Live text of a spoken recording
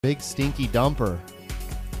Big stinky dumper.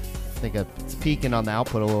 I think it's peaking on the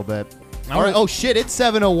output a little bit. All right. Oh, shit. It's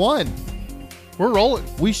 7:01. We're rolling.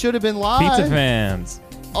 We should have been live. Pizza fans.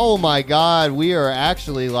 Oh, my God. We are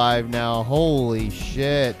actually live now. Holy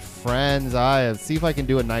shit. Friends, see if I can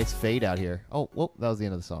do a nice fade out here. Oh, whoop. That was the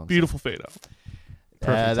end of the song. Beautiful fade out.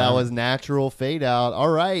 That was natural fade out. All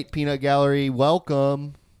right, Peanut Gallery,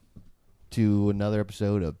 welcome to another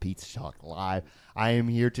episode of Pizza Talk Live. I am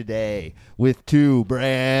here today with two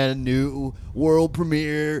brand new world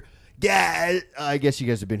premiere guys. I guess you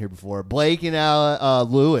guys have been here before. Blake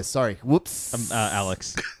and Lewis. Sorry. Whoops.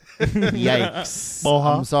 Alex. Yikes.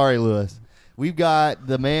 Boha. I'm sorry, Lewis. We've got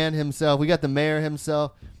the man himself. We got the mayor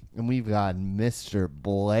himself. And we've got Mr.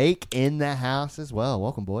 Blake in the house as well.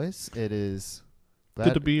 Welcome, boys. It is...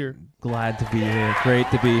 Good to be here. Glad to be here. Great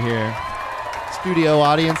to be here. Studio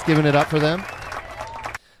audience giving it up for them.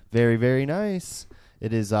 Very, very nice.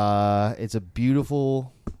 It is it's a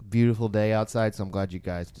beautiful, beautiful day outside, so I'm glad you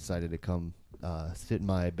guys decided to come sit in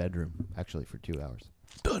my bedroom, actually, for 2 hours.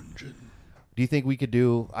 Dungeon. Do you think we could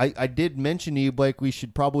do... I did mention to you, Blake, we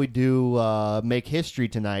should probably do Make History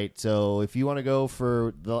tonight, so if you want to go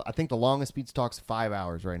for... I think the longest Pizza Talk's 5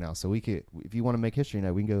 hours right now, so we could... If you want to make history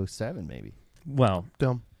tonight, we can go 7, maybe. Well,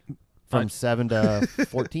 Dumb. From 7 to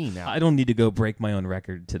 14 now. I don't need to go break my own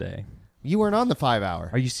record today. You weren't on the 5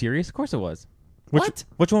 hour. Are you serious? Of course it was. What?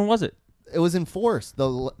 Which one was it? It was enforced.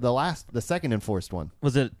 The second enforced one.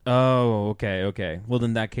 Was it? Oh, okay. Well,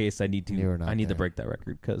 in that case, I need You were not to there. break that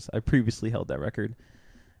record because I previously held that record.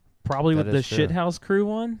 Probably That with the is true. Shithouse Crew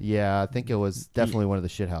one. Yeah, I think it was definitely one of the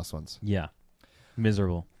shithouse ones. Yeah,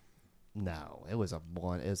 miserable. No, it was a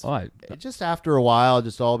one. It just after a while, it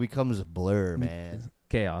just all becomes a blur, man.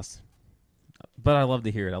 Chaos. But I love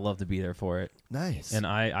to hear it. I love to be there for it. Nice. And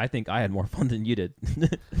I think I had more fun than you did.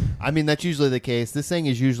 I mean, that's usually the case. This thing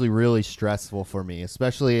is usually really stressful for me,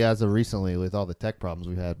 especially as of recently with all the tech problems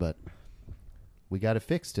we've had. But we got it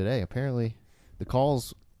fixed today. Apparently, the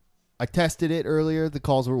calls. I tested it earlier. The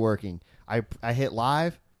calls were working. I hit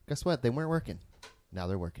live. Guess what? They weren't working. Now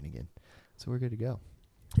they're working again. So we're good to go.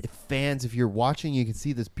 If you're watching, you can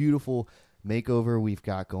see this beautiful makeover we've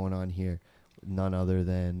got going on here. None other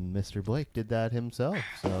than Mr. Blake did that himself.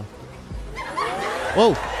 So,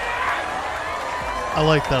 whoa! I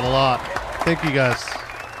like that a lot. Thank you guys.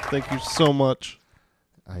 Thank you so much.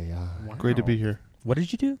 Great to be here. What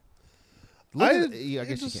did you do? I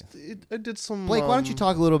guess you can. I did some... Blake, why don't you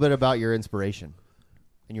talk a little bit about your inspiration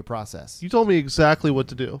and your process? You told me exactly what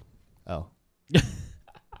to do. Oh. You're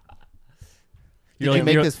Did you like-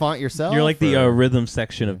 make you're- this font yourself? You're like the or- rhythm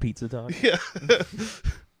section of Pizza Talk. Yeah.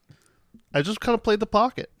 I just kind of played the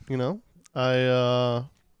pocket, you know? I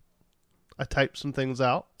typed some things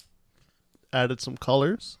out, added some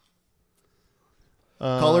colors.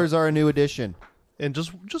 Colors are a new addition. And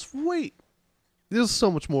just wait. There's so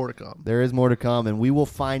much more to come. There is more to come, and we will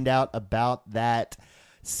find out about that.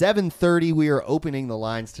 7:30, we are opening the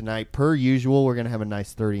lines tonight. Per usual, we're going to have a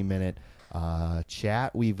nice 30-minute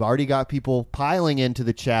chat. We've already got people piling into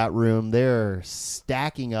the chat room. They're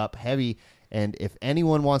stacking up heavy, and if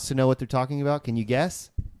anyone wants to know what they're talking about, can you guess?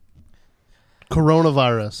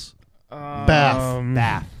 Coronavirus. Bath.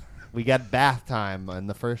 Bath. We got bath time in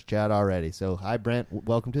the first chat already. So, hi, Brent.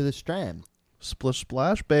 Welcome to the stream. Splish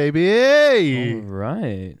splash, baby. All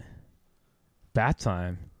right. Bath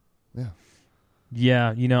time. Yeah.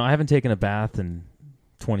 Yeah, I haven't taken a bath in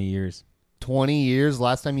 20 years. 20 years.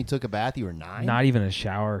 Last time you took a bath, you were 9? Not even a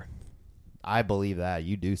shower. I believe that.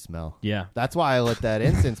 You do smell. Yeah. That's why I lit that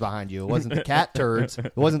incense behind you. It wasn't the cat turds.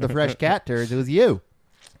 It wasn't the fresh cat turds. It was you.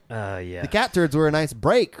 Yeah. The cat turds were a nice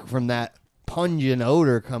break from that pungent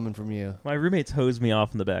odor coming from you. My roommates hosed me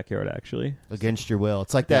off in the backyard, actually. Against your will.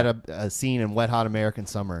 It's like that a scene in Wet Hot American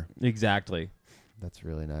Summer. Exactly. That's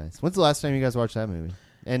really nice. When's the last time you guys watched that movie?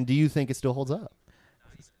 And do you think it still holds up?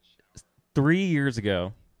 3 years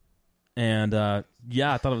ago. And I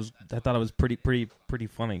thought it was pretty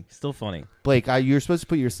funny. Still funny. Blake, you're supposed to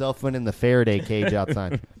put your cell phone in the Faraday cage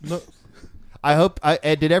outside. No. I hope.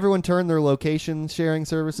 Did everyone turn their location sharing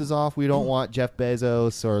services off? We don't want Jeff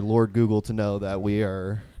Bezos or Lord Google to know that we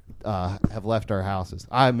are have left our houses.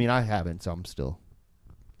 I mean, I haven't, so I'm still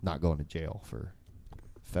not going to jail for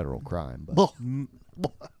federal crime. But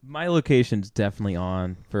My location's definitely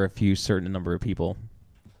on for a few certain number of people.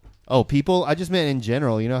 oh, people! I just meant in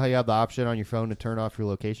general. You know how you have the option on your phone to turn off your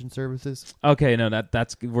location services? Okay, no,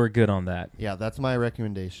 that's we're good on that. Yeah, that's my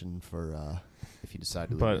recommendation for if you decide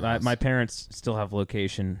to leave But your house. my parents still have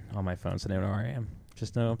location on my phone, so they know where I am.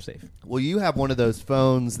 Just know I'm safe. Well, you have one of those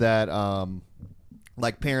phones that,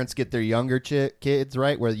 like parents get their younger kids,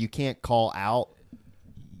 right, where you can't call out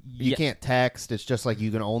You can't text. It's just like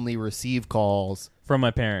you can only receive calls from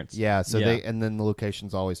my parents. Yeah, so and then the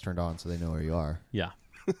location's always turned on, so they know where you are. Yeah.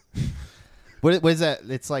 What is that?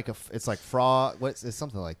 It's like fraud. It's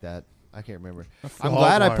something like that. I can't remember. I'm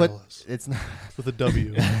glad I put it's not with a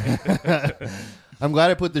W. I'm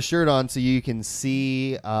glad I put the shirt on so you can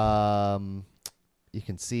see. You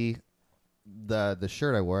can see the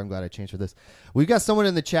shirt I wore. I'm glad I changed for this. We've got someone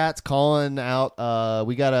in the chats calling out.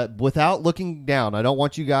 We got without looking down. I don't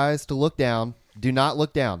want you guys to look down. Do not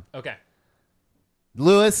look down. Okay.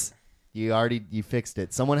 Lewis, you fixed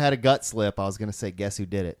it. Someone had a gut slip. I was gonna say, guess who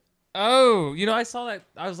did it? Oh, I saw that.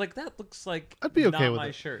 I was like, that looks like I'd be okay not with my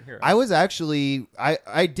it. shirt here. I was actually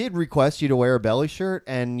I did request you to wear a belly shirt,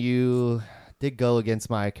 and you did go against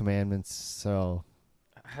my commandments. So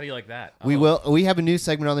how do you like that? We have a new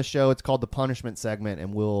segment on the show. It's called the punishment segment,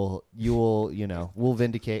 and we'll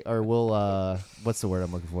vindicate, or we'll what's the word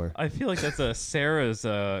I'm looking for? I feel like that's a Sarah's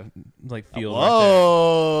like field.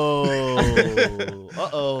 Oh,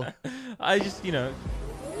 right I just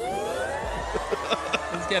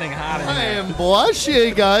it's getting hot in I here. am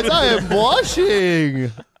blushing, guys. I am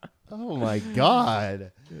blushing. Oh my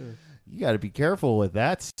god. You got to be careful with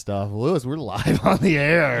that stuff. Lewis, we're live on the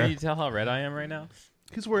air. Can you tell how red I am right now?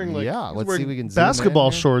 He's wearing let's see if we can zoom basketball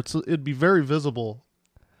in. shorts. It'd be very visible.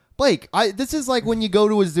 Blake, this is like when you go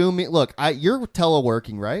to a Zoom meet. Look, you're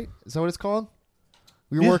teleworking, right? Is that what it's called?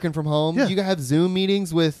 You're working from home. Yeah. You have Zoom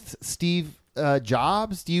meetings with Steve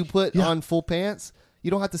Jobs. Do you put on full pants? You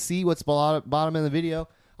don't have to see what's bottom in the video.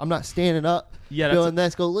 I'm not standing up, doing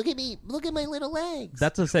this. Go, look at me. Look at my little legs.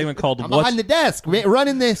 That's a segment called I'm behind the desk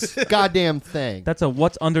running this goddamn thing. That's a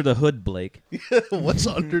What's Under the Hood, Blake. What's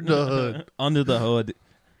under the hood? Under the hood.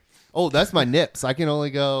 Oh, that's my nips. I can only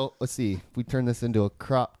go. Let's see. If we turn this into a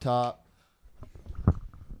crop top.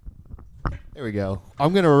 There we go.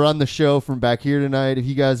 I'm going to run the show from back here tonight. If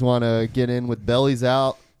you guys want to get in with bellies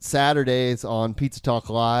out Saturdays on Pizza Talk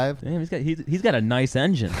Live. Damn, he's got a nice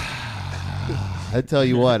engine. I tell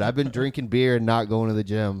you what, I've been drinking beer and not going to the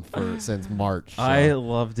gym since March. So. I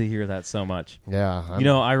love to hear that so much. Yeah.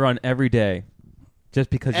 I run every day. Just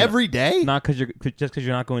because every day? Not because you're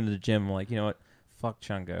not going to the gym. I'm like, you know what? Fuck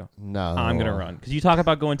Chungo. No. I'm going to run. Because you talk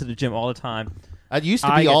about going to the gym all the time. That used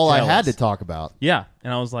to be all I had to talk about. Yeah.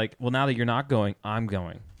 And I was like, well, now that you're not going, I'm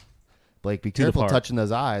going. Blake, be careful touching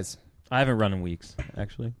those eyes. I haven't run in weeks,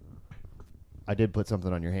 actually. I did put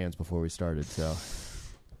something on your hands before we started, so.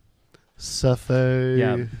 Cefe.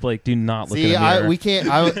 Yeah, Blake, do not look at the mirror. We can't.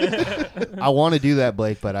 I want to do that,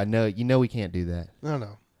 Blake, but I know we can't do that.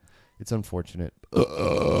 No. It's unfortunate.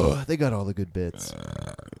 They got all the good bits.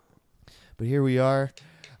 But here we are.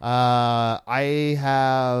 I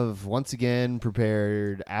have once again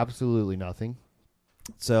prepared absolutely nothing.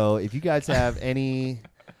 So if you guys have any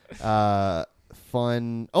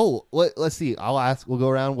fun... Oh, let's see. I'll ask. We'll go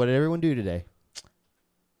around. What did everyone do today?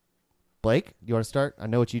 Blake, you want to start? I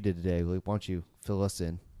know what you did today. Why don't you fill us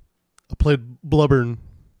in? I played Blubburn.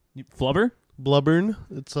 Flubber? Blubburn.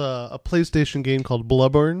 It's a PlayStation game called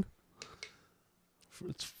Blubburn.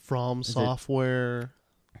 It's from Software.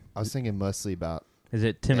 I was thinking mostly about... Is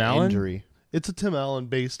it Tim Allen? Injury. It's a Tim Allen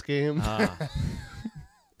based game.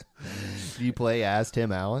 Do you play as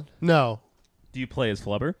Tim Allen? No. Do you play as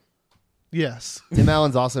Flubber? Yes. Tim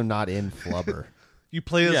Allen's also not in Flubber. You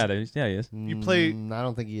play as... Yeah, he is. You play... I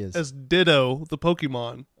don't think he is. As Ditto, the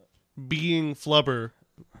Pokemon, being Flubber,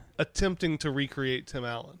 attempting to recreate Tim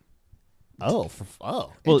Allen. Well,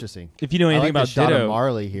 interesting. If you know anything about Ditto,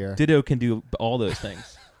 Marley here. Ditto can do all those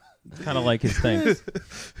things. Kind of like his thing.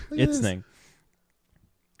 Its thing.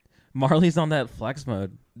 Marley's on that flex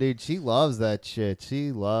mode. Dude, she loves that shit.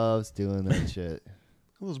 She loves doing that shit.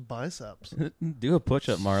 Those biceps. Do a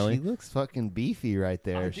push-up, Marley. She looks fucking beefy right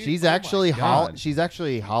there. Oh, dude, she's actually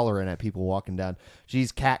hollering at people walking down.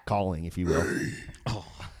 She's cat calling, if you will.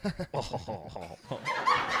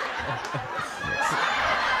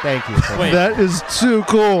 Thank you. Wait. That is too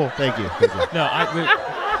cool. Thank you. No,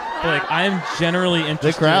 I am generally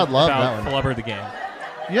interested The crowd loved about that one. Flubber the game.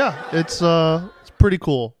 Yeah, it's pretty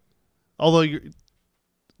cool. Although you're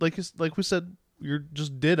like we said, you're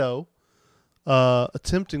just Ditto,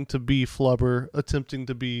 attempting to be Flubber, attempting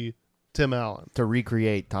to be Tim Allen, To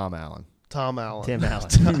recreate Tom Allen. Tom Allen, Tim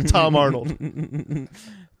Allen. Tom Arnold.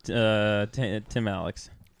 Tim Alex.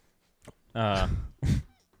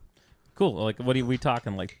 Cool. Like, what are we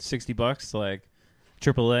talking? Like $60? Like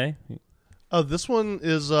AAA? Oh, this one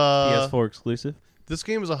is PS4 exclusive. This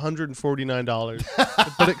game is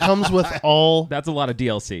 $149, but it comes with all That's a lot of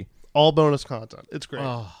DLC. bonus content. It's great.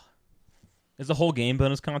 Oh. Is the whole game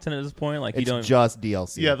bonus content at this point? Like you It's don't. just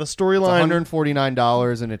DLC. Yeah, the It's storyline.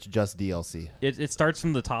 $149 and it's just DLC. It starts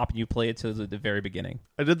from the top and you play it to the very beginning.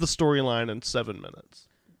 I did the storyline in 7 minutes,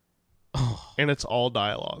 and it's all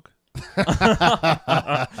dialogue.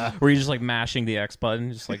 Where you're just like mashing the X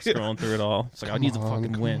button, just like scrolling through it all. It's like I need to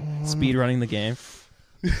fucking win. Speed running the game.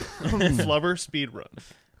 Flubber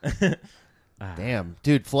speedrun. Damn,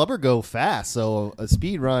 dude, Flubber go fast. So a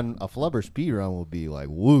Flubber speed run will be like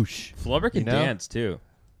whoosh. Flubber can You know? dance too.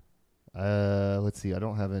 Let's see. I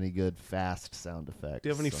don't have any good fast sound effects. Do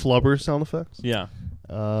you have any Flubber sound effects? Yeah,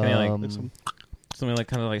 Um, something like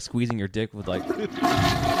kind of like squeezing your dick with like. no.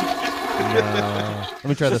 Let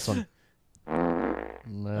me try this one.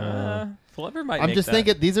 No. Flubber might. I'm make just that.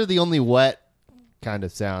 thinking these are the only wet kind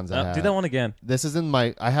of sounds I have. Do that one again. This is in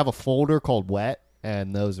my. I have a folder called wet,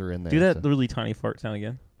 and those are in there. Do that so- really tiny fart sound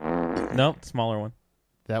again. Nope, smaller one.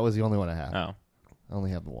 that was the only one I have. Oh, I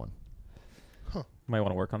only have the one. might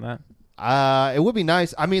want to work on that. It would be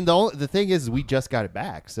nice. I mean, the thing is, we just got it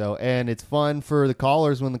back, so and it's fun for the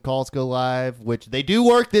callers when the calls go live, which they do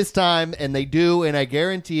work this time, and they do, and I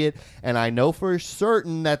guarantee it, and I know for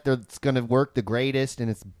certain that it's going to work the greatest,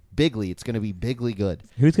 and it's bigly. It's going to be bigly good.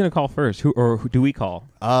 Who's gonna call first? Who do we call?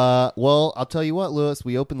 Well, I'll tell you what, Lewis.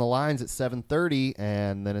 We open the lines at 7:30,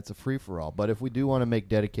 and then it's a free for all. But if we do want to make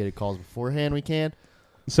dedicated calls beforehand, we can.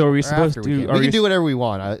 So are we Or supposed after to? we can do whatever we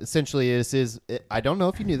want. Essentially, this is. I don't know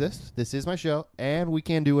if you knew this. This is my show, and we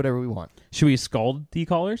can do whatever we want. Should we scald the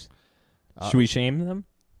callers? Should we shame them?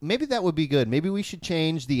 Maybe that would be good. Maybe we should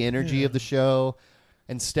change the energy of the show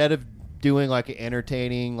instead of doing like an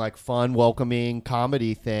entertaining, like fun, welcoming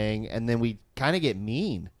comedy thing, and then we kind of get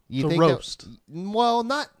mean. You The think roast. Well,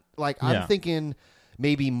 not like Yeah. I'm thinking.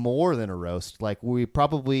 Maybe more than a roast. Like we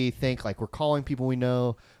probably think like we're calling people we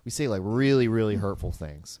know. We say like really, really hurtful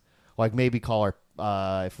things. Like maybe call our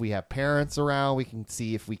if we have parents around, we can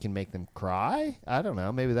see if we can make them cry. I don't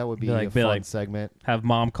know. Maybe that would be Be like- a be fun like- segment. Have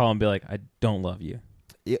mom call and be like, "I don't love you."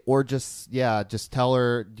 Or just tell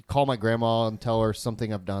her, call my grandma and tell her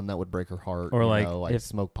something I've done that would break her heart. Or you like, know, like if-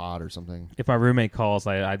 smoke pot or something. If my roommate calls,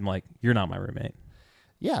 I'm like, "You're not my roommate."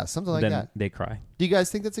 Yeah, something like then that. they cry. Do you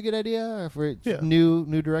guys think that's a good idea? If we're Yeah.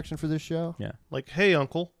 new direction for this show? Yeah. Like, hey,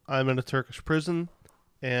 uncle, I'm in a Turkish prison,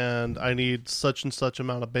 and I need such and such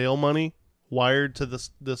amount of bail money wired to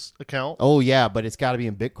this account. Oh yeah, but it's got to be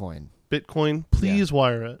in Bitcoin. Bitcoin, please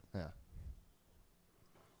wire it. Yeah.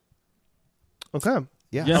 Okay.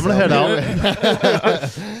 Yeah, Yeah, I'm gonna head out.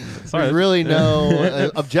 Sorry, There's really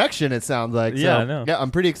no objection. It sounds like. Yeah, So, I know. Yeah,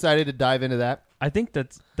 I'm pretty excited to dive into that. I think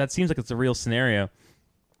that seems like it's a real scenario.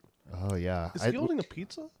 Oh yeah, Is he holding a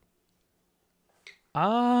pizza?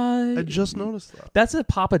 I just noticed that. That's a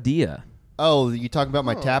papadilla. Oh, you talking about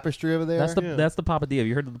my tapestry over there? That's the papadilla. Have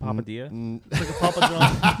you heard of the papadilla? It's like a Papa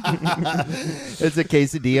John. It's a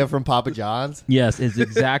quesadilla from Papa John's. Yes, it's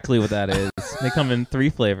exactly what that is. They come in 3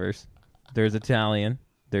 flavors. There's Italian,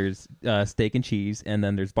 there's steak and cheese, and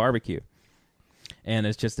then there's barbecue. And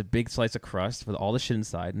it's just a big slice of crust with all the shit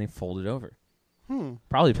inside, and they fold it over.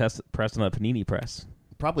 Probably pressed on a panini press,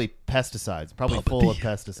 Probably pesticides. Probably full of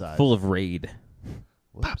pesticides. full of Raid.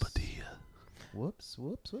 Whoops.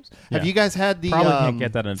 Yeah. Have you guys had the? Probably can't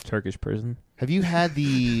get that in a Turkish prison. Have you had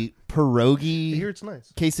the I pierogi hear it's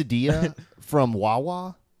nice. quesadilla from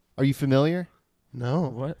Wawa? Are you familiar? No.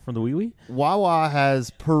 What from the wee wee? Wawa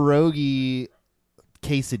has pierogi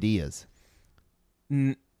quesadillas.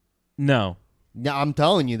 No, Now I'm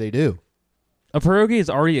telling you, they do. a pierogi is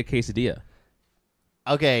already a quesadilla.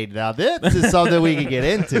 Okay, now this is something we can get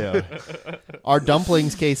into. Our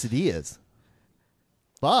dumplings quesadillas.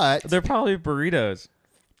 But They're probably burritos,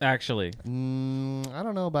 actually. I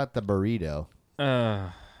don't know about the burrito.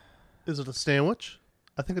 Is it a sandwich?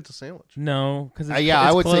 I think it's a sandwich. No, because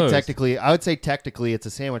I would say technically it's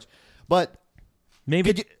a sandwich. But maybe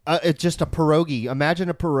could you, it's just a pierogi. Imagine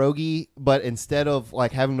a pierogi, but instead of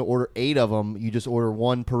like having to order 8 of them, you just order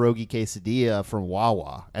one pierogi quesadilla from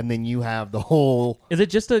Wawa, and then you have the whole is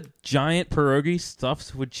it just a giant pierogi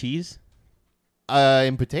stuffed with cheese?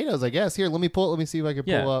 and potatoes. I guess. Here, let me see if I can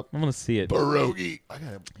Yeah, pull up I'm gonna see it. pierogi. I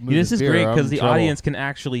gotta move This is beer, great I'm because in the trouble. audience can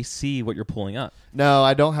actually see what you're pulling up. No,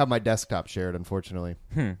 I don't have my desktop shared, unfortunately.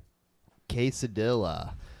 Hmm.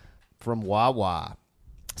 Quesadilla from Wawa.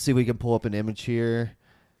 See if we can pull up an image here.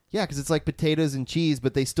 Yeah, because it's like potatoes and cheese,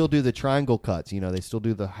 but they still do the triangle cuts. You know, they still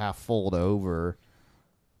do the half fold over.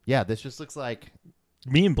 Yeah, this just looks like.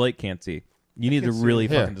 Me and Blake can't see. You need to can see really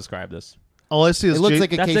it. Here. fucking describe this. All I see is It looks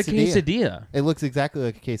like a That's quesadilla. a quesadilla. It looks exactly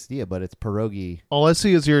like a quesadilla, but it's pierogi. all I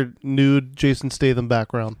see is your nude Jason Statham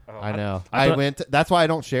background. I know. I thought- That's why I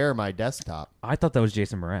don't share my desktop. I thought that was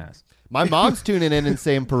Jason Mraz. My mom's tuning in and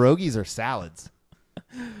saying pierogies are salads.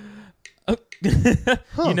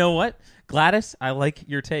 You know what, Gladys? I like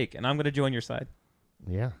your take, and I'm going to join your side.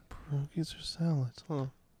 Yeah, Pierogies are salads, huh?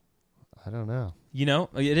 I don't know. You know,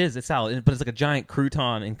 it is. It's salad, but it's like a giant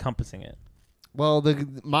crouton encompassing it. Well,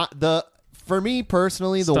 for me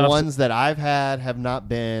personally, the Stuffed- ones that I've had have not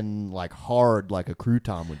been like hard like a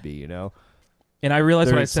crouton would be. You know, And I realized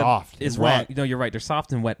They're what I said soft is and wrong. wet. No, you're right. They're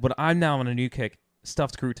soft and wet. But I'm now on a new kick: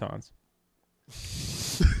 stuffed croutons.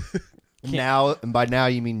 now and by now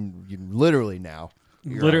you mean you literally now.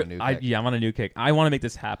 You're on a Literally, new kick. I'm on a new kick. I want to make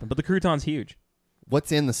this happen, but the crouton's huge.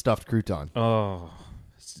 What's in the stuffed crouton? Oh,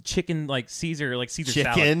 it's chicken like Caesar salad.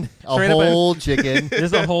 Chicken, a Straight up whole chicken.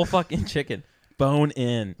 There's a whole fucking chicken, bone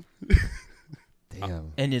in,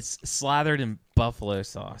 Damn. and it's slathered in buffalo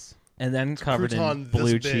sauce, and then covered in crouton this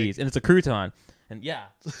blue big. cheese, and it's a crouton, and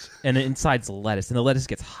and inside's lettuce, and the lettuce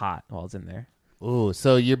gets hot while it's in there. Ooh,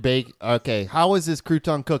 so you're Okay, how is this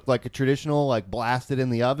crouton cooked? Like a traditional, like blasted in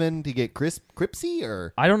the oven to get crispy,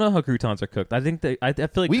 or I don't know how croutons are cooked. I think I feel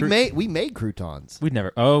like we made croutons. we'd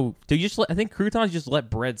never. Oh, do you just? I think croutons just let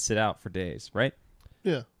bread sit out for days, right?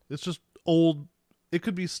 Yeah, it's just old. It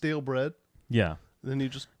could be stale bread. Yeah. Then you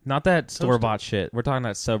just Not that store bought shit. We're talking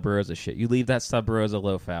about Sub Rosa shit. You leave that Sub Rosa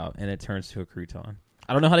loaf out, and it turns to a crouton.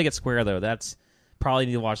 I don't know how to get square though. That's probably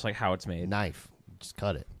need to watch like how it's made. Knife, just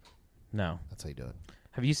cut it. No. That's how you do it.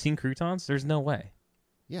 Have you seen croutons? There's no way.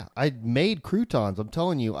 Yeah, I made croutons. I'm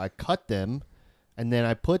telling you, I cut them, and then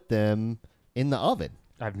I put them in the oven.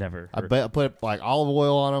 I've never. I Heard. put like olive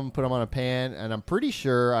oil on them, put them on a pan, and I'm pretty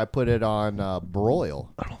sure I put it on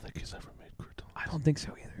broil. I don't think he's ever made croutons. I don't think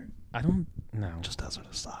so either. I don't. No. Just as an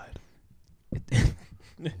aside.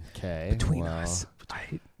 Okay, Between well, us,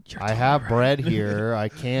 you're I have totally bread here. I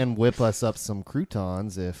can whip us up some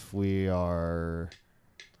croutons if we are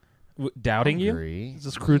doubting you? hungry. Is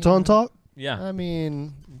this crouton talk? Yeah. I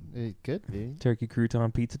mean, it could be. Turkey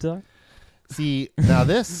crouton pizza talk. See, now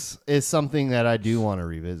this is something that I do want to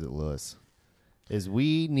revisit, Lewis. Is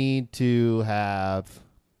we need to have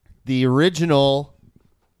the original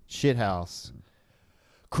shithouse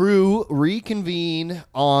crew reconvene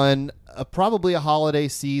on probably a holiday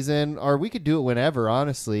season, or we could do it whenever,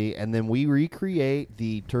 honestly, and then we recreate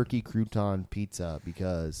the turkey crouton pizza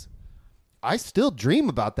because I still dream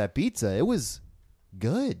about that pizza. It was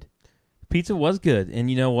good. Pizza was good, and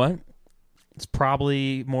you know what? It's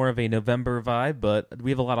probably more of a November vibe, but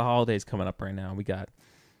we have a lot of holidays coming up right now. We got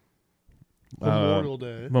Memorial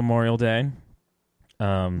Day. Memorial Day,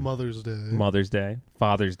 Mother's Day. Mother's Day,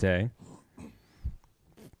 Father's Day,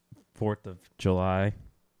 4th of July.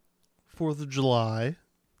 4th of July.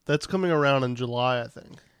 That's coming around in July, I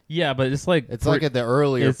think. Yeah, but it's like It's like at the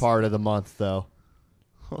earlier it's- part of the month, though.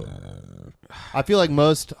 I feel like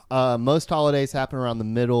most holidays happen around the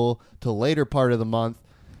middle to later part of the month.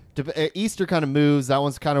 Easter kind of moves. That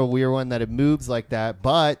one's kind of a weird one that it moves like that.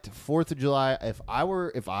 But 4th of July, if I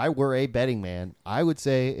were a betting man, I would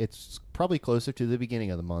say it's probably closer to the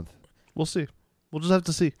beginning of the month. We'll see. We'll just have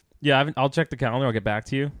to see. yeah. I'll check the calendar. I'll get back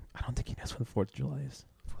to you. I don't think he knows when the 4th of July is.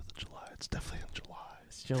 4th of July. It's definitely in July.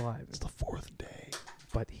 It's July, It's the 4th day.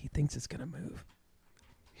 but he thinks it's gonna move.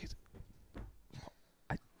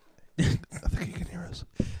 I think he can hear us.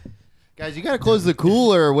 Guys, you got to close the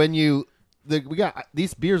cooler when we got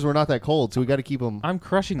these beers were not that cold, so we got to keep them. I'm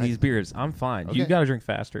crushing these beers. I'm fine. You Okay. got to drink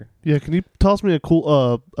faster. Yeah, can you toss me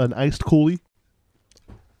an iced coolie?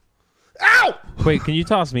 Wait, can you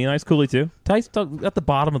toss me an ice coolie too? Tice at the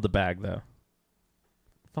bottom of the bag though.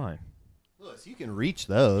 Fine, Lewis, you can reach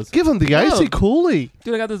those. Give him the icy coolie.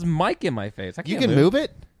 dude. I got this mic in my face. I You can't can move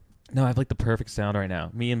it. No, I have like the perfect sound right now.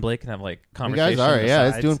 Me and Blake can have like You conversation. guys are, on the yeah.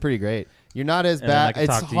 It's sides. doing pretty great. You're not as And then I bad. can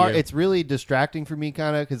It's talk to hard. you. It's really distracting for me,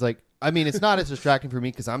 kind of, because it's not as distracting for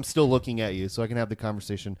me because I'm still looking at you, so I can have the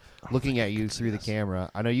conversation looking at you through the camera.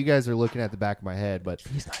 I know you guys are looking at the back of my head, but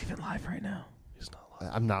He's not even live right now. He's not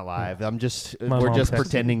lying. I'm not live. I'm just My we're mom just texted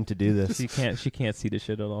pretending to do this. She can't see the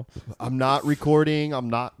shit at all. I'm not recording. I'm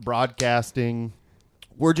not broadcasting.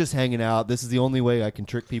 We're just hanging out. This is the only way I can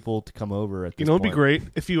trick people to come over at this You know, it'd be point. great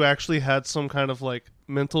if you actually had some kind of like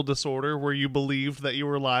mental disorder where you believed that you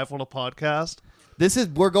were live on a podcast.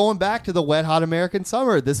 We're going back to the Wet Hot American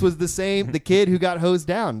Summer. This was the kid who got hosed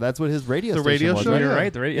down. That's what his radio The station radio was, show? right? You're Yeah.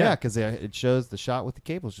 right. The Yeah, because it shows the shot with the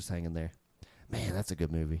cables just hanging there. Man, that's a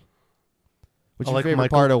good movie. What's I your like favorite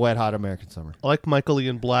Michael- part of Wet Hot American Summer? I like Michael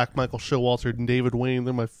Ian Black, Michael Showalter, and David Wayne.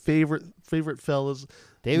 They're my favorite fellas.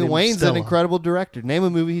 David Name Wayne's Stella. an incredible director. Name a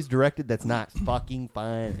movie he's directed that's not fucking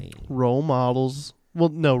funny. Role Models. Well,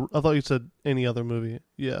 no, I thought you said any other movie.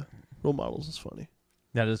 Yeah, Role Models is funny.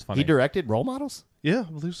 That is funny. He directed Role Models? Yeah,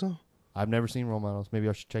 I believe so. I've never seen Role Models. Maybe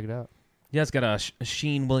I should check it out. Yeah, it's got a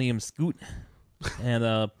Sheen Williams Scoot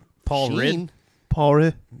and Paul Sheen? Ridd Paul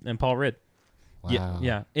Rudd. and Paul Ridd. Wow.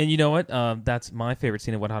 Yeah. And you know what? That's my favorite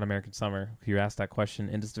scene of Wet Hot American Summer. If you asked that question,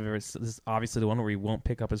 and this is obviously the one where he won't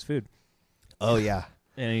pick up his food, Oh, yeah.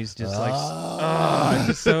 and he's just like, it's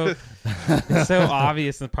just so it's so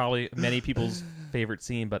obvious, and probably many people's favorite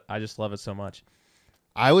scene. But I just love it so much.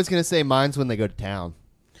 I was going to say mine's when they go to town.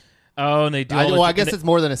 Oh, and they do. All the, I guess it's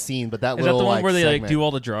more than a scene, but that is that little the one where they segment. like do all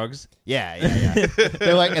the drugs? Yeah.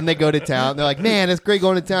 They're like, and they go to town. They're like, man, it's great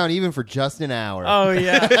going to town, even for just an hour. Oh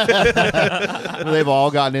yeah. They've all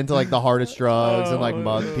gotten into like the hardest drugs and like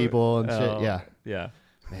mug people and shit. Oh, Yeah, Yeah.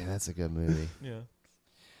 man, that's a good movie. Yeah.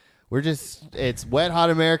 It's Wet Hot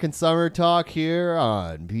American Summer talk here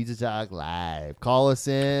on Pizza Talk Live. Call us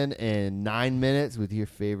in 9 minutes with your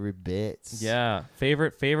favorite bits. Yeah,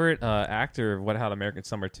 favorite actor of Wet Hot American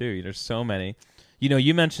Summer too. There's so many. You know,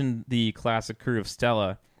 you mentioned the classic crew of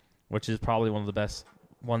Stella, which is probably one of the best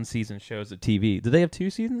one season shows at TV. Did they have 2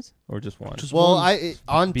 seasons or just one? Well,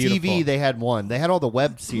 on Beautiful. TV they had one. They had all the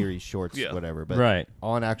web series shorts, Yeah. whatever. But Right.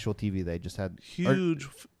 on actual TV they just had Huge.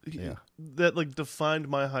 yeah. That like defined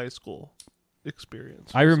my high school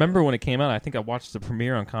experience. I remember when it came out. I think I watched the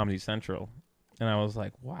premiere on Comedy Central, and I was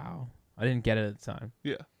like, "Wow!" I didn't get it at the time,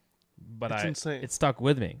 Yeah. but It's insane. it stuck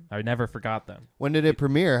with me. I never forgot them. When did it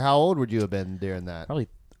premiere? How old would you have been during that? Probably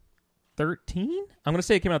 13. I'm gonna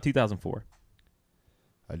say it came out 2004.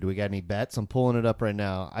 Do we got any bets? I'm pulling it up right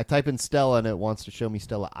now. I type in Stella and it wants to show me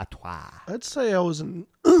Stella Artois. I'd say I was in.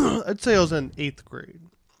 I'd say I was in 8th grade.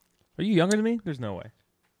 Are you younger than me? There's no way.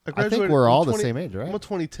 I think graduated- we're I'm all the 20 same age, I'm a right?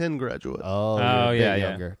 2010 graduate. Oh, you're Oh, a bit yeah.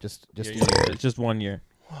 younger. Just Yeah, a yeah, year. it's just 1 year.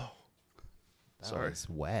 That Sorry. was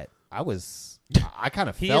wet. I kind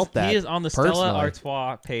of He felt is, that. he is on the Stella personally.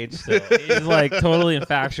 Artois page still. He's like totally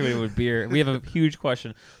infatuated with beer. We have a huge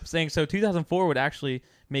question. I'm saying so 2004 would actually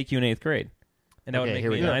make you in 8th grade. And that Okay, would make here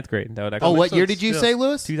me we in go. 9th grade. That would Oh, actually what year sense, did you yeah. say,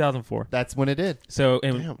 Lewis? 2004. That's when it did. So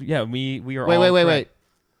Damn. yeah, we are Wait, all wait. correct.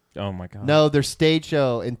 Oh my god. No, their stage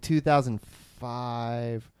show in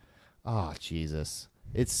 2005. Oh, Jesus.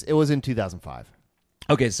 It was in 2005.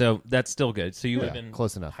 Okay, so that's still good. So you would Yeah, have been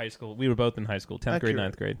close enough. high school. We were both in high school, 10th grade,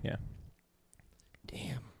 Accurate. 9th grade. Yeah.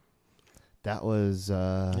 Damn. That was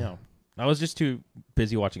Yeah. I was just too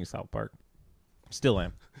busy watching South Park. Still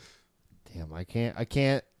am. damn, I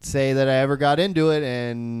can't say that I ever got into it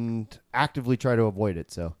and actively try to avoid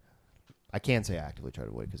it. So I can say I actively try to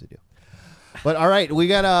avoid it because I do. But all right, we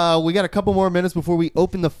got a couple more minutes before we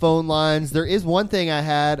open the phone lines. There is one thing I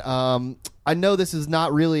had. I know this is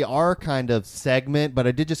not really our kind of segment, but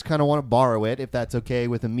I did just kind of want to borrow it, if that's okay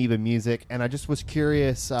with Amoeba Music. And I just was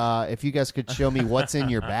curious if you guys could show me what's in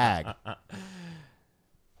your bag.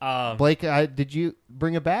 Blake, did you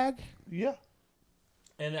bring a bag? Yeah.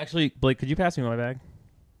 And actually, Blake, could you pass me my bag?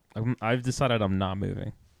 I've decided I'm not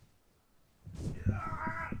moving.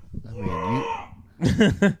 I mean,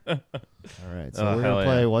 you. All right, so Oh, we're hell gonna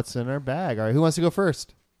play yeah. what's in our bag. All right, who wants to go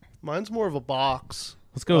first? Mine's more of a box.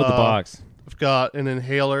 Let's go with the box. I've got an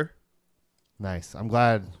inhaler. Nice. I'm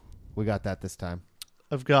glad we got that this time.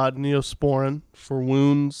 I've got Neosporin for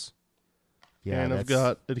wounds. Yeah, and I've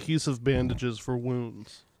that's- got adhesive bandages for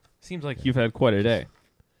wounds. Seems like you've had quite a day.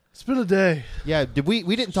 It's been a day. Yeah, we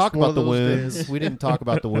didn't talk one about the of those wounds. days. We didn't talk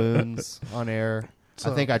about the wounds on air.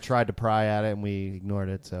 So- I think I tried to pry at it and we ignored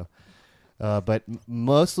it. So, but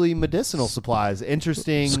mostly medicinal supplies.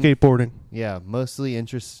 Interesting. Skateboarding. Yeah, mostly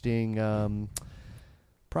interesting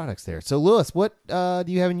products there. So, Lewis, what do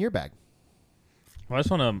you have in your bag? Well, I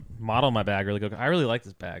just want to model my bag really quick. I really like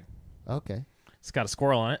this bag. Okay. It's got a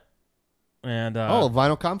squirrel on it. And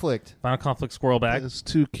Vinyl Conflict. Vinyl Conflict squirrel bag. It's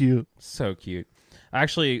too cute. So cute. I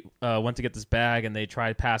actually went to get this bag, and they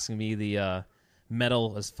tried passing me the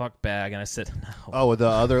metal as fuck bag, and I said, no. Oh, with the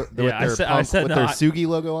other Yeah, with I their said- pump, I said with no, their I- Sugi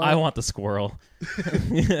logo on. I it? want the squirrel.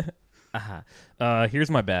 Here's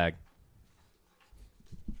my bag.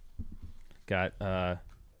 Got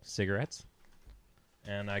cigarettes,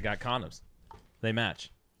 and I got condoms. They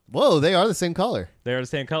match. Whoa, they are the same color. They're the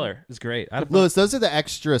same color. It's great. I don't Lewis, those are the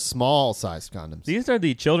extra small sized condoms. These are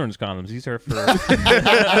the children's condoms. These are for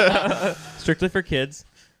strictly for kids.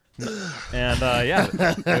 And yeah,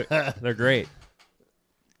 they're great.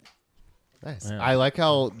 Nice. Yeah. I like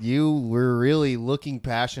how you were really looking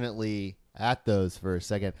passionately at those for a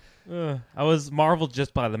second. I was marveled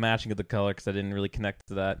just by the matching of the color because I didn't really connect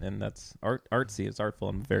to that, and that's artsy. It's artful.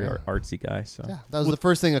 I'm a very artsy guy. So Yeah, that was the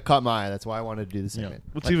first thing that caught my eye. That's why I wanted to do the segment.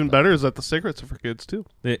 What's even better is that the cigarettes are for kids too.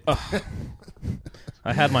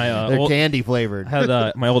 I had my They're candy flavored.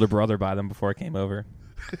 my older brother buy them before I came over.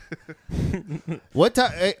 What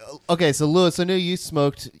time? Okay, so Lewis, I knew you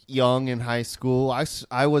smoked young in high school.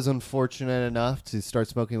 I was unfortunate enough to start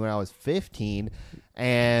smoking when I was 15,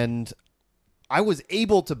 and I was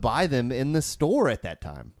able to buy them in the store at that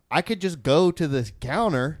time. I could just go to the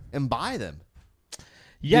counter and buy them.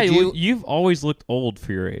 Yeah, you've always looked old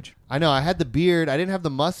for your age. I know. I had the beard. I didn't have the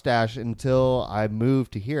mustache until I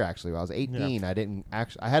moved to here. Actually, when I was 18, I didn't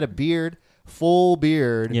actually. I had a beard, full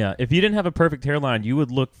beard. Yeah, if you didn't have a perfect hairline, you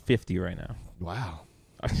would look 50 right now. Wow,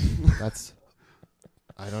 that's.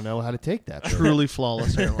 I don't know how to take that. Truly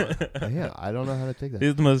flawless hairline. Yeah, I don't know how to take that.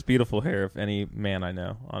 It's the most beautiful hair of any man I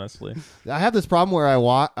know, honestly. I have this problem where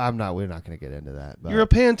I'm not. We're not going to get into that. But You're a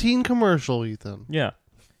Pantene commercial, Ethan. Yeah.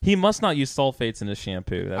 He must not use sulfates in his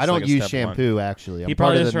shampoo. That's I don't like a use step shampoo. one. Actually, He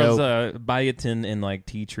probably just runs biotin and like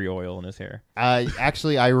tea tree oil in his hair.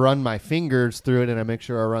 Actually, I run my fingers through it, and I make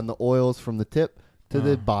sure I run the oils from the tip to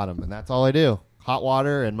the bottom, and that's all I do. Hot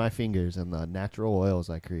water and my fingers and the natural oils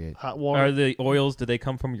I create. Hot water. Are the oils? Do they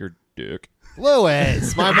come from your dick?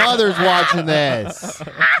 Lewis, my mother's watching this.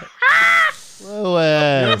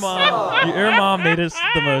 Lewis, Your mom made us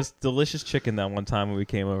the most delicious chicken that one time when we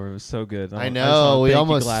came over. It was so good. I know. We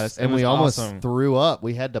almost awesome. threw up.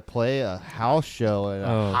 We had to play a house show at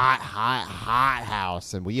a hot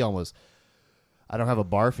house, and we almost. I don't have a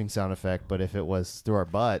barfing sound effect, but if it was through our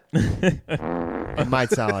butt, it might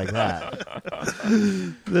sound like that.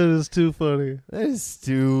 That is too funny. That is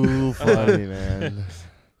too funny, man.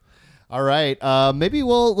 All right.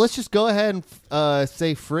 Let's just go ahead and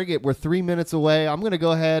say frigate. We're 3 minutes away. I'm going to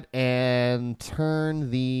go ahead and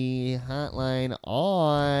turn the hotline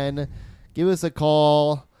on. Give us a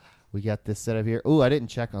call. We got this set up here. Oh, I didn't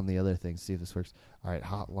check on the other thing. See if this works. All right.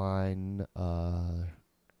 Hotline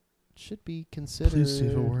should be considered. Please see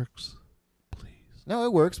if it works. Please. No,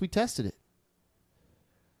 it works. We tested it.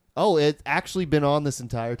 Oh, it's actually been on this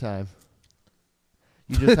entire time.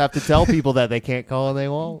 You just have to tell people that they can't call and they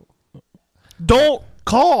won't. Don't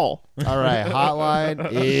call. All right,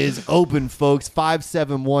 hotline is open, folks.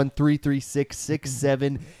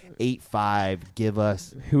 571-336-6785. Give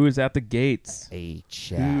us Who is at the gates? a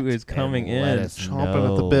chat. Who is coming and let in? us Chomping at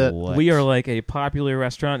the know bit. what- We are like a popular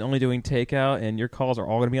restaurant only doing takeout, and your calls are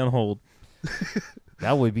all going to be on hold.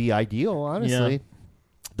 That would be ideal, honestly.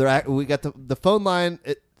 We got the phone line.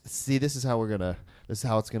 See, this is how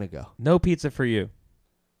it's gonna go. No pizza for you.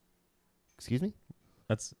 Excuse me?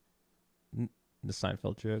 That's the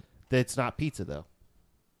Seinfeld joke. It's not pizza though.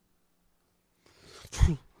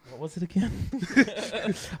 What was it again?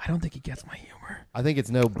 I don't think he gets my humor. I think it's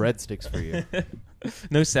no breadsticks for you.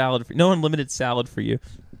 No salad. No unlimited salad for you.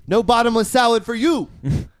 No bottomless salad for you.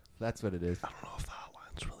 That's what it is. I don't know if the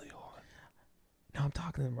hotline's really on. No, I'm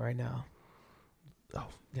talking to them right now. Oh,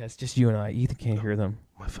 Yeah, it's just you and I. Ethan can't hear them.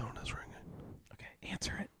 my phone is ringing. Okay,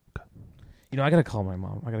 answer it. Okay. I got to call my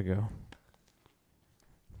mom. I got to go.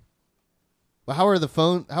 Well, how are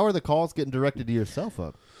the calls getting directed to your cell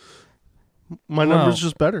phone? My number's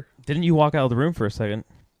just better. Didn't you walk out of the room for a second?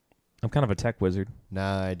 I'm kind of a tech wizard.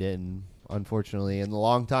 Nah, I didn't. Unfortunately, and the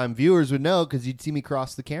long-time viewers would know because you'd see me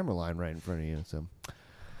cross the camera line right in front of you. So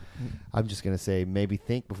I'm just going to say maybe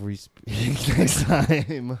think before you speak next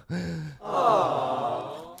time.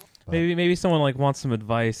 Maybe someone like wants some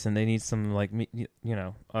advice and they need some like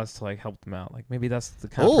us to like help them out. Like maybe that's the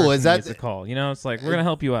kind of person is that needs a call. It's like we're gonna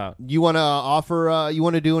help you out. You want to offer, you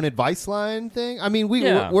want to do an advice line thing? I mean,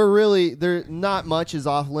 Yeah. we're really, there. Not much is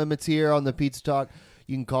off limits here on the Pizza Talk.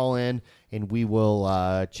 You can call in and we will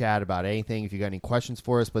chat about anything if you got any questions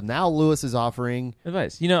for us. But now Lewis is offering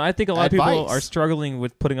Advice. I think a lot of people Advice. are struggling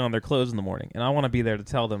with putting on their clothes in the morning, and I want to be there to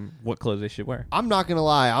tell them what clothes they should wear. I'm not going to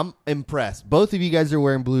lie. I'm impressed. Both of you guys are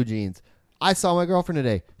wearing blue jeans. I saw my girlfriend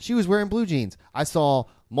today. She was wearing blue jeans. I saw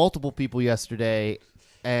multiple people yesterday,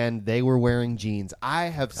 and they were wearing jeans. I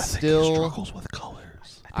have He still... struggles with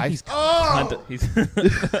colors. He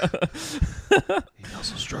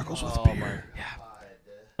also struggles with beer.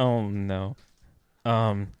 Oh no.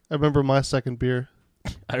 I remember my second beer.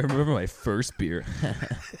 I remember my first beer.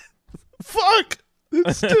 Fuck!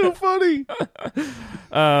 It's too funny.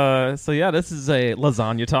 So yeah, this is a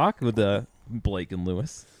lasagna talk with Blake and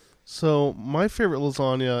Lewis. So my favorite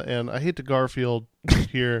lasagna, and I hate to Garfield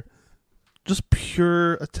here, just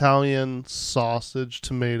pure Italian sausage,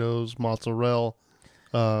 tomatoes, mozzarella,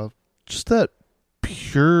 just that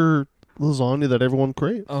pure lasagna that everyone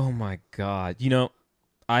craves. Oh my god! You know,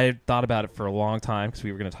 I thought about it for a long time because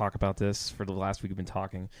we were going to talk about this for the last week. We've been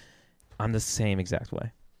talking. I'm the same exact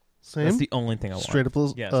way. Same. That's the only thing I want. Straight up,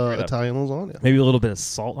 Yeah, straight up. Italian lasagna. Maybe a little bit of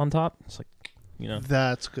salt on top. It's like, you know,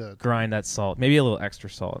 That's good. Do grind that salt. Maybe a little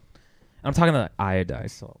extra salt. I'm talking about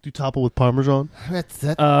iodized salt. you top it with Parmesan?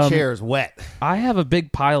 That Um, chair is wet. I have a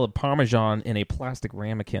big pile of Parmesan in a plastic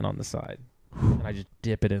ramekin on the side, and I just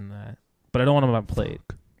dip it in that. But I don't want it on my plate.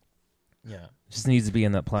 Yeah, it just needs to be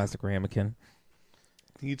in that plastic ramekin.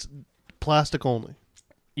 It's plastic only.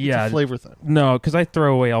 Yeah, It's a flavor thing. no, because I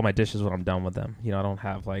throw away all my dishes when I'm done with them. You know, I don't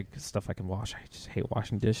have like stuff I can wash. I just hate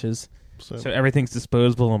washing dishes. So, So everything's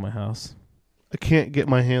disposable in my house. I can't get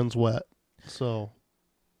my hands wet. So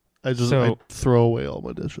I So- throw away all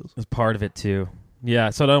my dishes. It's part of it too.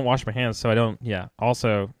 Yeah, so I don't wash my hands. So I don't. Yeah.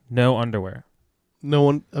 Also, no underwear. No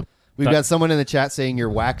one. We've that- got someone in the chat saying you're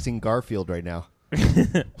waxing Garfield right now.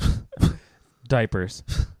 Diapers.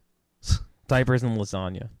 Diapers and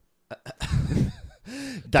lasagna.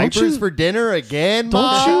 Diapers you- for dinner again, Don't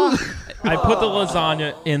Ma? you? I put the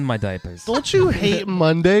lasagna in my diapers. Don't you hate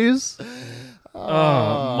Mondays?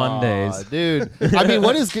 Oh, Mondays. Dude. I mean,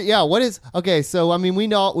 what is okay, so I mean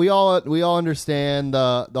we all understand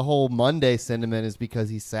the whole Monday sentiment is because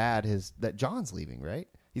he's sad that John's leaving, right?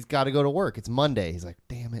 He's got to go to work. It's Monday. He's like,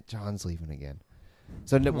 "Damn it, John's leaving again."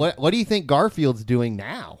 So what do you think Garfield's doing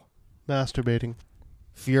now? Masturbating.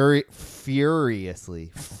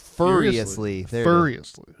 Furiously. There it is.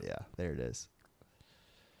 Furiously. Yeah, there it is.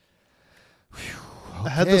 I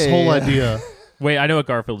had this whole Okay. Uh, idea. Wait, I know what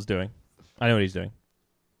Garfield's doing. I know what he's doing.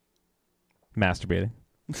 Masturbating.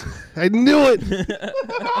 I knew it.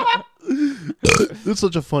 It's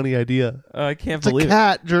such a funny idea. I can't It's a believe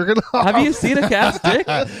cat jerking off. it. Have you seen a cat's dick?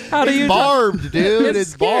 How do It's you? barbed, dude. It's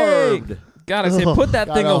scary. barbed. God, I say, put that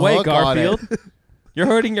Got thing a away, hook on it. Garfield. You're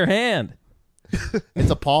hurting your hand. It's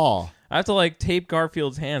a paw. I have to like tape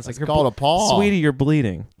Garfield's hands. Like It's you're called a paw. Sweetie, you're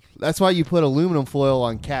bleeding. That's why you put aluminum foil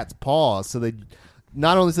on cats' paws, so they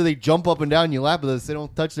not only so they jump up and down in your lap, but they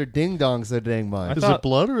don't touch their ding dongs so dang much. Is thought- it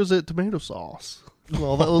blood or is it tomato sauce?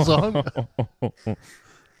 All that lasagna.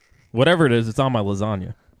 Whatever it is, it's on my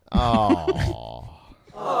lasagna. Oh.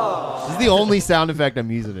 This is the only sound effect I'm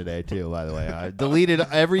using today, too, by the way. I deleted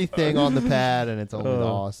everything on the pad, and it's only the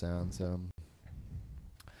aw sound. So,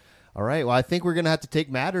 all right. Well, I think we're going to have to take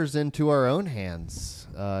matters into our own hands.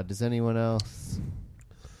 Does anyone else?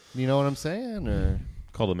 You know what I'm saying? Or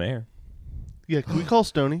Call the mayor. Yeah, can we call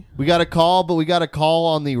Stoney? we got a call, but we got a call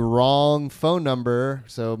on the wrong phone number.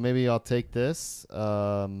 So maybe I'll take this.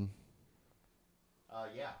 Yeah.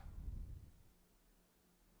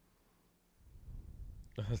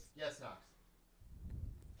 Yes, Knox.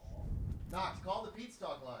 Knox, call the Pete's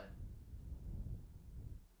Talk line.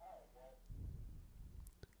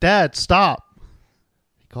 Dad, stop.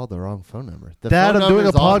 He called the wrong phone number. The Dad, phone I'm doing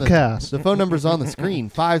a number's on podcast. The phone number's on the screen.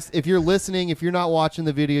 If you're listening, if you're not watching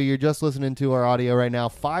the video, you're just listening to our audio right now.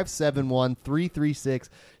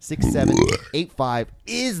 571-336-6785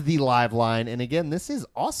 is the live line. And again, this is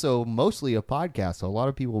also mostly a podcast, so a lot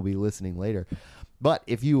of people will be listening later. But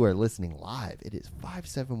if you are listening live, it is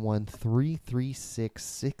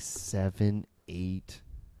 571-336-6785.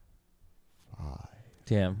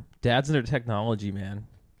 Damn, Dad's into technology, man.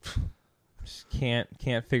 Just can't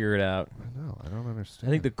figure it out. No, I don't understand.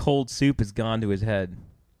 I think the cold soup has gone to his head.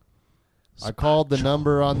 I called the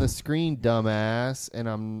number on the screen, dumbass, and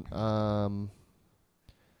I'm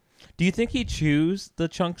Do you think he chews the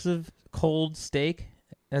chunks of cold steak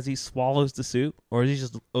as he swallows the soup, or does he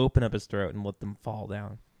just open up his throat and let them fall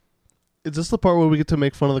down? Is this the part where we get to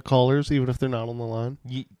make fun of the callers, even if they're not on the line?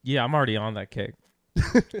 Yeah, I'm already on that kick.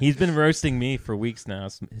 He's been roasting me for weeks now.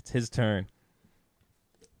 It's his turn.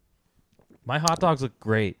 My hot dogs look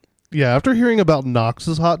great. Yeah, after hearing about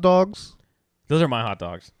Knox's hot dogs, Those are my hot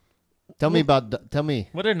dogs. Tell me.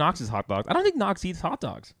 What are Knox's hot dogs? I don't think Knox eats hot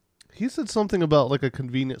dogs. he said something about like a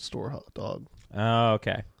convenience store hot dog. Oh,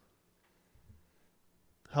 okay.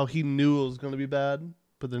 How he knew it was going to be bad,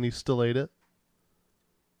 but then he still ate it.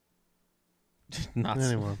 Not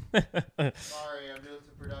Anyway, Sorry, I'm doing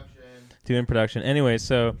some production. doing production. Anyway,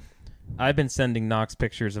 so I've been sending Knox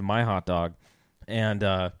pictures of my hot dog,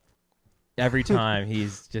 and every time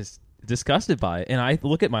he's just disgusted by it. And I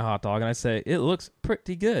look at my hot dog and I say, it looks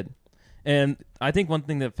pretty good. And I think one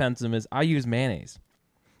thing that offends him is I use mayonnaise.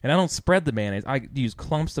 And I don't spread the mayonnaise. I use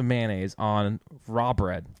clumps of mayonnaise on raw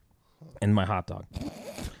bread in my hot dog.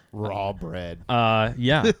 Raw bread.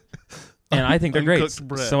 Yeah. And I think they're great. Uncooked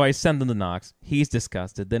bread. So I send them to Knox. He's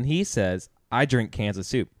disgusted. Then he says, I drink cans of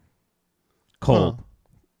soup. Cold. Huh.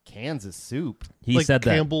 Kansas soup. He like said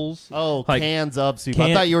that. Campbell's. Oh, Like, cans of soup.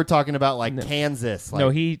 I thought you were talking about like No. Kansas. Like, No,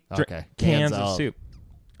 he okay. cans of soup.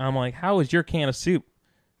 I'm like, how is your can of soup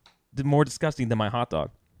more disgusting than my hot dog?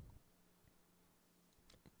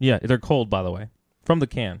 Yeah, they're cold, by the way, from the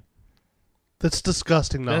can. That's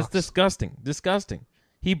disgusting. Knox. That's disgusting. Disgusting.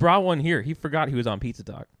 He brought one here. He forgot he was on Pizza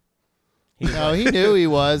Talk. No, he knew he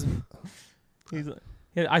was.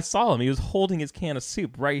 I saw him. He was holding his can of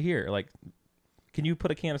soup right here. Like, can you put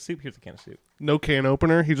a can of soup? Here's a can of soup. No can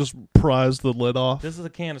opener. He just pries the lid off. This is a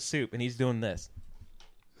can of soup, and he's doing this.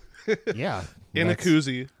 Yeah. In a That's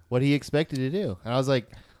koozie. what he expected to do. And I was like,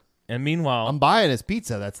 And meanwhile, I'm buying his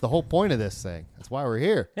pizza. That's the whole point of this thing. That's why we're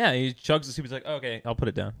here. yeah, he chugs the soup. He's like, okay, I'll put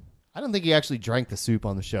it down. I don't think he actually drank the soup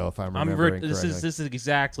on the show, if I'm remembering This correctly. is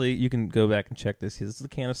exactly. You can go back and check this. This is the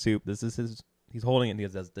can of soup. This is his. He's holding it. And he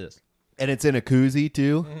does this. And it's in a koozie,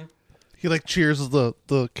 too. Mm-hmm. He like cheers the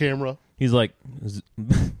camera. He's like,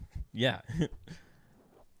 yeah.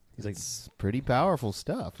 He's like, It's pretty powerful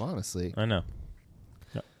stuff, honestly. I know.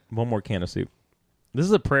 Yeah. One more can of soup. This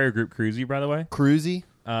is a prayer group, Cruzy, by the way. Cruzy?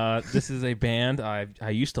 This is a band I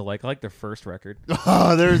used to like. I like their first record.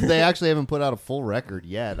 Oh, they actually haven't put out a full record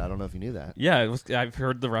yet. I don't know if you knew that. Yeah, I've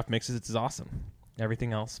heard the rough mixes. It's awesome.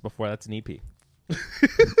 Everything else before that's an EP.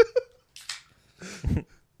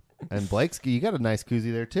 And Blake's, you got a nice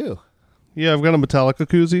koozie there, too. Yeah, I've got a Metallica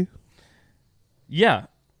koozie. Yeah,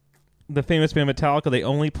 the famous band Metallica. They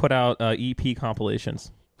only put out EP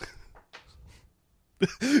compilations.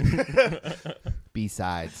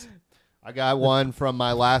 B-sides. I got one from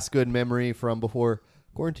my last good memory from before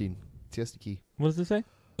quarantine. Siesta Key. What does it say?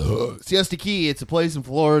 Siesta Key, it's a place in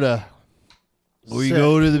Florida where you Sick.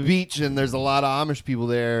 go to the beach and there's a lot of Amish people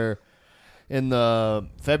there in the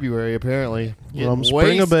February, apparently. Rum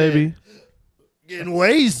Springer, baby. Getting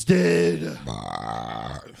wasted.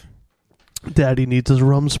 Daddy needs his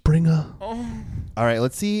Rum Springer. All right,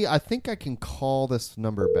 let's see. I think I can call this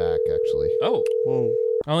number back, actually. Oh, Whoa.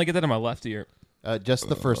 I only get that in my left ear. Just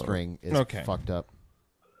the first ring is Okay. fucked up.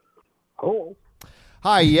 Hello.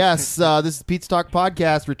 Hi, yes. This is Pete's Talk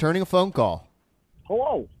Podcast, returning a phone call.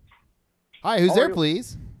 Hello. Hi, who's How there, are you?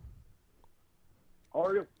 please? How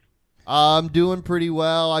are you? I'm doing pretty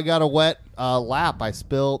well. I got a wet lap. I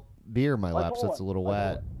spilled beer in my lap, so saw it's a it. little I saw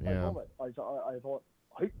wet. it. Yeah. I thought,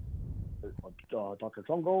 hey, Dr.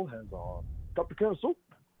 Chungo has got the can of soup.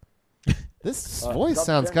 This voice Dr.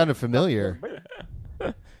 sounds Chungo- kind of familiar.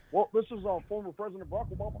 Well, this is former President Barack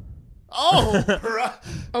Obama. Oh,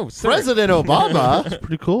 Oh, sir. President Obama.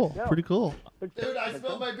 Pretty cool. Yeah. Pretty cool. Dude, I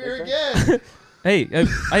spilled my beer again. Hey, I'm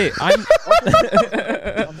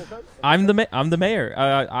That's okay. I'm the mayor.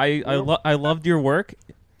 I loved your work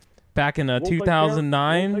back in We'll take care-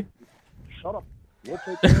 2009. Shut up. We'll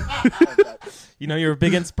take care of that. You know, you're a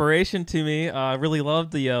big inspiration to me. I really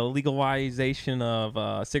loved the legalization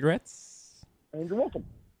of cigarettes. And you're welcome.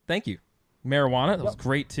 Thank you. Marijuana, that was Yep.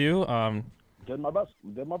 great too. Did my best.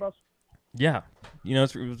 Yeah, you know,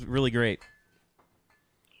 it was really great.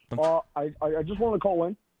 I just wanted to call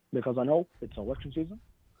in because I know it's election season,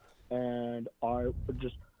 and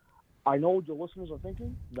I know your listeners are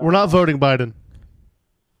thinking that We're not voting Biden.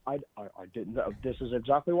 I didn't. This is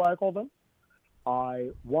exactly why I called in. I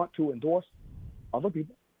want to endorse other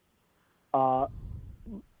people.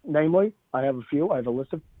 Namely, I have a few. I have a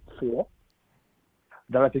list of 4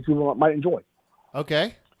 that I think people might enjoy.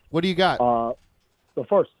 Okay. What do you got? The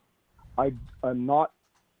first, I'm not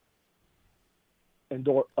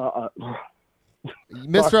endorse.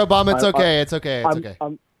 Mr. Obama, it's okay. It's okay. It's okay.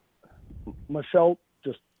 Michelle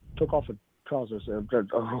just took off her trousers.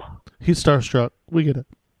 He's starstruck. We get it.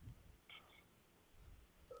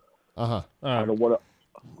 Uh-huh. I don't want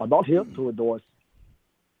to. I'm not here to endorse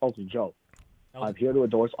Uncle Joe. I'm here to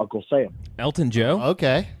endorse Uncle Sam. Elton Joe.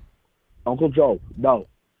 Okay. Uncle Joe, no.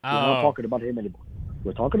 We're not Oh, talking about him anymore.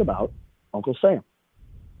 We're talking about Uncle Sam.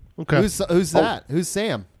 Okay. Who's that? Who's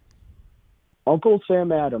Sam? Uncle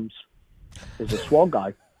Sam Adams is a swell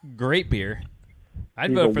guy. great beer.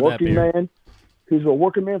 I'd He's a vote for that working beer. man. He's a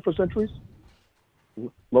working man for centuries.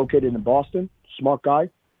 Located in Boston. Smart guy.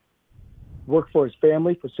 Worked for his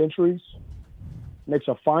family for centuries. Makes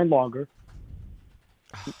a fine lager.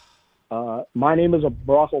 My name is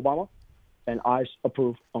Barack Obama, and I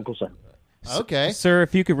approve Uncle Sam. Okay. Sir,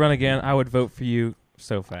 if you could run again, I would vote for you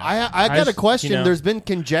so fast. I got a just- question. you know, There's been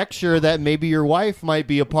conjecture that maybe your wife might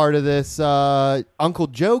be a part of this Uncle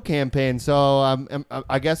Joe campaign. So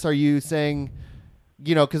I guess, are you saying,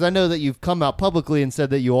 you know, because I know that you've come out publicly and said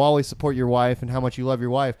that you'll always support your wife and how much you love your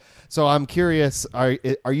wife. So I'm curious, are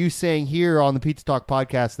you saying here on the Pizza Talk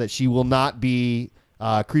podcast that she will not be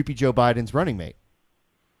Creepy Joe Biden's running mate?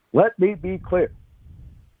 Let me be clear.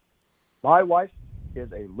 My wife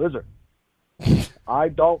is a lizard. I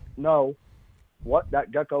don't know what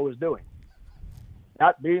that gecko is doing.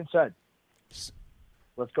 That being said,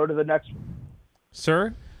 let's go to the next one.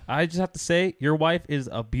 Sir, I just have to say, your wife is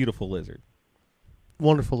a beautiful lizard.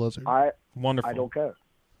 Wonderful lizard. Wonderful. I don't care.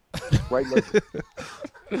 Right lizard.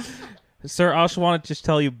 Sir, I also want to just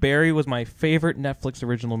tell you, Barry was my favorite Netflix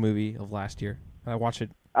original movie of last year. I watched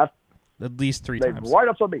it That's- at least 3 Name times. right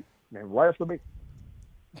up to me. Name right up to me.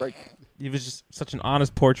 Right. He was just such an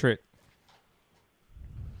honest portrait.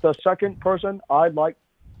 The second person I'd like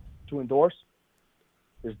to endorse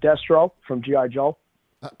is Destro from G.I. Joe.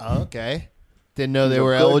 Okay. Didn't know they He's a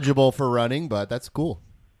were good- eligible for running, but that's cool.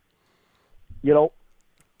 You know,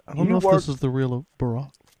 I don't he know if worked- this is the real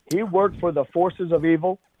Barack. he worked for the forces of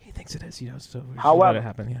evil. He thinks it is, so we should However- let it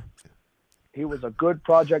happen, yeah. He was a good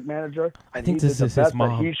project manager. I And think he this did is the his best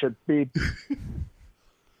mom. that he should be.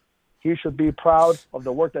 He should be proud of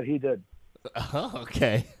the work that he did.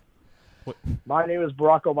 Okay. My name is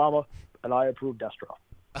Barack Obama, and I approve Destro.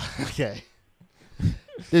 Okay.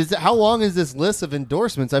 How long is this list of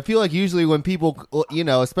endorsements? I feel like usually when people,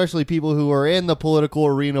 especially people who are in the political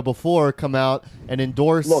arena before, come out and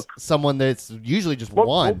endorse Look. someone that's usually just Look,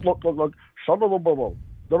 one. look.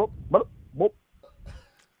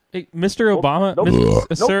 Hey, Mr. Obama, nope,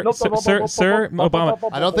 Sir, nope, sir, nope, sir, nope, sir, nope, Obama.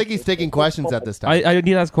 nope, I don't think he's taking questions at this time. I need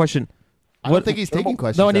to ask a question. I don't think he's taking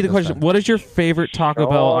questions. No, I need at a this question. time. What is your favorite Taco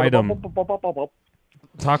Bell item?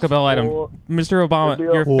 Taco Bell item, Mr. Obama.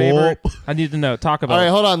 Your favorite? I need to know. Taco Bell. All right,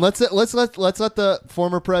 hold on. Let's let the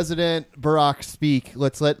former president Barack speak.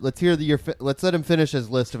 Let's let him finish his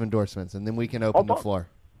list of endorsements, and then we can open the floor.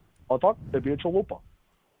 I thought it'd be a chalupa.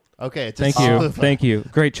 Okay. It's Thank a you. chalupa. Thank you.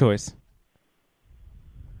 Great choice.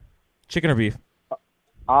 Chicken or beef?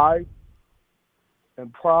 I am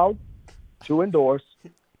proud to endorse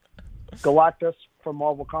Galactus from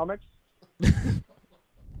Marvel Comics.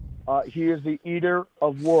 He is the eater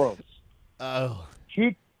of worlds. Oh.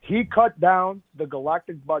 He cut down the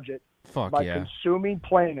galactic budget Fuck by yeah. consuming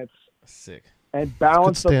planets Sick. and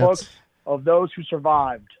balanced the stance. books of those who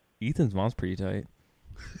survived. Ethan's mom's pretty tight.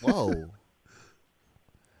 Whoa.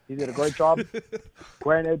 He did a great job.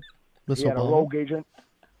 Granted, Miss he had a Obama. rogue agent.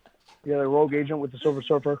 He had a rogue agent with the Silver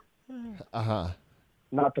Surfer. Uh-huh.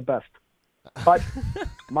 Not the best. But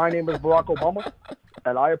my name is Barack Obama,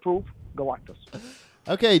 and I approve Galactus.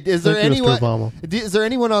 Okay, is there Thank you, anyone? Mr. Obama. Is there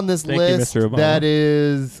anyone on this Thank you, list Mr. Obama. that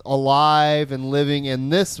is alive and living in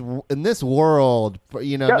this world?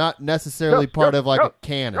 Yes. Not necessarily part of like a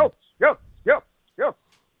canon. Yes.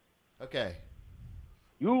 Okay,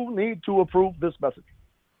 You need to approve this message.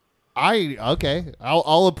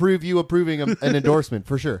 I'll approve you approving an endorsement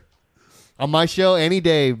for sure on my show any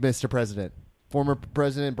day, Mr. President, former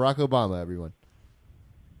President Barack Obama. Everyone,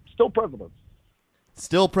 Still president.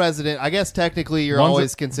 still president. I guess technically you're Once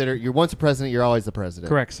always considered. You're once a president, you're always the president.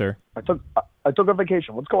 Correct, sir. I took a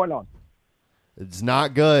vacation. What's going on? It's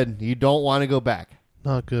not good. You don't want to go back.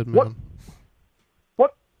 Not good, man.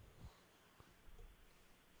 What?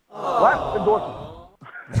 What? Last endorsement.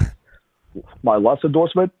 My last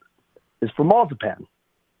endorsement is for marzipan.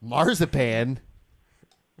 Marzipan.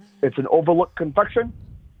 It's an overlooked confection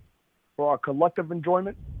for our collective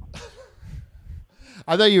enjoyment.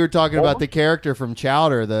 I thought you were talking about the character from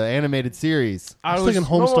Chowder, the animated series. I was thinking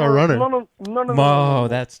Homestar Runner. No.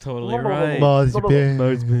 That's totally No, no, no, right. no.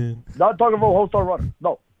 Marzipan. Not talking about Homestar Runner.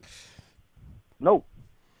 No.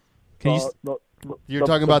 Can you? You're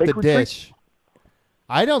talking about the bakery treat? dish.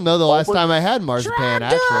 I don't know the last Always- time I had marzipan,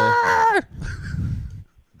 actually.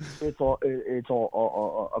 It's a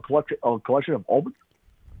collection of almonds,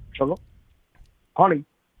 sugar, honey.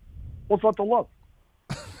 What's not to love?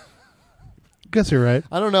 Guess you're right.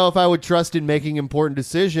 I don't know if I would trust in making important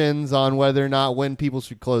decisions on whether or not when people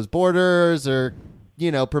should close borders or,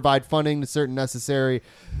 provide funding to certain necessary,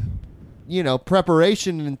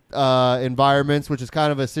 preparation environments, which is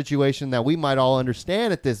kind of a situation that we might all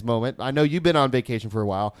understand at this moment. I know you've been on vacation for a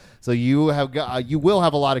while, so you will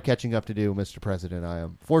have a lot of catching up to do, Mr. President. I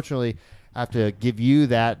unfortunately have to give you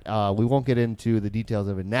that. We won't get into the details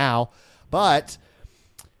of it now, but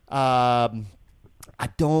I'm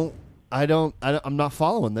not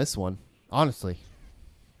following this one, honestly.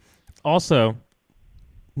 Also,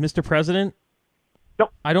 Mr. President,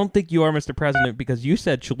 Nope. I don't think you are Mr. President because you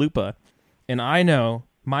said chalupa, and I know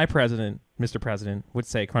my president, Mr. President, would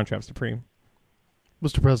say Crunchwrap Supreme.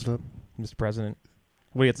 Mr. President. Mr. President,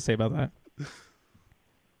 what do you have to say about that?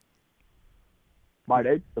 My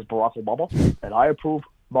name is Barack Obama, and I approve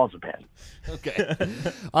marzipan. Okay.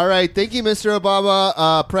 All right. Thank you, Mr.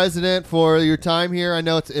 Obama, President, for your time here. I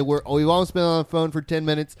know we've almost been on the phone for 10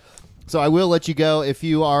 minutes. So I will let you go. If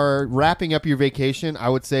you are wrapping up your vacation, I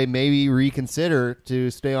would say maybe reconsider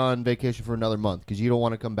to stay on vacation for another month because you don't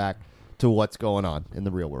want to come back to what's going on in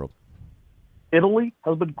the real world. Italy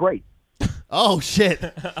has been great. Oh, shit.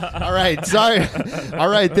 All right. Sorry. All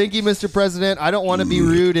right. Thank you, Mr. President. I don't want to be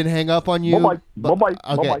rude and hang up on you. Bye-bye. but-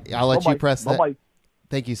 Bye-bye. Okay. Bye-bye. I'll let you Bye-bye. press that. Bye-bye.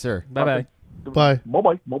 Thank you, sir. Bye-bye. Bye.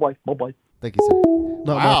 Bye-bye. Bye-bye. Bye-bye. Thank you, sir.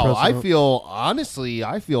 Not my Wow. president.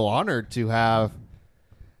 I feel honored to have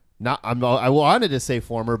I wanted to say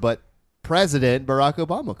former, but President Barack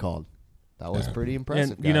Obama called. That was pretty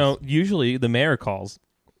impressive. And, you guys. know, usually the mayor calls,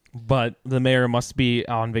 but the mayor must be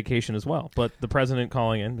on vacation as well. But the president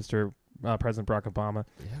calling in, Mr. President Barack Obama,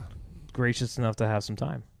 Yeah. gracious enough to have some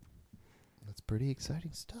time. That's pretty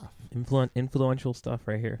exciting stuff. Influential stuff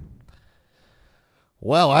right here.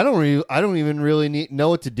 Well, I don't even really know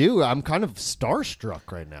what to do. I'm kind of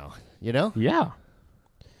starstruck right now. You know, Yeah.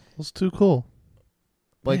 That's too cool.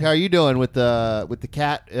 like how are you doing with the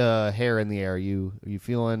cat hair in the air? Are you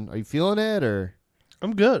feeling it or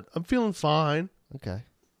I'm good. I'm feeling fine. okay?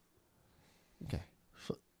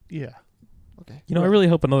 Yeah. Okay, You know, I really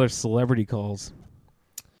hope another celebrity calls.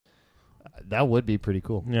 that would be pretty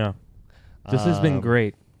cool. Yeah. This has been Um,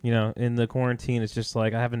 great. You know, in the quarantine, it's just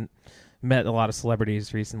like I haven't met a lot of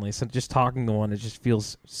celebrities recently. So just talking to one, it just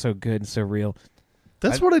feels so good and so real.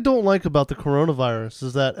 That's what I don't like about the coronavirus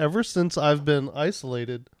is that ever since I've been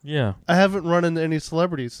isolated, Yeah. I haven't run into any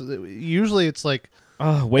celebrities. Usually it's like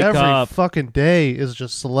Oh, wake every up. fucking day is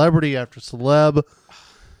just celebrity after celeb.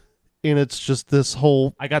 And it's just this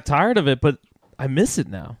whole, I got tired of it, but I miss it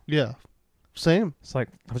now. yeah, same. It's like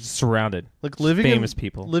I was just surrounded. Like Just living famous in,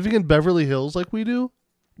 people. living in Beverly Hills like we do,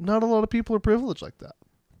 not a lot of people are privileged like that.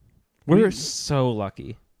 We're so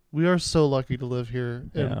lucky. We are so lucky to live here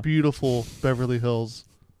Yeah. in beautiful Beverly Hills.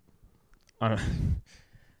 I'm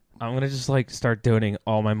gonna just like start donating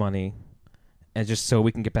all my money, and just so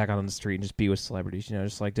we can get back out on the street and just be with celebrities. You know,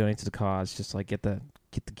 just like donate to the cause. Just like get the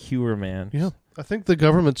cure, man. Yeah, I think the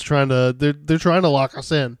government's trying to they're trying to lock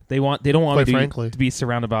us in. They don't want me Quite frankly. to be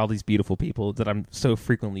surrounded by all these beautiful people that I'm so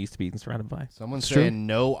frequently used to being surrounded by Someone's It's true. saying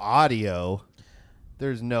no audio.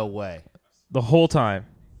 There's no way. the whole time.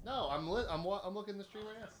 No, I'm looking at the stream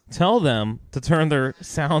right now. Tell them to turn their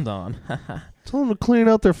sound on. Tell them to clean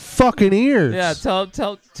out their fucking ears. Yeah, tell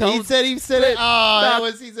He said it.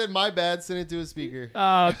 No. He said my bad. Send it to a speaker.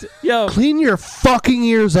 yo Clean your fucking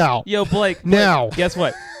ears out. Blake, Now. guess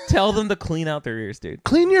what? Tell them to clean out their ears, dude.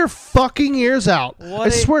 Clean your fucking ears out. What I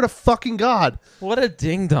a- swear to fucking God. What a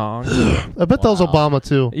ding dong. I bet that was Obama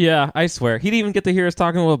too. Yeah, I swear. He didn't even get to hear us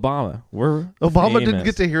talking to Obama. We're Obama didn't famous.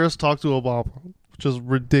 get to hear us talk to Obama, which is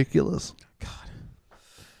ridiculous.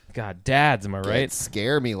 God, dads, am I Right? right?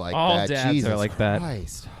 Scare me like All that. dads are Jesus like that.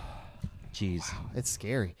 Christ. Jeez. It's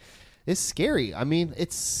scary. It's scary. I mean,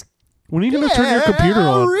 it's When are you going to turn your computer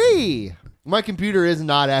on? scary. My computer is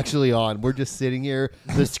not actually on. We're just sitting here.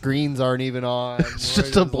 The screens aren't even on. It's We're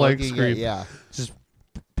just a blank looking screen. yeah. Just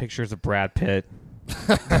pictures of Brad Pitt.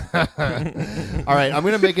 All right, I'm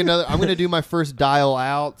gonna do my first dial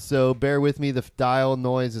out. So bear with me. The dial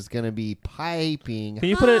noise is gonna be piping. Can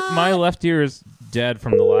you put it? My left ear is dead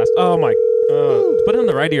from the last. Oh my. Put it in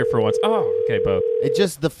the right ear for once. Oh, okay, both. It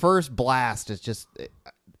just the first blast is just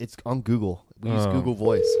it's on Google. We use Oh. Google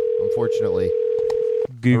Voice. Unfortunately,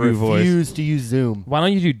 Goo I Goo voice. refuse to use Zoom. Why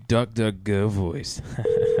don't you do Duck Duck Go voice?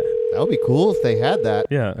 That would be cool if they had that.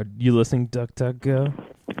 Yeah, are you listening, Duck Duck Go?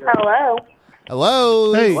 Hello.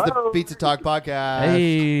 Hello, this Hey. is the Hello. Pizza Talk podcast.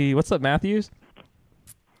 Hey, what's up, Matthews?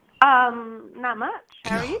 Not much.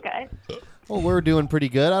 How are you guys? Well, we're doing pretty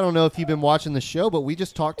good. I don't know if you've been watching the show, but we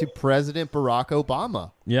just talked to President Barack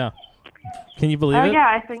Obama. Yeah. Can you believe Oh it? yeah,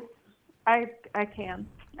 I think I can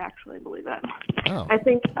actually believe it. Oh, I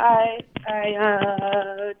think I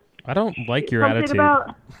I don't like your something attitude.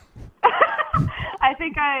 about. I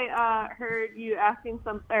think I heard you asking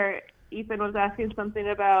or Ethan was asking something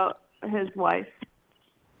about his wife.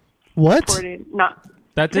 What? Reporting. Not.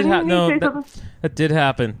 That did Didn't happen. he No, say that, something? that did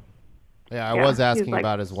happen. yeah, I Yeah, was he was asking like-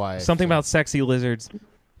 about his wife. Something so- about sexy lizards.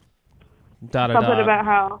 Something about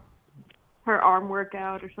how her arm worked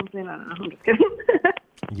out or something. I don't know. I'm just kidding.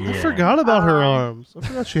 Yeah. I forgot about her arms. I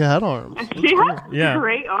forgot she had arms. she has Yeah.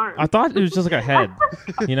 great arms. I thought it was just like a head.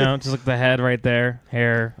 You know, just like the head right there,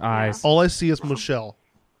 hair, eyes. All I see is Michelle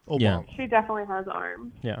Obama. Yeah. She definitely has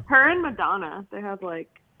arms. Yeah. Her and Madonna, they have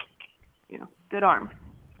good arms.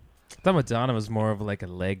 I thought Madonna was more of like a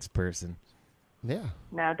legs person. Yeah,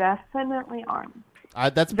 No, definitely arms.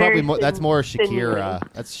 that's Very probably more. That's more Shakira. stimulating.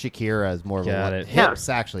 That's Shakira is more of Got a it. hips.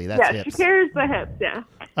 Actually, that's Yeah, hips. Shakira's the hips. Yeah.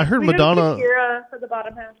 I heard We got Madonna. Shakira for the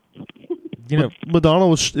bottom half. You know,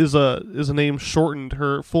 Madonna is a name shortened.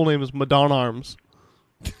 Her full name is Madonna Arms.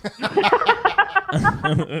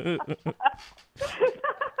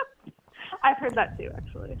 I've heard that too,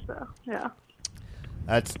 actually. So yeah.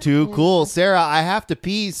 That's too cool. Sarah, I have to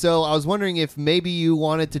pee, so I was wondering if maybe you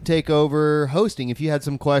wanted to take over hosting, if you had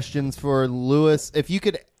some questions for Lewis. If you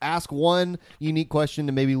could ask one unique question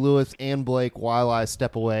to maybe Lewis and Blake while I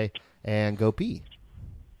step away and go pee.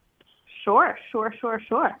 Sure.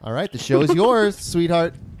 All right, the show is yours,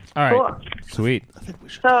 sweetheart. all right, Cool. sweet.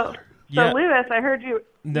 So Yeah. Lewis, I heard you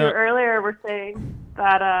No. earlier were saying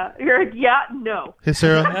that you're like, yeah, no. Hey,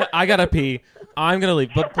 Sarah. I gotta pee. I'm gonna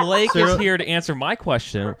leave. But Blake is Sarah- here to answer my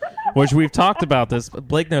question, which we've talked about this. But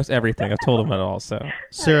Blake knows everything. I've told him it all. So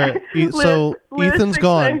Sarah. So Lewis Ethan's thinks I'm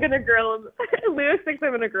gone. gonna grill him. Lewis thinks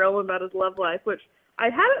I'm gonna grill him about his love life, which I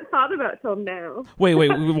hadn't thought about till now. wait,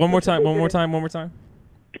 one more time.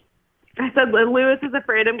 I said Lewis is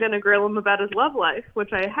afraid I'm gonna grill him about his love life,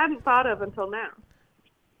 which I hadn't thought of until now.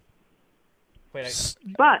 Wait,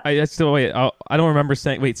 But I still wait. I don't remember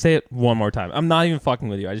saying. Wait, say it one more time. I'm not even fucking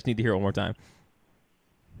with you. I just need to hear it one more time.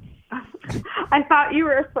 I thought you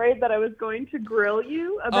were afraid that I was going to grill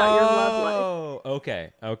you about your love life.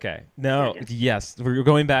 Oh, okay. No, yes, we're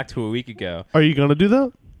going back to a week ago. Are you gonna do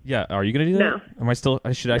that? Yeah, are you gonna do that? No. Am I still?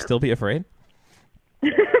 Should I still be afraid?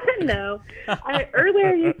 No.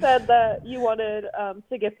 Earlier you said that you wanted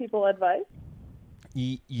to give people advice.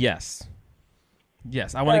 Yes.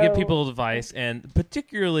 Yes, I want to give So- people advice, and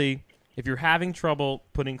particularly if you're having trouble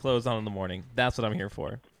putting clothes on in the morning, that's what I'm here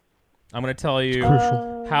for. I'm going to tell you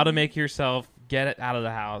how to make yourself get it out of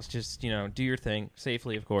the house. Just, do your thing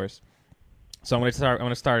safely, of course. So I'm going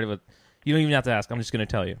to start it with, you don't even have to ask. I'm just going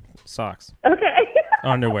to tell you. Socks, Okay.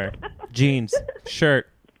 underwear, jeans, shirt,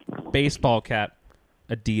 baseball cap,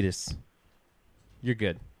 Adidas. You're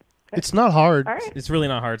good. It's not hard. All right. It's really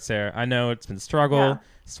not hard, Sarah. I know it's been a struggle. Yeah.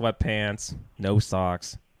 Sweatpants, no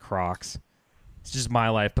socks, Crocs. It's just my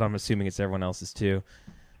life, but I'm assuming it's everyone else's too.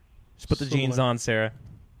 Just put the So jeans like- on, Sarah.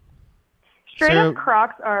 Straight Sarah- up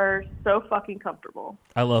Crocs are so fucking comfortable.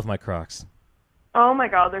 I love my Crocs. Oh my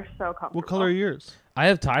god, they're so comfortable. What color are yours? I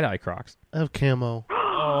have tie-dye Crocs. I have camo.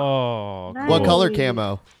 Oh, Nice. What cool. color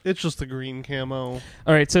camo? It's just the green camo. All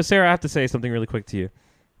right, so Sarah, I have to say something really quick to you.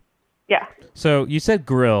 Yeah. So you said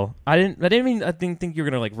grill. I didn't think you were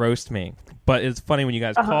gonna roast me. But it's funny when you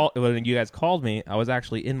guys when you guys called me, I was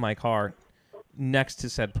actually in my car next to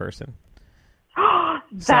said person.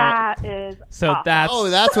 That is So awesome.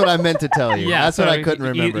 that's That's what I meant to tell you. yeah. That's what so I couldn't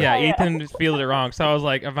remember. Yeah. Ethan fielded it wrong. So I was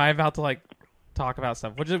like, am I about to talk about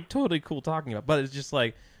stuff, which is totally cool talking about, but it's just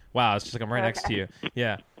like, wow, it's just like I'm right next to you.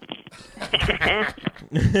 Yeah.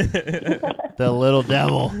 The little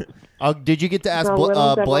devil. Oh, did you get to ask The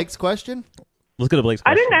little devil. Blake's question? Let's go to Blake's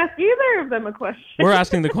I question. didn't ask either of them a question. We're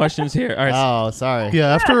asking the questions here. All right. Oh, sorry.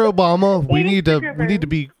 Yeah, after Obama, we Ladies need to and we need to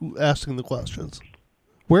be asking the questions.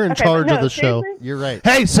 We're in Okay, charge but of no, the show. seriously? You're right.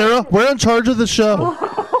 Hey, Sarah, we're in charge of the show.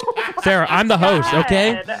 Sarah, I'm the host,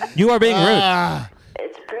 okay? God. You are being rude. Ah,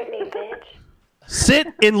 It's Brittany, bitch. Sit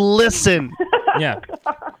and listen. Yeah.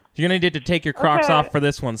 You're going to need to take your Crocs Okay. off for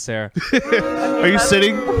this one, Sarah. Are you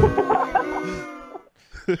sitting?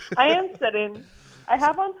 I am sitting. I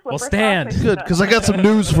have on slipper Well, stand. socks. Good, because I got some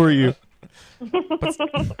news for you.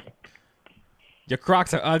 Your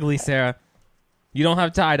Crocs are ugly, Sarah. You don't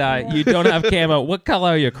have tie-dye. You don't have camo. What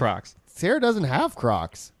color are your Crocs? Sarah doesn't have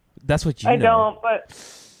Crocs. That's what you I know. don't, but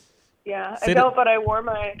yeah, I Sit- don't. But I wore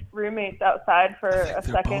my roommates outside for a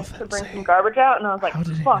second to bring some garbage out, and I was like, How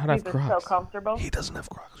did he "Fuck, not have these are so Crocs? comfortable." He doesn't have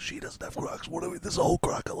Crocs. She doesn't have Crocs. What are we? This is a whole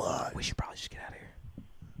Croc alive. We should probably just get out of here.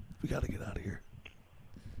 We got to get out of here.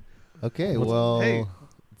 Okay, well, Hey.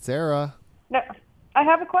 Sarah, No, I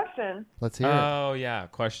have a question. let's hear it. Oh, yeah.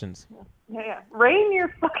 Questions. Yeah, rein those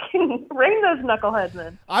knuckleheads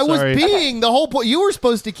in. I was Sorry. being the whole point. You were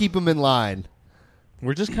supposed to keep him in line.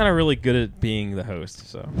 We're just kind of really good at being the host,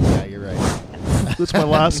 so. Yeah, you're right. That's my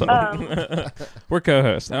lasso. We're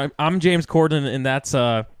co-hosts. I'm James Corden, and that's...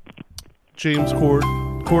 James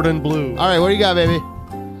Corden Blue. All right, what do you got, baby?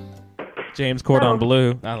 James Cordon So,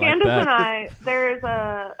 Bleu. I like Candace that. and I, there's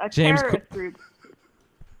a James terrorist group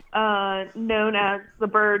known as the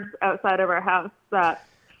Birds outside of our house that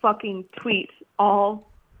fucking tweet all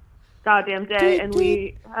goddamn day, and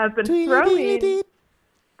we have been throwing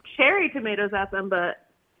cherry tomatoes at them. But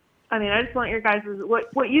I mean, I just want your guys'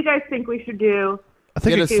 what you guys think we should do. I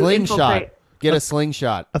think Get a it, to slingshot. infiltrate. Get a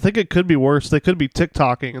slingshot. I think it could be worse. They could be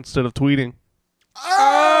TikToking instead of tweeting.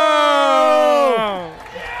 Oh!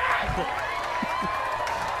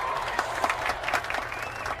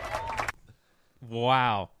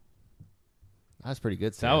 Wow. That's pretty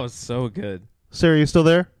good, That Sarah. was so good. Sarah, you still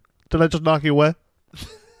there? Did I just knock you away?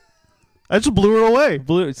 I just blew her away.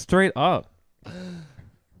 Blew it straight up.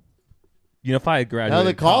 You know, if I had No, graduated,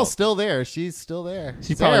 the call's college, still there. She's still there.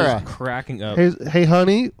 she probably Sarah. was cracking up. Hey,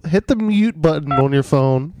 honey, hit the mute button on your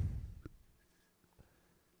phone.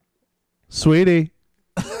 Sweetie,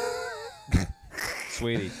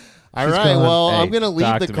 Sweetie. All She's right. gone. Well, Hey, I'm gonna leave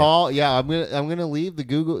talk the to me. call. Yeah, I'm gonna leave the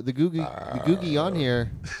Googie on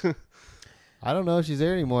here. I don't know if she's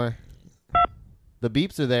there anymore. The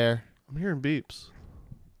beeps are there. I'm hearing beeps.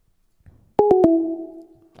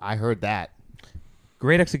 I heard that.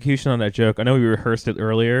 great execution on that joke. I know we rehearsed it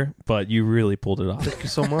earlier, but you really pulled it off. Thank you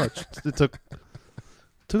so much. It took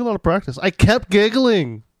a lot of practice. I kept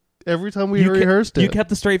giggling every time we rehearsed it. You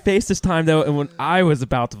kept a straight face this time, though, and when I was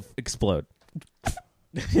about to explode.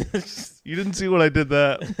 You didn't see when I did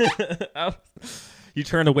that. You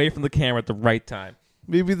turned away from the camera at the right time.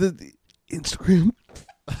 Maybe the Instagram,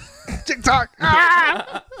 TikTok.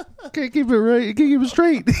 Can't keep it right. Can't keep it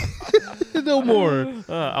straight. No more.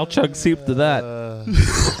 I'll chug soup to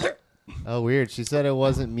that. Oh, weird. She said it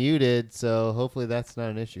wasn't muted, so hopefully that's not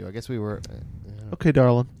an issue. I guess we were. Okay,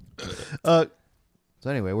 darling. So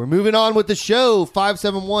anyway, we're moving on with the show.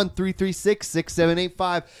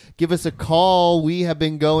 571-336-6785. Give us a call. We have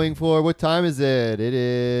been going for, what time is it?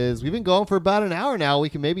 We've been going for about an hour now. We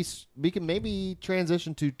can maybe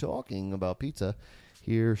transition to talking about pizza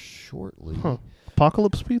here shortly. Huh.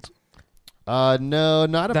 Apocalypse Pizza? No,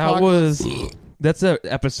 not Apocalypse. That's an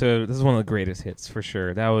episode. This is one of the greatest hits for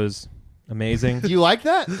sure. That was amazing. Do you like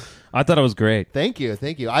that? I thought it was great. Thank you.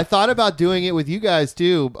 I thought about doing it with you guys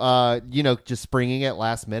too. Just springing it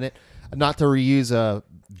last minute, not to reuse a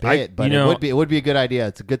bit, but it would be a good idea.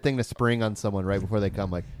 It's a good thing to spring on someone right before they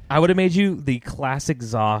come. Like, I would have made you the classic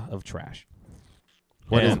za of trash.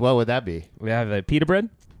 what would that be? We have a pita bread,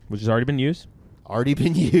 which has already been used. Already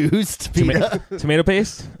been used. Pita. Tomato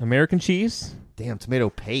paste, American cheese, Damn, tomato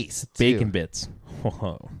paste. too. bacon bits.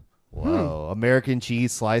 Whoa. Whoa, American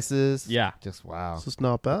cheese slices. Yeah. Just wow. This is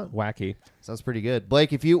not bad. Wacky. Sounds pretty good.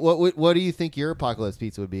 Blake, if you what do you think your apocalypse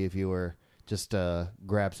pizza would be if you were just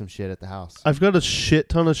grab some shit at the house? I've got a shit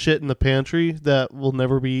ton of shit in the pantry that will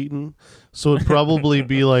never be eaten. So it'd probably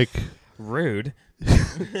be like Rude.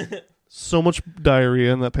 so much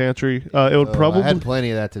diarrhea in that pantry. It would probably I had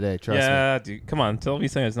plenty of that today. Trust me. Yeah, dude. Come on. Tell me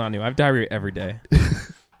something that's not new. I have diarrhea every day.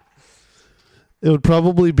 It would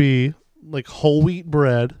probably be like whole wheat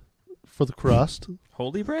bread for the crust.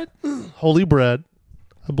 Holy bread? Holy bread.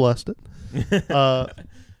 I blessed it.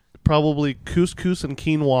 Probably couscous and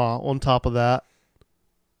quinoa on top of that.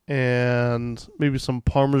 And maybe some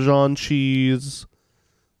Parmesan cheese.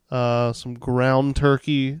 Some ground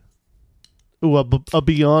turkey. Ooh, a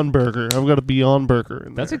Beyond Burger. I've got a Beyond Burger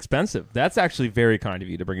in there. That's expensive. That's actually very kind of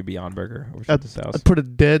you to bring a Beyond Burger over to this house. I'd put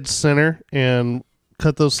it dead center and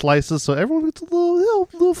cut those slices so everyone gets a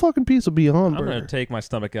little fucking piece of Beyond I'm Burger. going to take my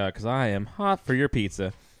stomach out because I am hot for your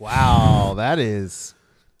pizza. Wow, that's nice.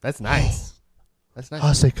 That's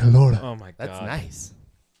nice. Hace calor. Oh, my God. That's nice.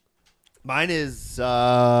 Mine is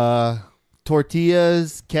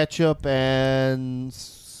tortillas, ketchup, and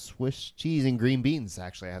Swiss cheese and green beans.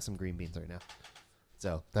 Actually, I have some green beans right now.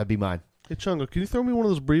 So that'd be mine. Hey, Chungo, can you throw me one of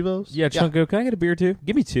those Brevos? Yeah, Chunko, can I get a beer too?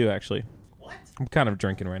 Give me two, actually. What? I'm kind of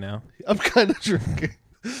drinking right now. I'm kind of drinking.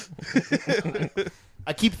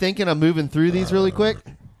 I keep thinking I'm moving through these really quick,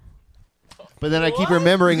 but then I keep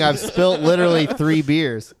remembering I've spilt literally 3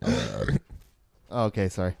 beers. Oh, okay,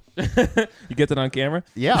 sorry. You get that on camera?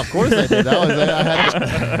 Yeah, of course I did.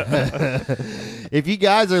 If you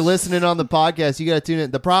guys are listening on the podcast, you got to tune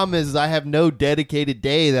in. The problem is I have no dedicated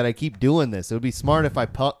day that I keep doing this. It would be smart if I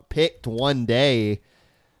picked one day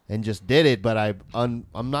and just did it, but I'm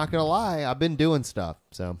not going to lie. I've been doing stuff.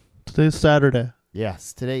 So Today's Saturday.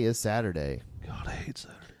 yes, today is Saturday. God, I hate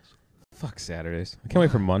Saturdays. Fuck Saturdays. I can't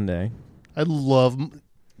wait for Monday. I love... Oh,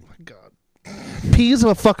 my God. Peas in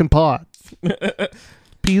a fucking pot.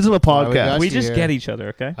 Peas in a podcast. got We you just here. get each other,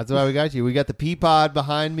 okay? That's why we got you. We got the pea pod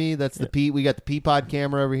behind me. That's the pea. We got the pea pod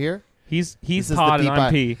camera over here. He's This is pod the and pea I'm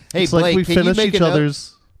pod. P. Hey, It's Blake, like we can you finish make each a note?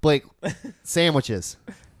 other's... Blake, sandwiches.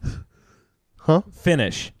 Huh?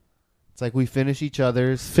 Finish. It's like we finish each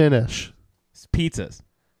other's Finish. Pizzas.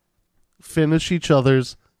 Finish each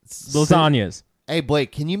other's... Lasagnas. Hey,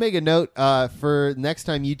 Blake, can you make a note for next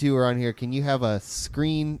time you two are on here? Can you have a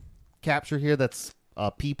screen capture here that's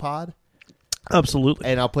a pea pod? Absolutely.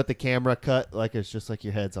 And I'll put the camera cut like it's just like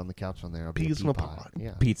your head's on the couch on there. I'll be Peas a in a pea pod. pod.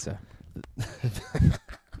 Yeah. Pizza.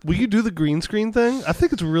 Will you do the green screen thing? I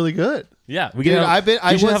think it's really good. Yeah, we Dude, can.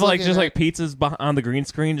 I should was have like looking just at- like pizzas on the green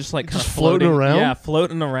screen, just like kind Just of floating around? Yeah,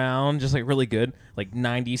 floating around, just like really good, like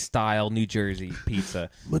 90s style New Jersey pizza,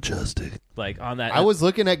 Majestic. like on that. I was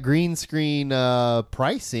looking at green screen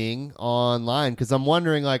pricing online because I'm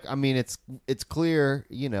wondering, like, I mean, it's clear,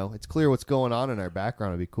 it's clear what's going on in our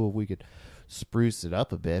background. It'd be cool if we could spruce it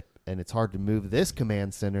up a bit, and it's hard to move this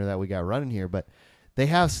command center that we got running here, but they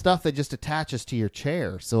have stuff that just attaches to your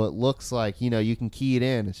chair, so it looks like, you can key it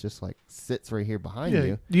in. It's just like sits right here behind Yeah,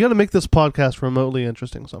 you. you got to make this podcast remotely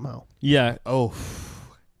interesting somehow. Yeah, Oh,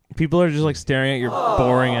 people are just like staring at your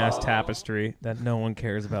boring ass tapestry that no one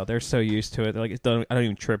cares about. They're so used to it. They're like, I don't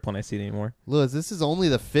even trip when I see it anymore. Lewis, this is only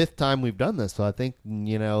the 5th time we've done this, so I think,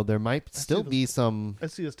 there might still be some. I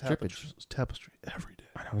see his Trippage. tapestry every day.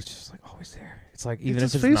 I know, it's just like always there. It's like even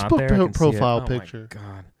It's if his it's not Facebook there, I can profile see it. picture. Oh my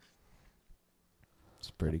God,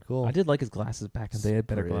 It's pretty cool. I did like his glasses back in the day. They had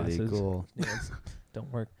better Pretty glasses. cool. Yeah,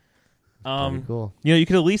 don't work. Pretty cool. You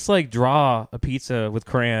could at least like draw a pizza with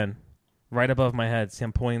crayon right above my head. See,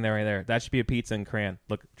 I'm pointing there right there. That should be a pizza in crayon.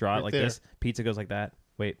 Look, draw it Right like there. this. Pizza goes like that.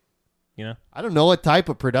 Wait, I don't know what type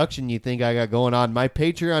of production you think I got going on. My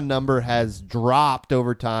Patreon number has dropped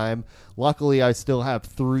over time. Luckily, I still have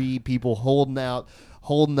 3 people holding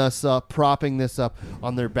us up, propping this up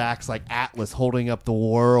on their backs like Atlas holding up the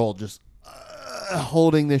world, just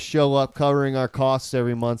holding this show up, covering our costs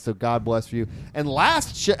every month. So God bless you. And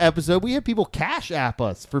last episode, we had people cash app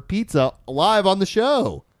us for pizza live on the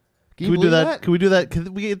show. Can we do that? Can we do that?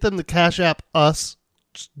 Can we get them to cash app us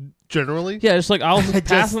just generally? yeah, just like I'll just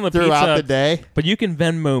pass on the throughout pizza, the day. but you can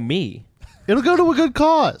Venmo me. It'll go to a good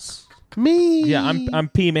cause. Me. Yeah, I'm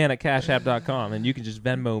pman at cashapp.com, and you can just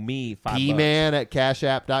Venmo me $5. P-man at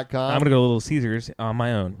cashapp.com. I'm gonna go to Little Caesars on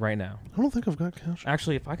my own right now. I don't think I've got cash.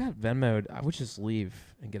 Actually, if I got Venmo'd, I would just leave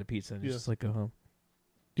and get a pizza and Yeah. just like go home.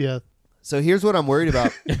 Yeah. So here's what I'm worried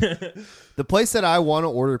about. The place that I want to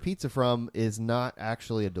order pizza from is not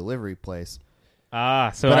actually a delivery place.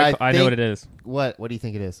 So But I know think- what it is. What do you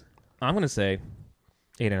think it is? I'm gonna say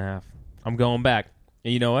 8.5. I'm going back.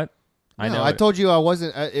 And you know what? I No, know. I told you I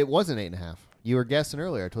wasn't. It wasn't 8.5. You were guessing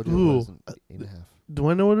earlier. I told you Ooh. it wasn't 8.5. Do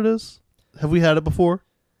I know what it is? Have we had it before?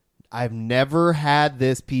 I've never had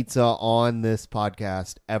this pizza on this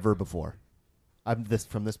podcast ever before.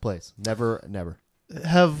 From this place. Never.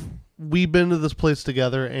 Have we been to this place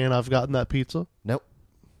together and I've gotten that pizza? Nope.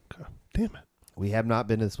 Okay. Damn it. We have not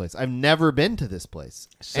been to this place. I've never been to this place.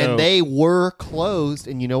 So- And they were closed.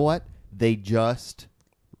 And you know what? They just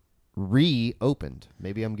reopened.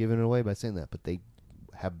 Maybe I'm giving it away by saying that, but they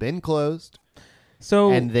have been closed.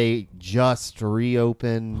 So And they just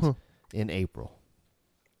reopened in April.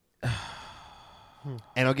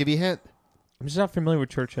 And I'll give you a hint. I'm just not familiar with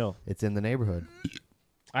Churchill. It's in the neighborhood.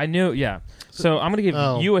 I knew, yeah. So I'm gonna give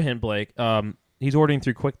you a hint, Blake. He's ordering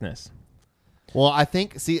through Quickness. Well, I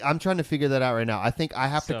think, I'm trying to figure that out right now. I think I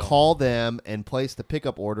have to call them and place the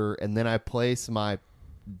pickup order, and then I place my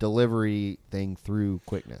delivery thing through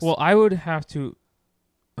Quickness. Well, I would have to.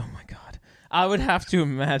 Oh my God! I would have to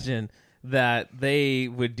imagine that they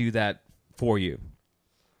would do that for you.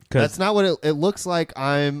 that's not what it looks like.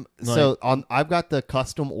 I've got the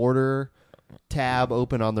custom order tab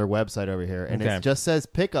open on their website over here, and Okay. it just says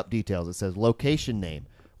pickup details. It says location name.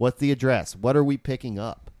 What's the address? What are we picking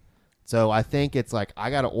up? So I think it's like I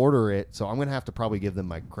got to order it, so I'm going to have to probably give them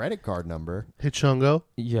my credit card number. Hey, Chungo,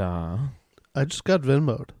 Yeah. I just got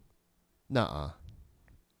Venmo'd. Nuh-uh.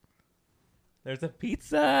 There's a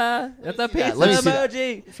pizza. That's a see that. pizza Let me see that.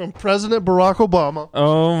 emoji. From President Barack Obama.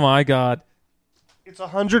 Oh my God! It's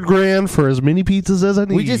 $100,000 for as many pizzas as I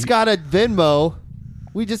need. We just got a Venmo.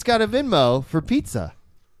 We just got a Venmo for pizza.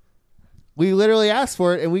 We literally asked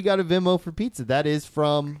for it, and we got a Venmo for pizza. That is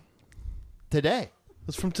from today.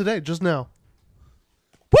 It's from today, just now.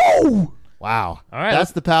 Woo! Wow. All right,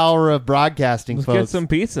 That's the power of broadcasting, Let's folks. get some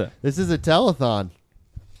pizza. This is a telethon.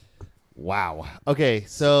 Wow. Okay,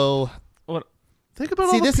 so What? Think about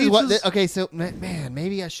see, all the this pizzas. is what. Okay, so man,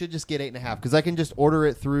 maybe I should just get 8.5 because I can just order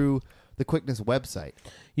it through the Quickness website.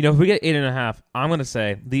 You know, if we get 8.5, I'm gonna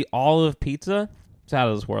say the olive pizza is out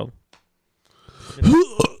of this world.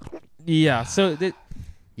 Yeah. So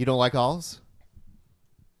You don't like olives?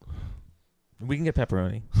 we can get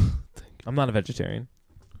pepperoni. I'm not a vegetarian.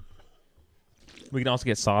 We can also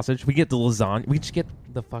get sausage. We get the lasagna. We just get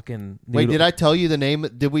the fucking. Wait, noodle. did I tell you the name?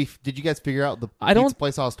 Did you guys figure out the I don't- pizza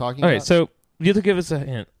place I was talking All about? right, so you have to give us a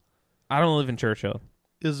hint. I don't live in Churchill.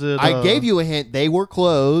 Is it? I gave you a hint. They were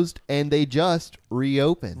closed and they just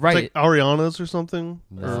reopened. Right. Like Ariana's or something?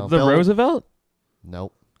 No. The Roosevelt?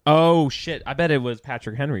 Nope. Oh shit! I bet it was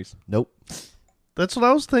Patrick Henry's. Nope. That's what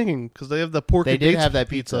I was thinking because they have the pork. They and did dates have that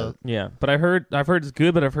pizza. Yeah, but I've heard it's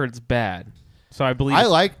good, but I've heard it's bad. So I believe I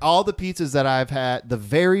like all the pizzas that I've had. The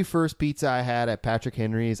very first pizza I had at Patrick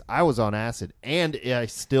Henry's, I was on acid, and I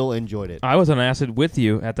still enjoyed it. I was on acid with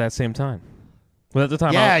you at that same time. Well, at the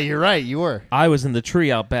time, Yeah, you're right. You were. I was in the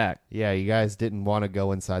tree out back. Yeah, you guys didn't want to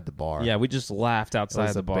go inside the bar. Yeah, we just laughed It outside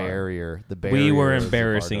was the a bar. barrier. The barrier. We were was the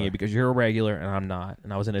embarrassing bar you door. because you're a regular and I'm not,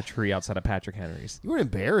 and I was in a tree outside of Patrick Henry's. You were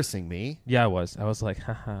embarrassing me. Yeah, I was. I was like,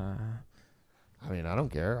 haha. I mean, I don't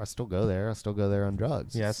care. I still go there. I still go there on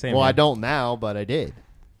drugs. Yeah, same Well, here. I don't now, but I did,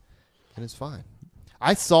 and it's fine.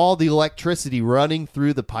 I saw the electricity running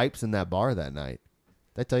through the pipes in that bar that night.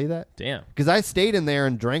 Did I tell you that? Damn. Because I stayed in there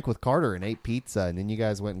and drank with Carter and ate pizza, and then you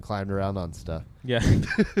guys went and climbed around on stuff. Yeah.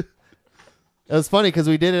 It was funny because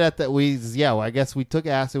we did it at the I guess we took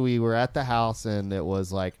acid. We were at the house, and it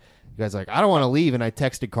was like you guys were like, I don't want to leave, and I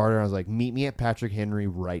texted Carter. And I was like, meet me at Patrick Henry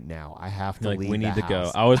right now. I have to Like, leave. we need the to go.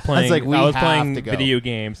 house." I was playing. like, we I was have playing to go. video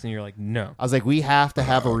games, and you're like, no. I was like, we have to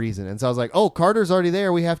have a reason, and so I was like, oh, Carter's already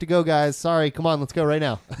there. We have to go, guys. Sorry, come on, let's go right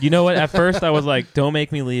now. You know what? At first, I was like, don't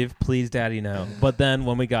make me leave, please, Daddy, no. But then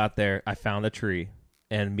when we got there, I found a tree,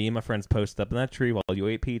 and me and my friends posted up in that tree while you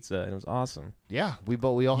ate pizza, and it was awesome. Yeah, we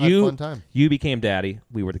all had You fun time. You became Daddy.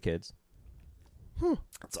 We were the kids.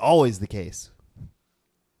 It's always the case.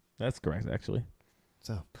 That's correct, actually.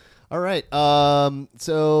 So, all right.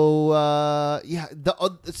 So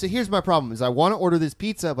here's my problem: is I want to order this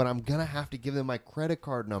pizza, but I'm gonna have to give them my credit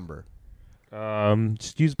card number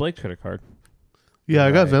Just use Blake's credit card. Yeah,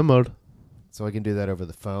 I got Right. Venmo'd. so I can do that over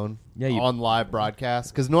the phone. Yeah, you- on live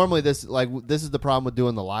broadcast. Because normally this is the problem with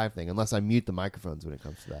doing the live thing, unless I mute the microphones when it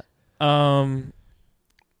comes to that.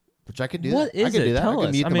 Which I could do. What that. I is could it? do that. Tell I us.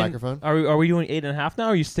 can mute I the mean, microphone. Are we doing 8.5 now, or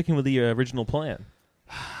are you sticking with the original plan?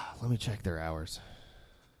 Let me check their hours.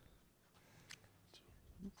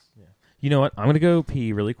 You know what? I'm going to go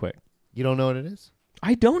pee really quick. You don't know what it is?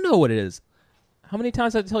 I don't know what it is. How many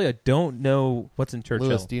times did I tell you I don't know what's in Churchill?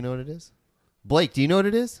 Lewis, do you know what it is? Blake, do you know what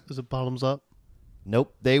it is? Is it bottoms up?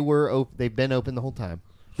 Nope. They've been open the whole time.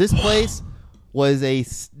 This place was a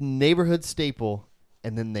neighborhood staple,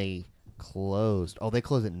 and then they closed. Oh, they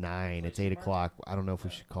closed at 9. It's 8 o'clock. I don't know if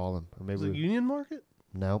we should call them. Or Is maybe it Union Market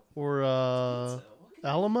nope. or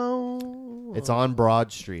Alamo? It's on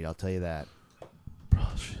Broad Street. I'll tell you that.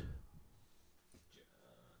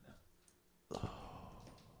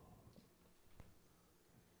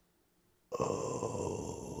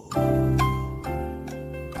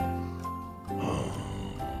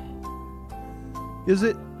 Is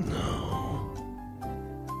it? No.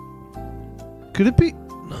 Could it be?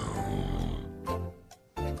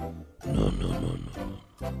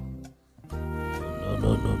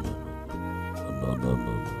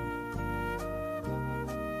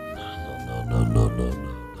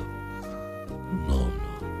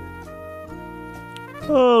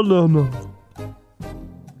 Oh, no.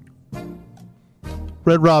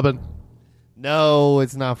 Red Robin. No,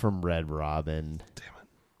 it's not from Red Robin. Damn it.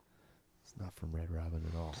 It's not from Red Robin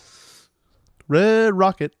at all. Red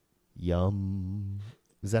Rocket. Yum.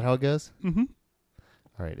 Is that how it goes? Mm-hmm.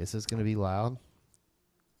 All right. Is this going to be loud?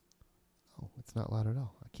 Oh, it's not loud at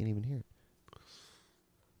all. I can't even hear it.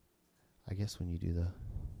 I guess when you do the...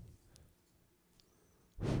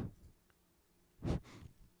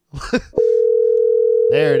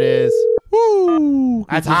 There it is. Woo!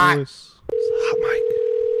 That's Good hot. voice. Hot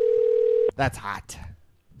mic. That's hot.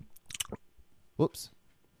 Whoops.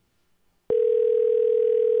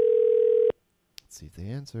 Let's see if they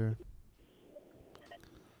answer.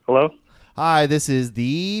 Hello? Hi, this is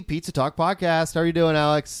the Pizza Talk Podcast. How are you doing,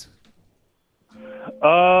 Alex?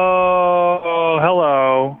 Oh,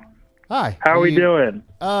 hello. Hi. How are we doing?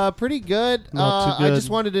 Pretty good. Not too I good. just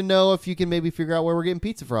wanted to know if you can maybe figure out where we're getting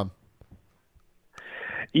pizza from.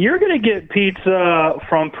 You're going to get pizza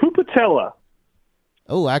from Pupatella.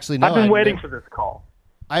 Oh, actually, no. I've been waiting for this call.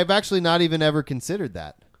 I've actually not even ever considered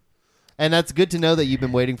that, and that's good to know that you've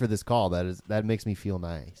been waiting for this call. That makes me feel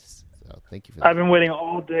nice. So thank you for that. I've been waiting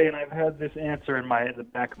all day, and I've had this answer in the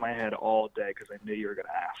back of my head all day because I knew you were going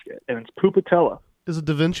to ask it. And it's Pupatella. Is it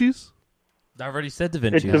Da Vinci's? I already said Da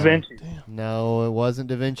It's Vinci. Da Vinci. No, it wasn't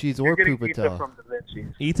Da Vinci's You're or getting pizza Pupatella. from Da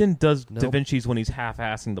Vinci's. Ethan does Da Nope. Vinci's when he's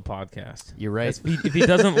half-assing the podcast. You're right. If he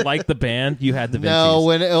doesn't like the band, you had Da Vinci's. No,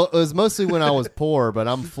 when it was mostly when I was poor, but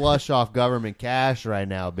I'm flush off government cash right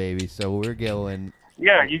now, baby. So we're going.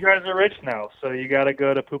 Yeah, you guys are rich now, so you got to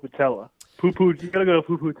go to Pupatella. You got to go to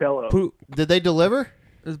Pupatella. Did they deliver?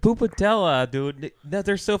 Pupatella, dude.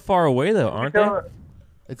 They're so far away, though, aren't they?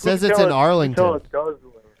 It says it's in Arlington. Pupatella does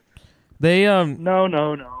deliver. They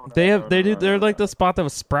No. They're like the spot that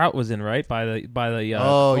Sprout was in, right? By the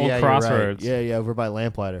Oh old yeah, Crossroads. You're right. Yeah, over by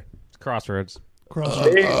Lamplighter. Crossroads.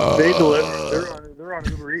 They deliver. They're on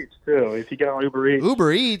Uber Eats too. If you get on Uber Eats,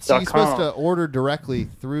 Uber Eats, you're supposed .com. to order directly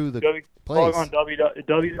through the log place. on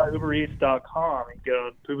www.ubereats.com and get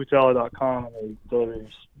on pubutella.com and they deliver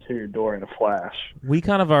to your door in a flash. We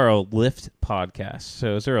kind of are a Lyft podcast.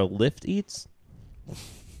 So is there a Lyft Eats?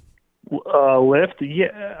 Lyft?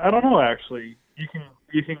 Yeah, I don't know actually. You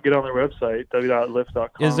can get on their website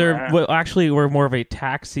www.lyft.com. Is there? Well, actually, we're more of a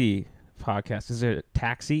taxi podcast. Is there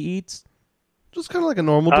Taxi Eats? Just kind of like a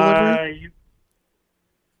normal delivery.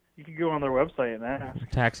 You can go on their website and ask.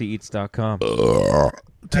 TaxiEats.com.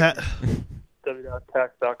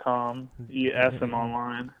 www.tax.com. You ask them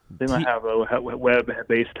online. They might have a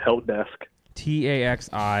web-based help desk.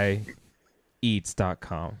 TAXI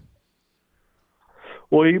Eats.com.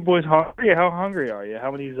 Well, you boys hungry? How hungry are you?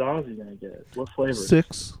 How many Zons are you going to get? What flavor?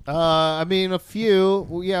 6. I mean, a few.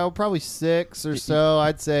 Well, yeah, probably 6 or so,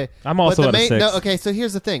 I'd say. I'm also But at a 6. No, okay, so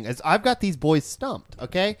here's the thing. Is I've got these boys stumped,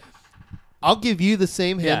 okay? I'll give you the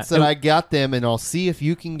same hints Yeah, that I got them, and I'll see if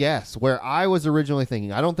you can guess where I was originally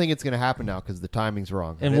thinking. I don't think it's going to happen now because the timing's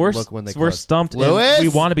wrong. I And didn't we're look when they we're closed. stumped. Louis? And we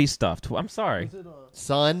want to be stuffed. I'm sorry.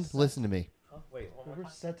 Son, listen to me.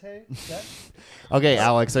 Sete? Okay,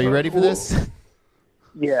 Alex, are you ready for this?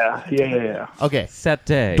 Yeah. Okay, Set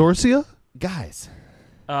day. Dorcia? guys,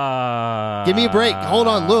 Uh, give me a break. Hold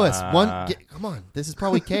on, Lewis. Come on. This is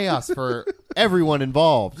probably chaos for everyone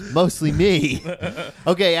involved, mostly me.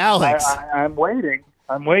 Okay, Alex. I'm waiting.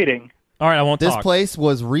 I'm waiting. All right, I won't This talk. place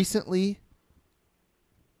was recently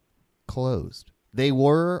closed. They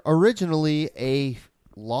were originally a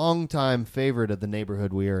longtime favorite of the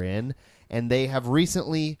neighborhood we are in, and they have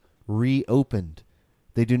recently reopened.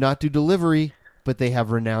 They do not do delivery, but they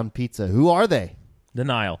have renowned pizza. Who are they?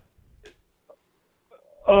 Denial.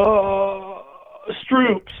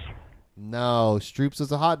 Stroops. No, Stroop's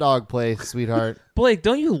is a hot dog place, sweetheart. Blake,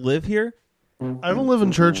 don't you live here? I don't live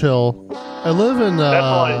in Churchill. I live in That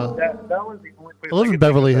was the only place I live in could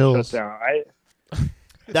Beverly think of that Hills. shut down.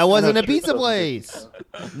 That wasn't a Stroop's pizza doesn't do place.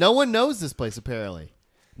 No one knows this place, apparently.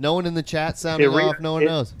 No one in the chat sounding off. No one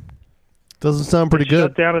knows. doesn't sound pretty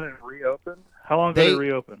Shut good. down and then reopened. How long did it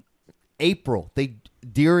reopen? April.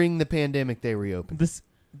 During the pandemic, they reopened.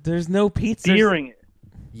 There's no pizza. During it.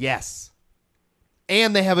 Yes.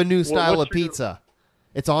 And they have a new style what of street- pizza.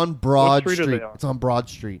 It's on Broad street are Street. they on? It's on Broad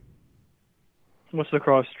Street. What's the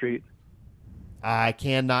cross street? I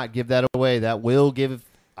cannot give that away.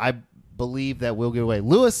 I believe that will give away.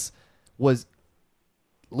 Lewis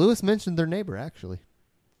mentioned their neighbor, actually.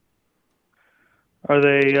 Are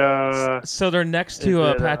they? So they're next to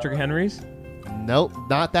Is it, Patrick Henry's. Nope,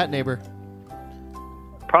 not that neighbor.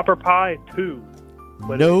 Proper Pie 2.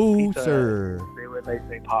 But No, it's pizza. sir. They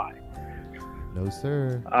say pie. No,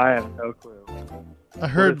 sir. I have no clue. I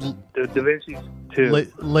heard Da Vinci's 2.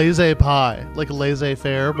 laissez pie, like a laissez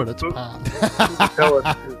faire, but it's pie. Tell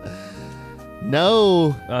us 2.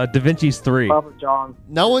 No. Da Vinci's 3. Papa John's.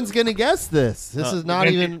 No one's gonna guess this. This is not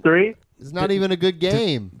Vinci's even 3. it's not even a good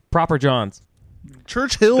game. Proper John's.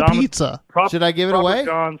 Churchill Thomas- Pizza. Should I give it Papa away?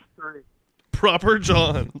 John's 3. Proper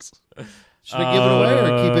John's. Should I give it away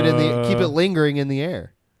or keep it lingering in the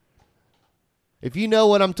air? If you know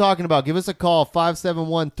what I'm talking about, give us a call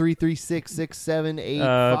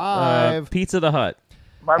 571-336-6785. Pizza the Hut.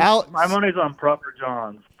 Alex- My money's on Proper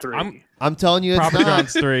John's 3. I'm telling you, it's Proper not.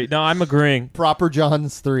 John's 3. No, I'm agreeing. Proper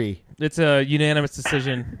John's 3. It's a unanimous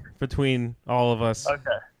decision between all of us. Okay.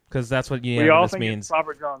 Because that's what We all unanimous think means. it's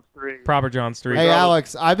Proper John's 3. Proper John's 3. Hey,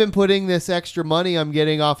 Alex, I've been putting this extra money I'm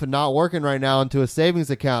getting off of not working right now into a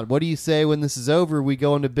savings account. What do you say when this is over, we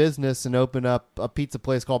go into business and open up a pizza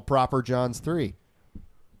place called Proper John's 3?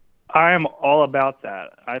 I am all about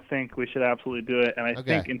that. I think we should absolutely do it. And I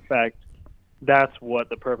think, in fact, that's what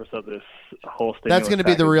the purpose of this whole stimulus That's going to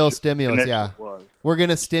be the real package stimulus, initially yeah. was. We're going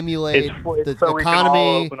to stimulate It's the so we can all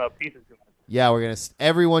economy. open up pizza joints. Yeah,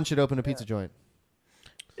 everyone should open a pizza joint.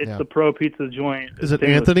 It's Yeah. the Pro Pizza Joint Is it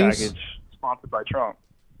stimulus Anthony's? package sponsored by Trump.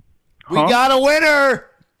 We got a winner!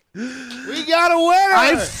 We got a winner!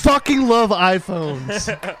 I fucking love iPhones.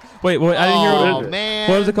 Wait, I didn't hear Oh, what it is. man.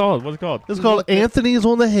 What is it called? What's it called? It's called Anthony's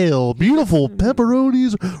on the Hill. Beautiful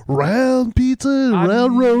pepperonis, round pizza, and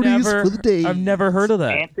round roadies for the day. I've never heard of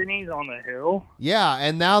that. Anthony's on the Hill. Yeah,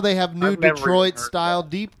 and now they have new I've never Detroit even heard style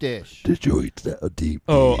deep dish. Detroit deep.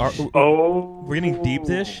 Oh, Oh, we're getting deep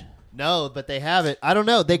dish? No, but they have it. I don't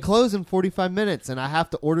know. They close in 45 minutes, and I have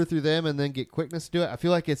to order through them and then get Quickness to do it. I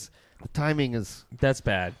feel like it's The timing is That's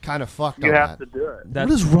bad. kind of fucked You on have that. to do it. That's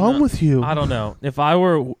What is wrong with you? I don't know. If I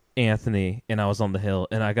were Anthony and I was on the hill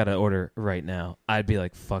and I got an order right now, I'd be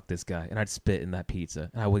like, fuck this guy. And I'd spit in that pizza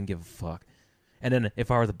and I wouldn't give a fuck. And then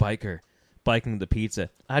if I were the biker biking the pizza,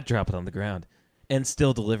 I'd drop it on the ground and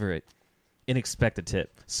still deliver it and expect a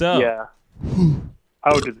tip. So, Yeah.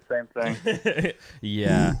 I would do the same thing.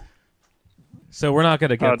 yeah. So we're not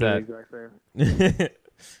going to I'll get do the that. exact same.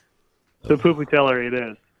 So Poopy Teller it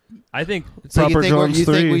is. I think So Proper you John's think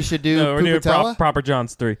 3. we should do no, we're doing Pupatella? Proper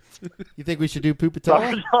John's 3. You think we should do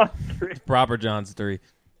Pupatella? Proper John's 3.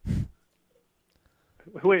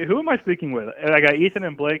 Wait, who am I speaking with? I got Ethan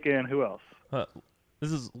and Blake and who else?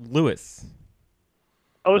 This is Lewis.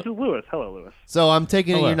 Oh, this is Lewis. Hello, Lewis. So I'm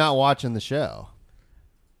taking it Hello. you're not watching the show.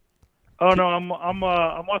 Oh no, I'm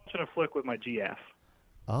watching a flick with my GF.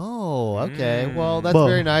 Oh, okay. Well, that's Whoa.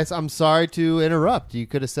 very nice. I'm sorry to interrupt. You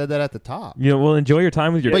could have said that at the top. You know, well, enjoy your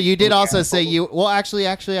time with your. But you did also say you. Well, actually,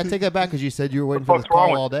 I take that back because you said you were waiting for this fuck's wrong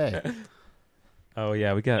call with all day. Oh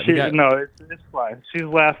yeah, we got. No, it's fine. She's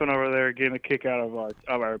laughing over there, getting a kick out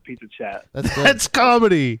of our pizza chat. That's good. That's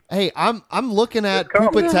comedy. Hey, I'm looking at It's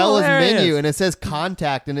comedy. Pupatella's Hilarious. menu and it says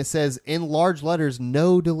contact and it says in large letters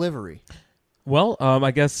no delivery. Well,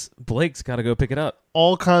 I guess Blake's got to go pick it up.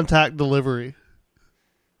 All contact delivery.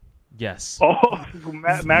 Yes. Oh,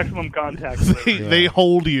 maximum contact. They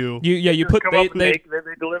hold you. You put come they up naked,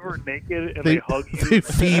 they deliver naked and they hug you. They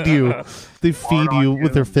feed you. They feed on you you.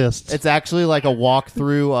 with their fists. It's actually like a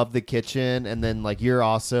walkthrough of the kitchen and then like you're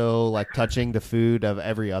also like touching the food of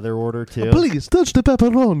every other order too. Please touch the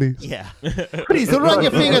pepperoni. Yeah. Please run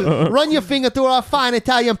your finger through our fine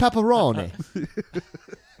Italian pepperoni.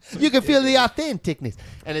 You can feel the authenticness.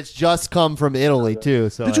 And it's just come from Italy too.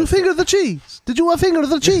 So Did you finger the cheese? Did you finger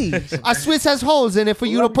the cheese? a Swiss has holes in it for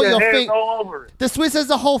you to put your hands finger. all over it. The Swiss has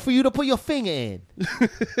a hole for you to put your finger in.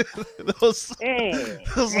 those, Hey,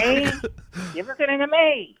 those, hey, you're listening to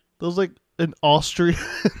me. those like an Austrian.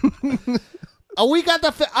 Oh, we got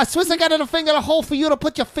a Swiss. I got a finger a hole for you to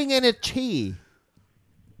put your finger in a cheese.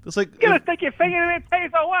 It's like You're gonna stick your finger in it, pay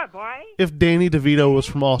so what, boy? if Danny DeVito was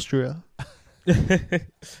from Austria.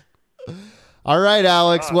 All right,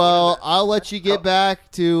 Alex. Well, I'll let you get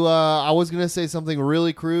back to. I was gonna say something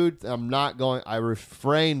really crude. I'm not going. I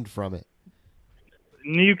refrained from it.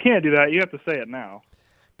 You can't do that. You have to say it now.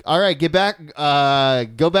 All right, get back.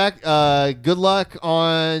 Go back. Good luck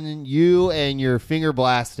on you and your finger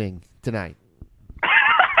blasting tonight.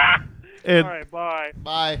 And, All right, bye.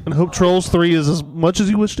 Bye. and hope Trolls 3 is as much as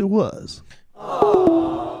you wished it was.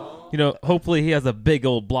 You know, hopefully he has a big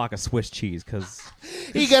old block of Swiss cheese because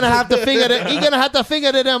He gonna have to figure it. He gonna have to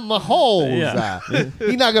figure it them holes. Yeah.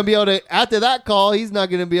 He's not gonna be able to. After that call, he's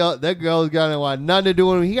not gonna be able. That girl's gonna want nothing to do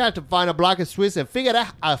with him. He got to find a block of Swiss and figure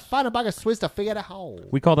that. Find a block of Swiss to figure the hole.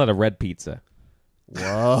 we call that a red pizza.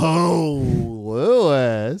 Whoa,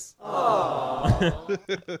 Lewis.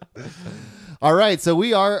 All right, so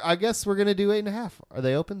we are. I guess we're gonna do 8.5. Are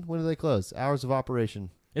they open? When do they close? Hours of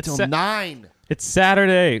operation. It's Till sa- 9. It's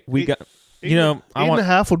Saturday. We got. You know, I Eight and want. a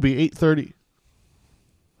half would be 8:30.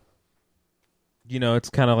 You know, it's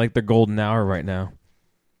kind of like their golden hour right now.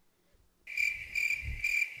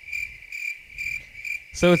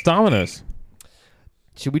 So it's Domino's.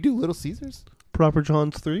 Should we do Little Caesars? Proper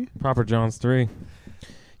John's 3. Proper John's 3.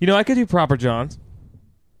 You know, I could do Proper John's.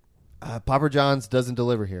 Papa John's doesn't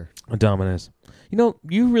deliver here. Domino's. You know,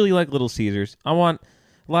 you really like Little Caesars. I want.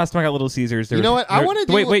 Last time I got Little Caesars, there You know was- what? I there- wanna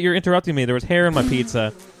do- Wait, you're interrupting me. There was hair in my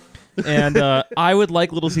pizza, and I would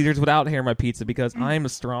like Little Caesars without hair in my pizza because I am a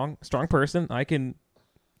strong person. I can,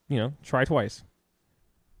 try twice.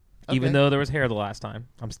 Even Okay. though there was hair the last time,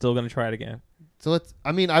 I'm still gonna try it again. So let's.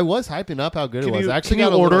 I mean, I was hyping up how good it Can was. you, I actually can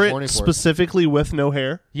got you a order little it horny for specifically with no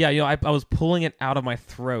hair? Yeah, I was pulling it out of my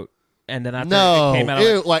throat, and then after No, it came out,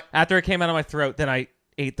 ew, after it came out of my throat, then I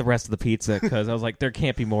ate the rest of the pizza because I was like, there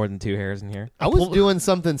can't be more than 2 hairs in here. I was doing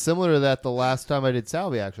something similar to that the last time I did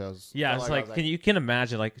Salvi. Actually, I was. Yeah, felt it's I like, was you can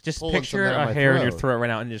imagine, like, just pulling picture something out of a my hair in your throat. throat right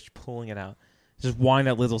now and just pulling it out. Just wanting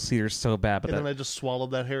that Little Caesars so bad, but And that, then I just swallowed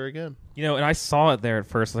that hair again. and I saw it there at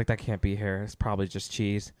first. Like, that can't be hair. It's probably just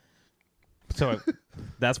cheese. So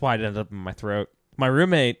that's why it ended up in my throat. My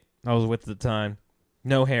roommate I was with at the time,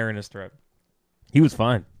 no hair in his throat. He was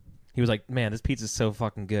fine. He was like, "Man, this pizza's so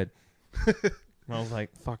fucking good." And I was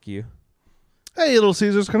like, "Fuck you." Hey, Little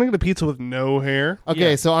Caesars, can I get a pizza with no hair? Okay,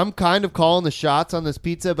 Yeah. so I'm kind of calling the shots on this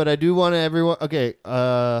pizza, but I do want everyone. Okay,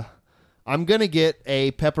 I'm gonna get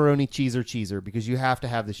a pepperoni cheeser because you have to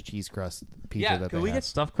have this cheese crust pizza. that Can they we have. get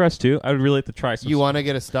stuffed crust too? I would really like to try some. You want to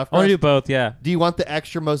get a stuffed I want crust? to do both. Yeah, Do you want the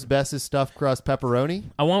extra most bestest stuffed crust pepperoni?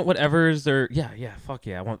 I want whatever's there. Yeah. Fuck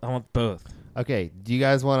yeah. I want both. Okay, do you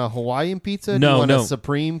guys want a Hawaiian pizza? Do No, you want no. a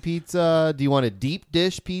supreme pizza? Do you want a deep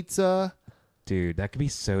dish pizza? Dude, that could be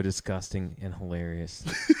so disgusting and hilarious.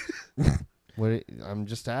 What? I'm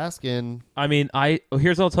just asking. I mean,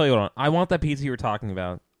 here's what I'll tell you what I want that pizza you were talking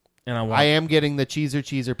about, and I am getting the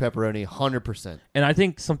cheeser pepperoni 100%. And I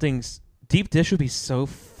think something's deep dish would be so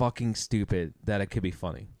fucking stupid that it could be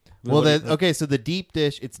funny. Well, okay, so the deep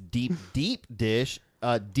dish, it's deep dish,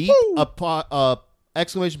 deep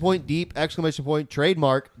exclamation point, deep exclamation point,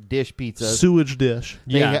 trademark dish pizza. Sewage dish.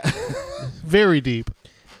 Yeah. Very deep.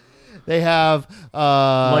 They have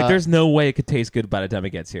like, there's no way it could taste good by the time it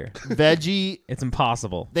gets here. veggie. It's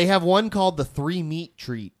impossible. They have one called the 3 meat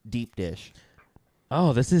treat deep dish.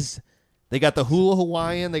 Oh, this is... They got the hula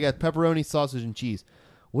Hawaiian. They got pepperoni, sausage, and cheese.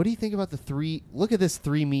 What do you think about the 3? Look at this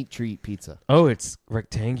 3 meat treat pizza. Oh, it's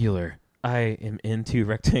rectangular. I am into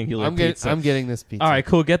rectangular pizza. I'm getting this pizza. All right,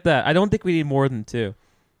 cool. Get that. I don't think we need more than 2.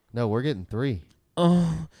 No, we're getting 3.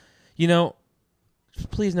 Oh,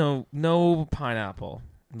 please no pineapple.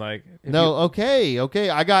 Like no, okay.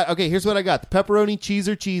 Here's what I got: the pepperoni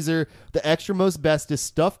cheeser, the extra most bestest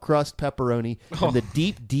stuffed crust pepperoni, and the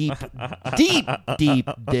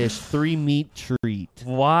deep dish 3 meat treat.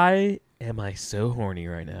 Why am I so horny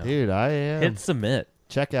right now, dude? I am. Hit submit.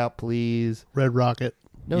 Check out, please. Red Rocket.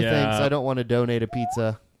 No thanks. I don't want to donate a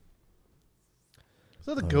pizza. Is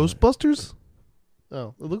that the Ghostbusters?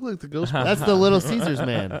 Oh, it looked like the Ghostbusters. That's the Little Caesars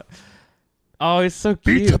man. Oh, it's so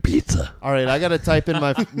cute. Pizza. All right, I got to type in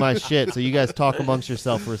my shit, so you guys talk amongst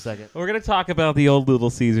yourself for a second. We're going to talk about the old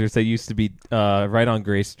Little Caesars that used to be right on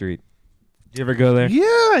Grace Street. Did you ever go there?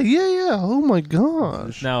 Yeah. Oh, my gosh.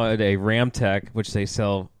 It's now at a Ramtech, which they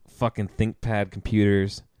sell fucking ThinkPad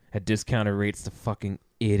computers at discounted rates to fucking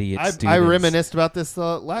idiot students. I reminisced about this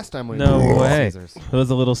last time we No went to way. Caesars. It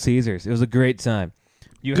was a Little Caesars. It was a great time.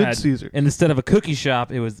 You Good had Caesar. And instead of a cookie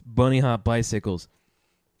shop, it was Bunny Hop bicycles.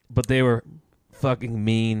 But they were fucking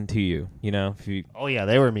mean to you, if you Oh yeah,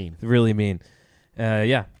 they were mean. really mean.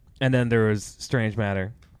 Yeah. And then there was Strange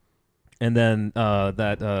Matter. And then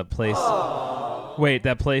that place. Wait,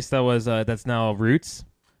 that place that was that's now Roots,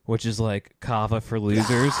 which is like Kava for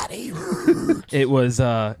losers. It was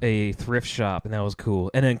a thrift shop, and that was cool.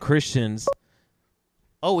 And then Christians.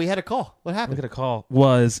 Oh, we had a call. What happened? Look at a call.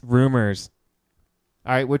 Was Rumors.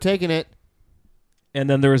 All right, we're taking it. And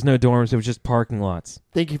then there was no dorms. It was just parking lots.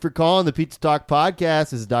 Thank you for calling the Pizza Talk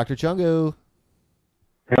podcast. This is Dr. Chungo.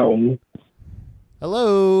 Hello.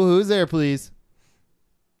 Hello. Who's there, please?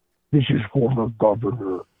 This is former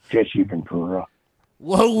Governor Jesse Ventura.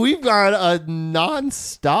 Whoa, we've got a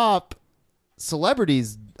non-stop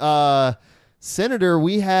celebrities. Senator,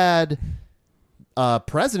 we had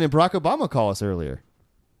President Barack Obama call us earlier.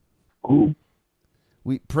 Who?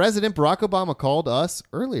 President Barack Obama called us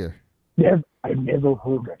earlier. I've never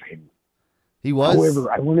heard of him. He was.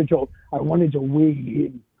 However, I wanted to weigh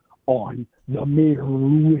in on the Mayor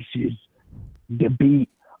Lewis's debate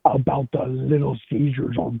about the Little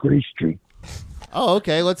Caesars on Grace Street. Oh,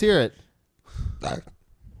 okay. Let's hear it.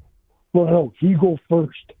 Well, no, he go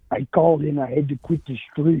first. I called in. I had to quit the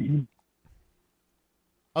stream.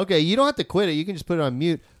 Okay, you don't have to quit it. You can just put it on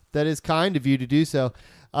mute. That is kind of you to do so.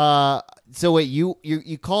 So wait,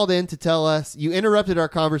 you called in to tell us, you interrupted our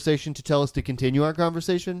conversation to tell us to continue our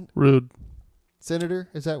conversation? Rude. Senator?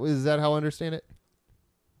 Is that how I understand it?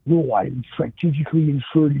 No, I'm strategically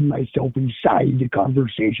inserting myself inside the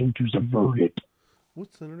conversation to subvert it.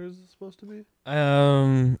 What senator is it supposed to be?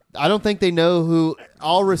 I don't think they know who.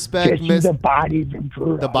 All respect, Jesse Miss the Body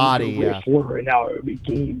Ventura. The Body, yeah. Wrestler, and now it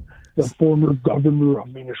became the former governor of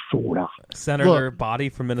Minnesota. Senator Body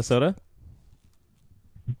from Minnesota?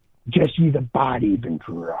 Jesse the Body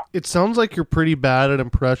Ventura. It sounds like you're pretty bad at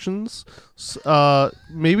impressions.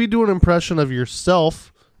 Maybe do an impression of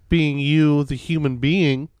yourself being you, the human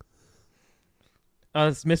being.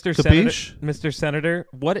 It's Mr. Capiche? Senator. Mr. Senator,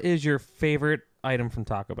 what is your favorite item from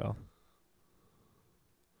Taco Bell?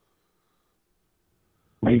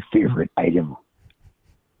 My favorite item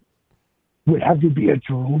would have to be a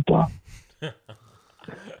chalupa.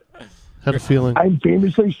 Had a feeling. I'm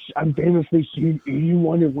famously seen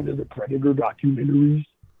 81 in one of the Predator documentaries.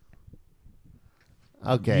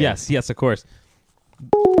 Okay. Yes, of course.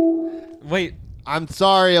 Wait, I'm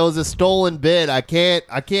sorry, it was a stolen bit. I can't.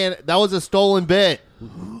 That was a stolen bit.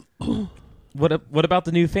 what about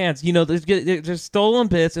the new fans? There's stolen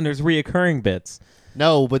bits and there's reoccurring bits.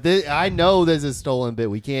 No, but I know there's a stolen bit.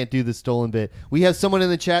 We can't do the stolen bit. We have someone in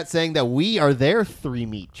the chat saying that we are their 3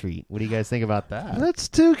 meat treat. What do you guys think about that? That's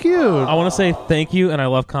too cute. I want to say thank you, and I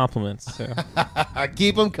love compliments. So.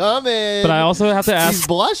 Keep them coming. But I also have to He's ask,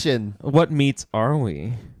 blushing. what meats are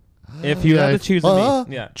we? If you had to choose a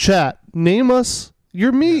meat, Chat, name us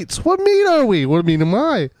your meats. What meat are we? What meat am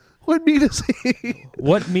I? What meat is he?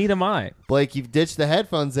 What meat am I? Blake, you've ditched the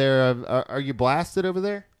headphones there. Are you blasted over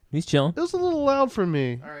there? He's chilling. It was a little loud for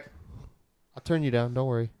me. All right. I'll turn you down. Don't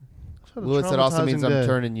worry. Had a Lewis, it also means traumatizing I'm day.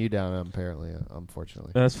 turning you down, apparently,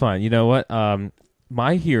 unfortunately. That's fine. You know what?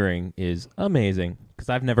 My hearing is amazing because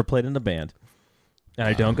I've never played in a band, and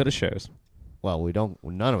I don't go to shows. Well,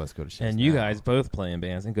 none of us go to shows. And you now. guys both play in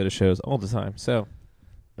bands and go to shows all the time. So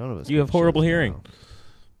None of us. you go have to horrible shows hearing. now.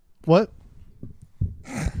 What?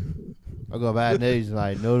 I got bad news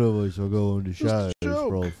tonight. None of us are going to shows, joke.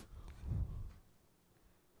 bro.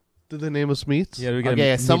 Did they name us meats? Yeah, we got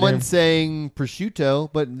Okay, someone's saying prosciutto,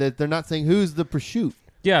 but they're not saying who's the prosciutto.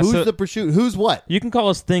 Yeah, who's so the prosciutto? Who's what? you can call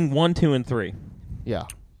us Thing 1, 2, and 3. Yeah,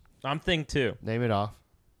 I'm Thing 2. name it off.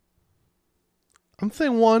 I'm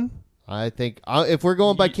thing one. I think if we're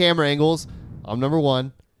going by camera angles, I'm number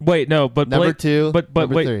 1. Wait, no, but Number Blake, 2, but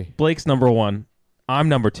number wait, 3. Blake's number 1. I'm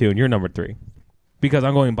number 2, and you're number 3, because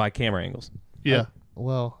I'm going by camera angles. Yeah.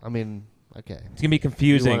 Well, I mean, okay. It's gonna be You wanna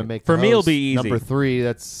confusing. make For the me, it'll host be easy. Number 3.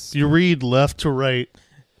 That's You read left to right.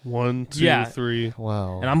 1, 2, Yeah. 3.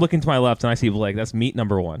 wow. And I'm looking to my left, and I see Blake. That's meat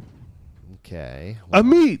number 1, Okay. A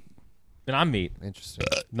meat. and I'm meat Interesting.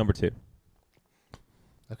 number 2.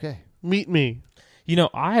 Okay. Meet me. You know,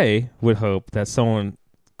 I would hope that someone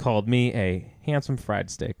called me a handsome fried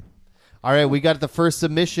steak. All right, we got the first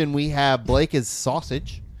submission. We have Blake is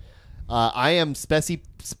sausage. I am specie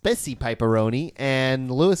pepperoni,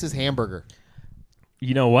 and Lewis is hamburger.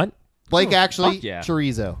 You know what? Blake actually fuck yeah.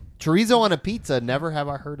 chorizo. Chorizo on a pizza. Never have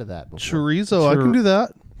I heard of that before. Chorizo. I can do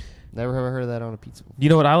that. Never have I heard of that on a pizza before. You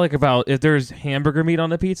know what I like about if there's hamburger meat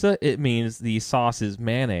on the pizza, it means the sauce is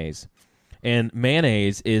mayonnaise. And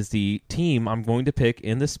mayonnaise is the team I'm going to pick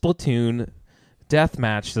in the Splatoon death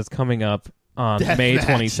match that's coming up on Death May match.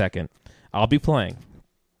 22nd. I'll be playing.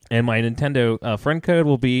 And my Nintendo friend code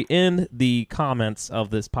will be in the comments of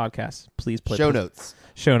this podcast. Please play Show notes.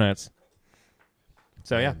 Show notes.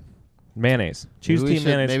 So yeah, mayonnaise. Choose Maybe we team should-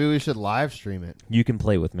 mayonnaise. Maybe we should live stream it. You can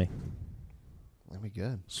play with me. That'd be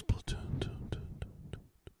good. Splatoon.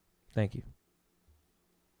 Thank you.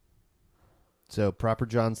 So Proper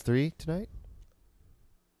John's 3 tonight?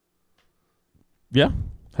 Yeah.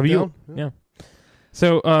 Have you? Down? Yeah.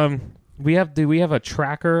 So do we have a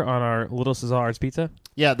tracker on our Little Caesar's pizza?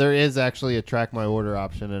 Yeah, there is actually a track my order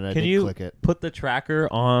option, and I Can did you click it. put the tracker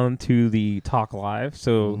onto the Talk Live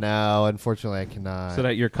so No, unfortunately, I cannot. so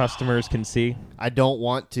that your customers can see? I don't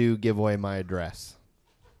want to give away my address,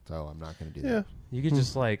 so I'm not going to do Yeah. that. You could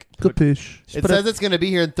just like Capiche. It says it's going to be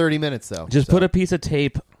here in 30 minutes, though. just so put a piece of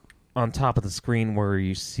tape on top of the screen where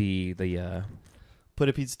you see the put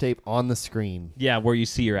a piece of tape on the screen. where you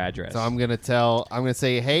see your address. So I'm going to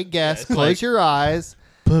say, hey, guest, it's close like- your eyes.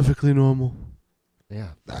 Perfectly normal. Yeah.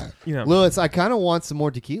 you know. Lewis, I kind of want some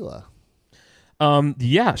more tequila.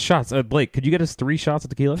 Yeah, shots. Blake, could you get us 3 shots of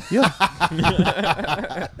tequila? Yeah.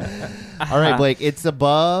 All right, Blake, it's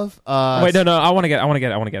above. Wait, no, I want to get.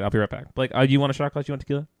 I'll be right back. Blake, you want a shot glass? You want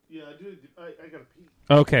tequila? Yeah, I do. I gotta pee.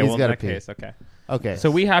 Okay, He's well in gotta that pee. case, okay. Okay. So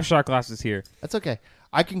we have shot glasses here. That's okay.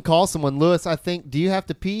 I can call someone. Lewis, I think, do you have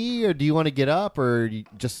to pee, or do you want to get up, or do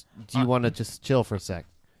you want to just chill for a sec?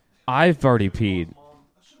 I've already peed.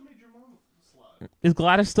 Is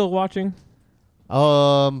Gladys still watching?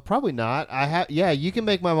 Probably not. Yeah, you can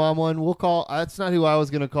make my mom one. We'll call. That's not who I was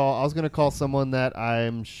going to call. I was going to call someone that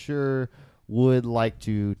I'm sure would like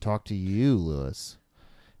to talk to you, Lewis,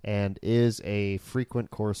 and is a frequent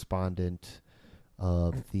correspondent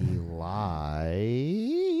of the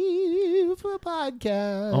live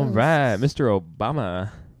podcast. All right, Mr. Obama.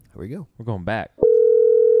 Here we go. We're going back.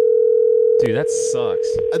 Dude, that sucks.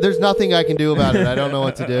 There's nothing I can do about it. I don't know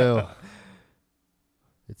what to do.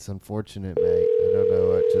 It's unfortunate, mate. I don't know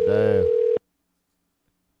what to do.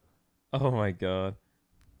 Oh my god.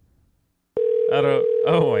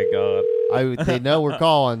 Oh my god. They know we're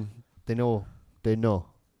calling. They know. They know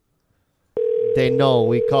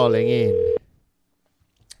we calling in.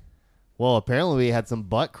 Well, apparently we had some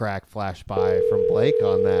butt crack flash by from Blake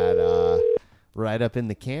on that right up in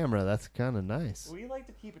the camera. That's kind of nice. We like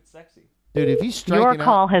to keep it sexy. Dude, if he's striking Your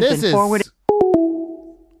call out, has this been is forwarded.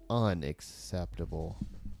 Unacceptable.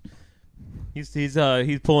 He's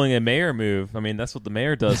pulling a mayor move. I mean, that's what the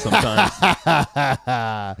mayor does sometimes.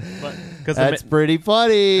 That's pretty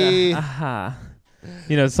funny.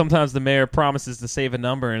 You know, sometimes the mayor promises to save a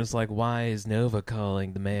number, and it's like, why is Nova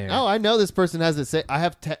calling the mayor? Oh, I know this person has it. I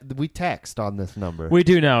have. We text on this number. We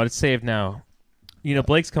do now. It's saved now. You know,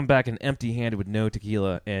 Blake's come back and empty-handed with no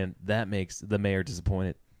tequila, and that makes the mayor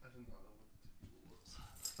disappointed.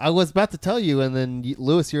 I was about to tell you, and then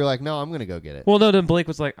Lewis, you're like, no, I'm going to go get it. Well, no, then Blake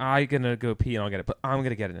was like, I'm going to go pee and I'll get it, but I'm going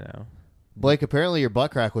to get it now. Blake, apparently your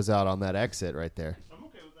butt crack was out on that exit right there. I'm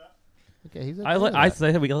okay with that. Okay, he's okay I with that.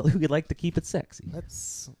 said we like to keep it sexy.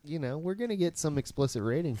 That's, we're going to get some explicit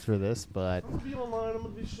ratings for this, but... I'm going to be online. I'm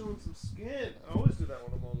going to be showing some skin. I always do that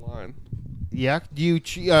when I'm online. Yeah, do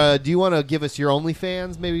you want to give us your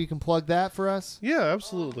OnlyFans? Maybe you can plug that for us? Yeah,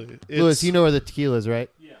 absolutely. Lewis, you know where the tequila is, right?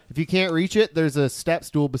 Yeah. If you can't reach it, there's a step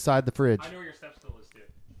stool beside the fridge. I know where your step stool is, too.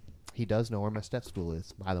 He does know where my step stool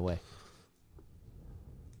is, by the way.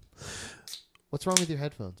 What's wrong with your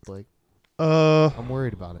headphones, Blake? I'm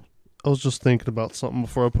worried about it. I was just thinking about something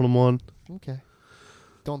before I put them on. Okay.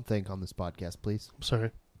 Don't think on this podcast, please. I'm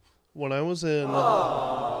sorry. When I was in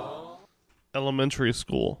elementary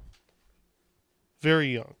school,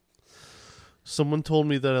 very young, someone told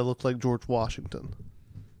me that I looked like George Washington.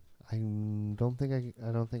 I don't think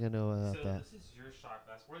I know about that. This is your shot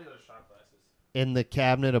glass. Where are the other shot glasses? In the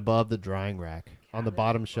cabinet above the drying rack, on the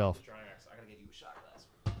bottom shelf. I gotta get you a shot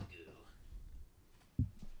glass.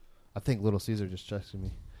 I think Little Caesar just texted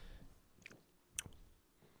me.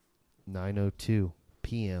 9:02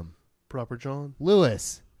 p.m. Proper John.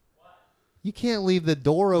 Lewis, you can't leave the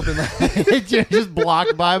door open. You're just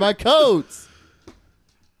blocked by my coats.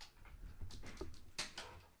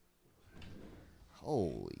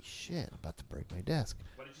 Holy shit! I'm about to break my desk.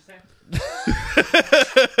 What did you say?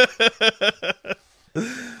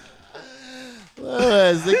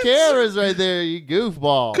 Lewis, the camera's right there, you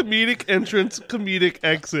goofball. Comedic entrance, comedic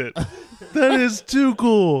exit. That is too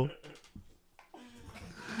cool.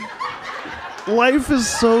 Life is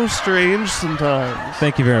so strange sometimes.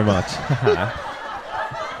 Thank you very much. All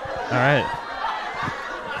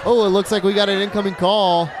right. Oh, it looks like we got an incoming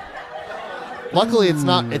call. Luckily, it's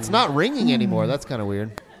not ringing anymore. That's kind of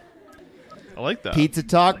weird. I like that. Pizza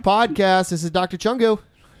Talk Podcast. This is Dr. Chungo.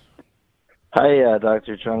 Hi,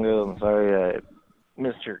 Dr. Chungo. I'm sorry I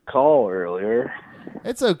missed your call earlier.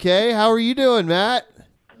 It's okay. How are you doing, Matt?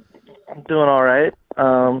 I'm doing all right.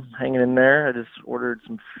 Hanging in there. I just ordered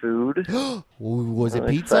some food. Was it I'm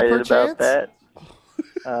pizza, excited perchance? about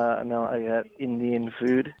that. No, I got Indian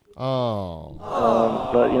food. Oh.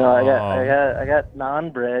 But I got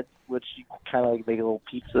naan bread, which you kind of like make a little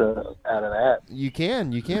pizza out of that. You can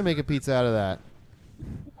make a pizza out of that.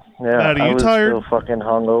 Yeah, Matt, are I you was tired? so fucking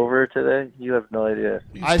hungover today. You have no idea.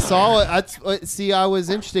 I saw it. See, I was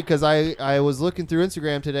interested because I was looking through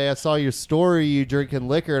Instagram today. I saw your story, you drinking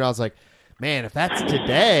liquor, and I was like, man, if that's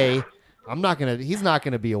today, he's not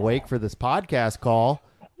gonna be awake for this podcast call.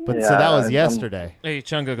 But so that was yesterday. Hey,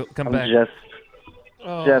 Chungo, come I'm back.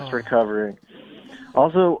 just recovering.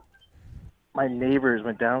 Also, my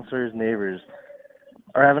downstairs neighbors,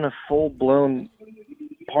 are having a full-blown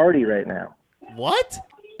party right now. What?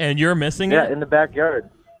 And you're missing Yeah, it? in the backyard.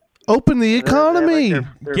 Open the economy.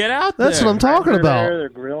 Get out there. That's what I'm talking about. They're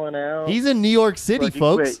grilling out. He's in New York City, Look,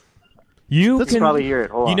 folks. You Let's can probably hear it.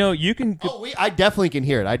 Hold on. You can. I definitely can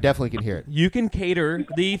hear it. You can cater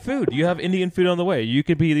the food. You have Indian food on the way. You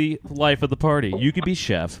could be the life of the party. You could be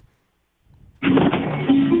chef.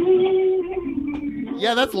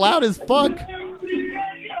 Yeah, that's loud as fuck.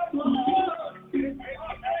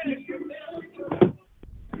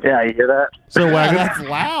 Yeah, you hear that? So wagon. That's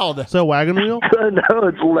loud. So wagon wheel. No,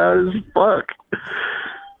 it's loud as fuck.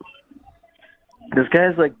 This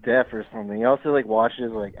guy's like deaf or something. He also like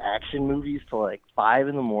watches like action movies till like 5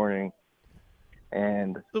 a.m.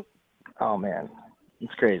 And oh man,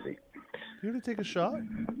 it's crazy. You gonna take a shot?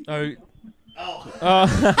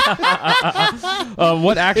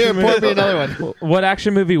 What action Here, pour me movie? another one. What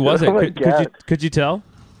action movie was it? Oh my God. Could you tell?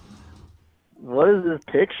 What is this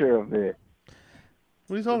picture of it?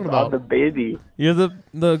 What are you talking About the about? baby. You're the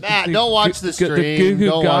Matt, don't watch the stream. Goo Goo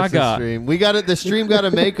Don't watch the Gaga. stream. We got it. The stream got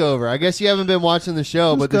a makeover. I guess you haven't been watching the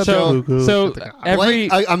show, but the got show. the- So every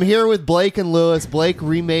Blake, I'm here with Blake and Lewis. Blake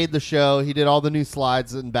remade the show. He did all the new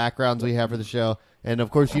slides and backgrounds we have for the show, and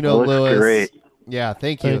of course, you know Looks Lewis. great. Yeah,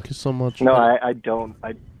 thank you. Thank you so much. No, I don't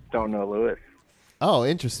know Lewis. Oh,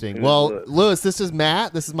 interesting. Who's Well, Lewis? Lewis, this is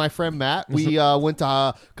Matt. This is my friend Matt. We went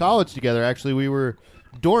to college together. Actually, we were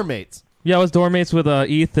dorm mates. I was dorm mates with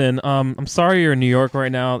Ethan. I'm sorry you're in New York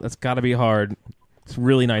right now. That's got to be hard. It's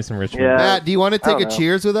really nice in Richmond. Yeah. Matt, do you want to take I a don't know.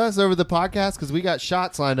 cheers with us over the podcast? Because we got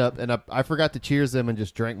shots lined up, and I forgot to cheers them and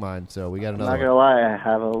just drank mine. So we got I'm another not one. gonna lie, I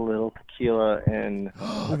have a little tequila in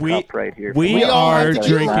a We- cup right here. we We all are have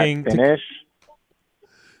tequila. drinking. Finish.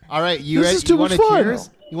 All right, you This ready? is too you want much to fun. cheers?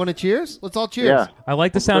 You want to cheers? Let's all cheers. Yeah. I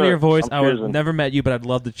like the sound of your voice. I'm I would cheersing. never met you, but I'd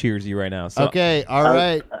love to cheers you right now. So Okay. All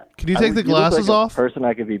right. Can you take the look glasses like off? A person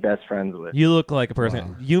I could be best friends with. you look like a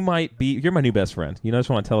person. You might be. You're my new best friend. You know, I just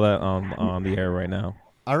want to tell that on the air right now.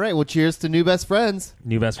 All right. Well, cheers to new best friends.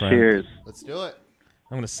 New best friend. Cheers. Let's do it.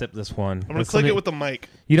 I'm gonna sip this one. I'm gonna click it with the mic.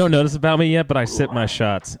 You don't notice about me yet, but I sip my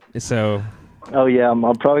shots. So Oh yeah, I'm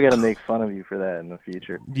probably gonna make fun of you for that in the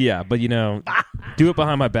future. yeah, but do it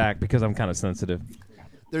behind my back because I'm kind of sensitive.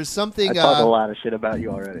 There's something. I talk a lot of shit about you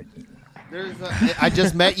already. I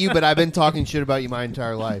just met you, but I've been talking shit about you my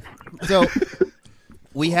entire life. So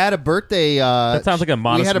we had a birthday. That sounds like a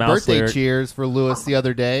Modest We had a Mouse birthday lyric. cheers for Lewis the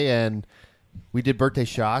other day, and we did birthday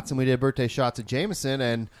shots, and we did birthday shots at Jameson.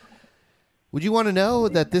 And would you want to know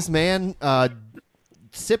that this man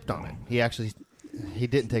sipped on it? He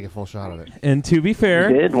didn't take a full shot of it. And to be fair,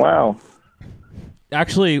 You did? Wow.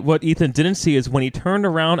 actually, what Ethan didn't see is when he turned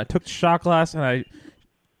around, I took the shot glass and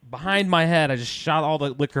behind my head, I just shot all the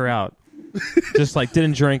liquor out. Just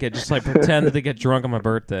didn't drink it. Just pretended to get drunk on my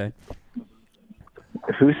birthday.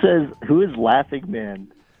 Who is Laughing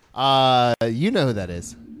Man? You know who that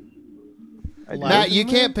is. I do. Matt, you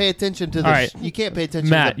can't pay attention to the. All right. You can't pay attention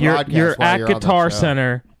Matt, to the broadcast you're while at you're on the Guitar show.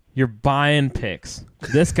 Center. You're buying picks.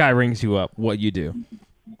 This guy rings you up. What you do?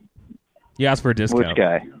 You ask for a discount. Which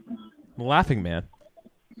guy? Laughing Man.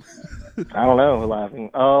 I don't know. Laughing.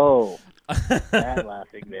 Oh, that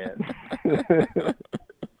Laughing Man.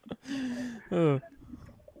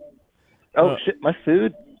 Oh shit! My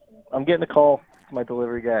food. I'm getting a call from my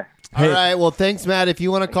delivery guy. All right. Well, thanks, Matt. If you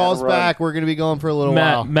want to call us gotta run. back, we're going to be going for a little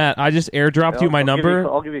while. Matt, I just airdropped you my number.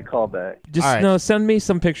 I'll give you a call back. Just All right. no, send me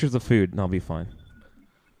some pictures of food, and I'll be fine.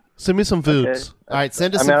 Send me some foods. All right,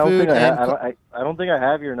 send us I mean, some food. I don't think I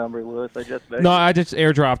have your number, Lewis. I just met No, you. I just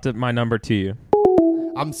airdropped my number to you.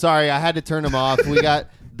 I'm sorry, I had to turn him off. We got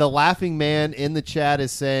the laughing man in the chat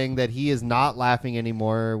is saying that he is not laughing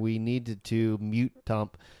anymore. We needed to mute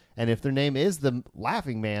Tump. And if their name is the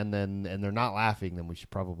laughing man, and they're not laughing, then we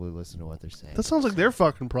should probably listen to what they're saying. That sounds like their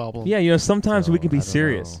fucking problem. Yeah, sometimes we can I be don't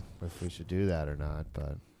serious. know if we should do that or not,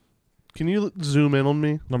 but Can you zoom in on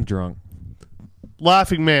me? I'm drunk.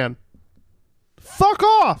 Laughing Man. Fuck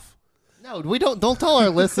off. no, we don't tell our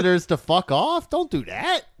listeners to fuck off. Don't do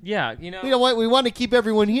that. Yeah, We don't want. We want to keep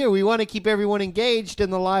everyone here. We want to keep everyone engaged in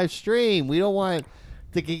the live stream. We don't want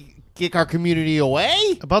to kick our community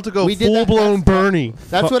away. About to go We did full that- blown Bernie.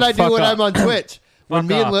 That's what I do fuck when off. I'm on Twitch. When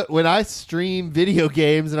Fuck when I stream video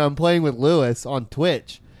games and I'm playing with Lewis on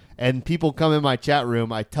Twitch, and people come in my chat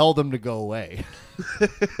room, I tell them to go away.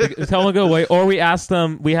 Tell them to go away, or we ask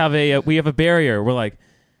them. We have a barrier. We're like,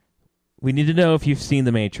 we need to know if you've seen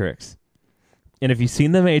The Matrix, and if you've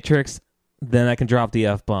seen The Matrix, then I can drop the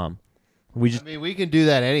F-bomb. We just, I mean, we can do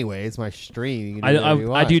that anyway. It's my stream. You can do whatever you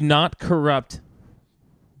I want. do not corrupt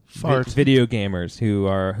Fart. video gamers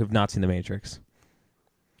who've not seen The Matrix.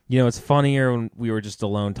 It's funnier when we were just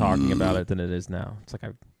alone talking about it than it is now. It's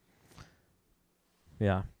like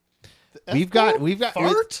yeah. We've got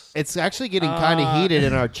Fart? it's actually getting kind of heated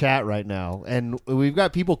in our chat right now, and we've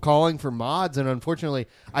got people calling for mods, and unfortunately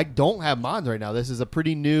I don't have mods right now. This is the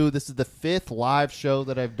 5th live show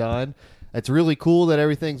that I've done. It's really cool that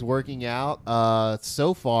everything's working out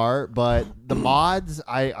so far, but the mods,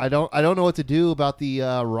 I don't know what to do about the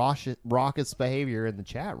raucous behavior in the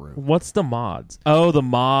chat room. What's the mods? Oh, the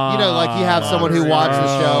mods. Like you have someone who watches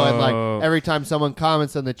the show, and Oh. like every time someone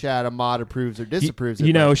comments in the chat, a mod approves or disapproves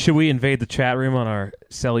it. Should we invade the chat room on our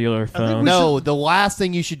cellular phone? No, the last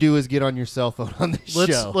thing you should do is get on your cell phone on this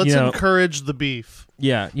show. Let's encourage the beef.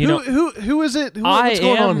 Yeah, who is it? What's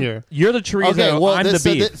going on here? You're the chorizo. Okay, well, I'm the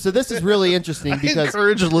beef. so this is really interesting because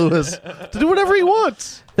Encourage Lewis to do whatever he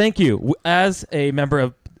wants. Thank you. As a member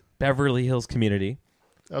of Beverly Hills community,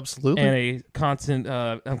 Absolutely.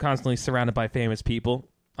 and I'm constantly surrounded by famous people.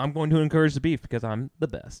 I'm going to encourage the beef because I'm the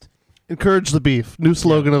best. Encourage the beef. New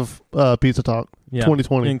slogan of Pizza Talk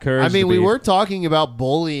 2020. Encourage. I mean, the we beef. were talking about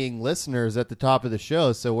bullying listeners at the top of the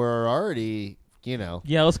show, so we're already,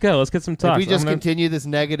 Yeah, let's go. Let's get some talk. if we just continue this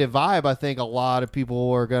negative vibe, I think a lot of people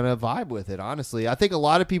are going to vibe with it, honestly. I think a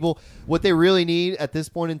lot of people, what they really need at this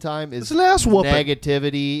point in time is It's an ass whooping.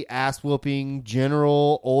 negativity, ass whooping,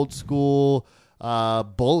 general, old school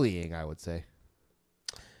bullying, I would say.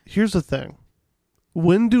 Here's the thing.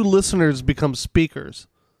 When do listeners become speakers?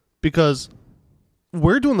 Because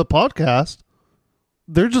we're doing the podcast.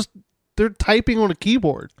 They're typing on a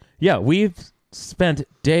keyboard. Yeah, we've spent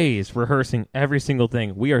days rehearsing every single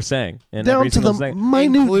thing we are saying, and Down every to the single thing.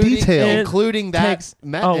 minute detail. Including that, takes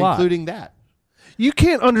Matt, a lot. including that. You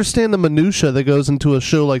can't understand the minutia that goes into a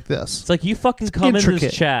show like this. It's like you fucking come in intricate.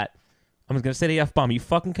 this chat. I'm going to say the F-bomb. You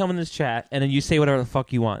fucking come in this chat, and then you say whatever the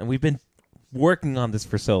fuck you want. And we've been working on this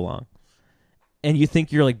for so long. And you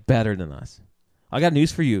think you're, like, better than us. I got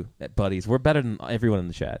news for you, buddies. We're better than everyone in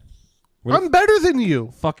the chat. We're I'm better than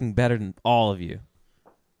you. fucking better than all of you.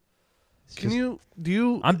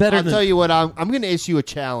 I'm better I'll than. tell you what. I'm going to issue a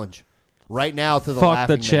challenge right now to the Fuck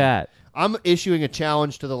Laughing the chat. Man. I'm issuing a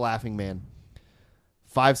challenge to the Laughing Man.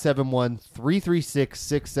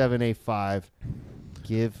 571-336-6785.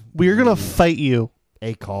 We're gonna fight you.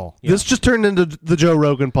 A call. Yeah. This just turned into the Joe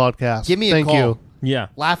Rogan podcast. Give me a Thank call. you. Yeah.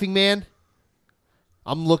 Laughing Man,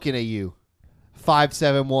 I'm looking at you.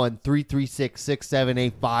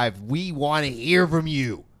 571-336-6785. We want to hear from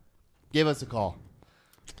you. Give us a call.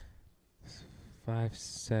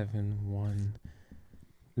 571.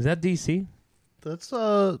 Is that DC? That's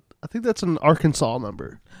I think that's an Arkansas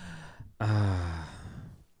number.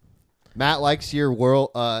 Matt likes your World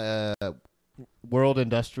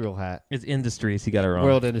Industrial hat. It's Industries. He got it wrong.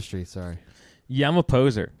 World Industry, sorry. Yeah, I'm a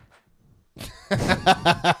poser.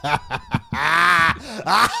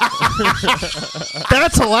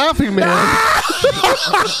 That's a Laughing Man.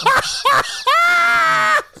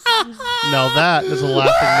 Now that is a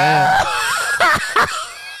Laughing Man.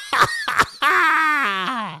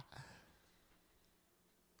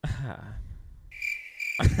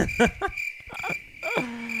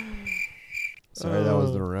 Sorry, that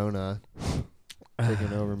was the Rona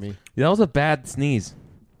taking over me. Yeah, that was a bad sneeze.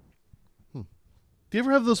 Do you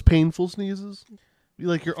ever have those painful sneezes?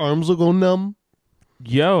 Like your arms will go numb?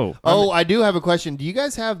 Yo. I do have a question. Do you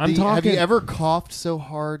guys have I'm have you talking- ever coughed so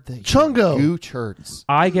hard that Chungo. your gooch hurts?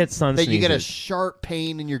 I get sun That sneezes. you get a sharp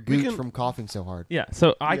pain in your gooch from coughing so hard? Yeah,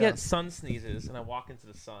 so I Yeah. get sun sneezes and I walk into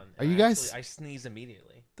the sun. Are and you guys- I sneeze immediately.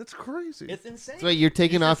 That's crazy. It's insane. So wait, you're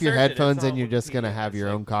taking You off your just search it, headphones it's and on you're just going to Wikipedia. have your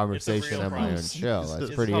It's own like- conversation it's a on real my own problem. show. That's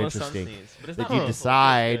It's pretty called a sun interesting. sneeze, but it's That not you harmful.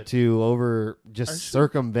 decide It's to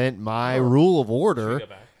circumvent my rule of order go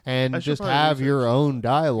back. and I should just probably have your research own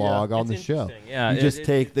dialogue on the It's show. interesting. Yeah, You just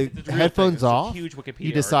take the it's a real headphones thing. It's a off. huge Wikipedia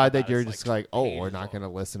You decide article that you're about it. just It's like, oh, we're painful. not going to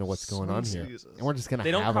listen to what's going on here. Jesus. And we're just going They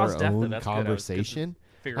to don't have cause our death, though. own That's good. I was conversation.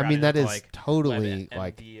 figure I out mean, it that with, is like, totally WebMD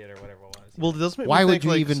like. it or whatever it was. Well, it does make me Why would think, you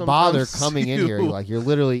like, even bother sometimes coming in here? Like you're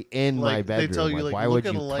literally in my like, bedroom. They tell you, Like, like, why look would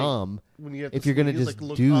at you a light come when you have if to you're going to sneeze, just like,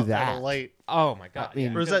 look do up at that? a light. Oh my god! I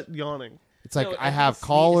mean- yeah, Or is because that yawning? It's like No, I it's have sneezing.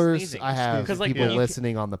 callers, I have 'Cause, like, people when you-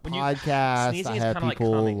 listening on the when you- podcast, sneezing I is have kinda people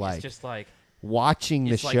like, humming. like It's just like watching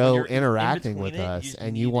the it's like when show, you're in interacting between with it, you us, just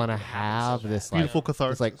and need you it want to to happen so have bad. this like Beautiful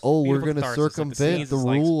catharsis. it's like, oh, we're Beautiful going to catharsis. Like, the circumvent sneeze the is,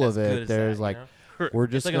 like, rule as of good it. as There's that, like you know? we're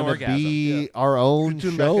It's just like an going to orgasm. be our own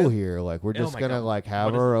tune back show in? here. Like we're Oh just my going to God. like have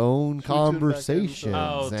What is our it? own Should we tune back in? conversations,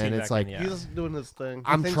 Oh, tune and back it's in, like yeah. He's just doing his thing. He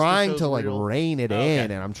I'm thinks the trying show's to like real. rein it Oh, okay.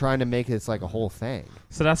 in, and I'm trying to make it like a whole thing.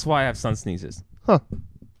 so that's why I have sun sneezes.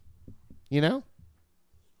 You know,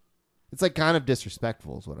 it's like kind of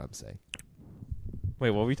disrespectful, is what I'm saying.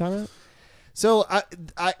 Wait, what were you talking about? So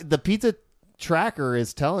the pizza tracker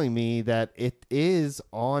is telling me that it is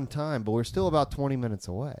on time, but we're still about 20 minutes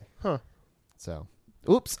away. Huh. So,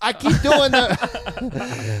 oops, I keep doing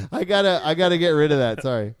that. I gotta get rid of that.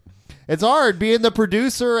 Sorry. It's hard being the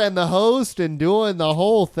producer and the host and doing the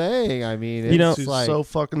whole thing. I mean, it's You know- He's like so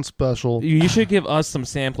fucking special. You should give us some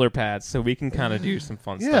sampler pads so we can kind of do some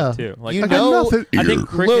fun Yeah. stuff too. Like you I got know, nothing. I think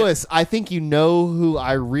cricket, Lewis, I think you know who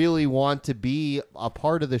I really want to be a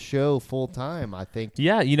part of the show full time. I think,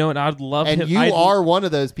 yeah, you know, and I'd love and him. you I'd- are one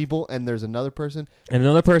of those people. And there's another person. and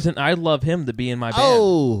another person. I'd love him to be in my band.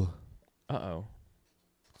 Oh. Uh-oh.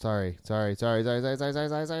 Sorry.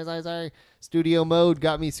 Studio mode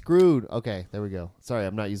got me screwed. Okay, there we go. Sorry,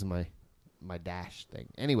 I'm not using my dash thing.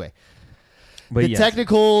 Anyway, But the yes.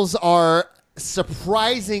 technicals are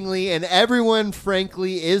surprisingly, and everyone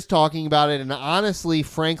frankly is talking about it, and honestly,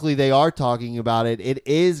 frankly, they are talking about it. It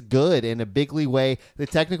is good in a bigly way. The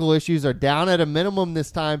technical issues are down at a minimum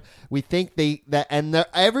this time. We think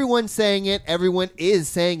everyone's saying it. Everyone is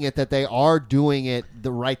saying it that they are doing it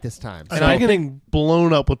right this time. And So- I'm getting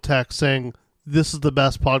blown up with text saying this is the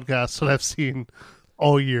best podcast that I've seen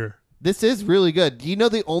all year. This is really good. Do you know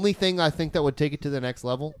the only thing I think that would take it to the next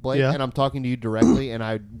level, Blake? Yeah. And I'm talking to you directly, and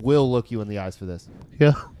I will look you in the eyes for this.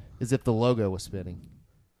 Yeah. Is if the logo was spinning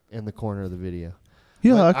in the corner of the video.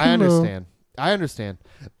 Yeah, But I can, understand. I understand.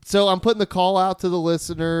 So I'm putting the call out to the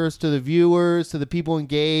listeners, to the viewers, to the people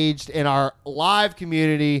engaged in our live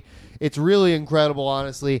community. It's really incredible,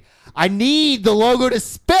 honestly. I need the logo to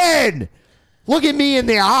spin. Look at me in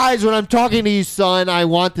the eyes when I'm talking to you, son. I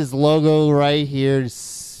want this logo right here.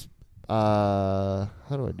 How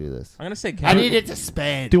do I do this? I'm gonna say. I need it to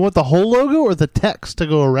spin. Do you want the whole logo or the text to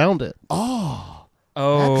go around it? Oh,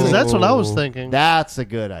 Because that's what I was thinking. That's a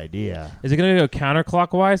good idea. Is it gonna go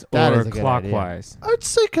counterclockwise That or is a good clockwise? I'd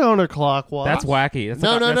say counterclockwise. That's wacky. That's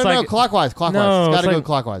No, like, that's like, clockwise. No, it's got to it's go like-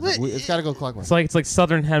 clockwise. It's got to go clockwise. It's like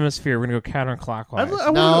southern hemisphere. We're gonna go counterclockwise. I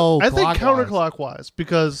think clockwise. counterclockwise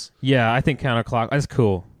because Yeah, I think counterclockwise. That's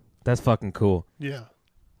cool. That's fucking cool. yeah,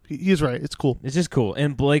 He's right. It's cool. It's just cool.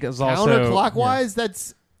 And Blake is also Counterclockwise.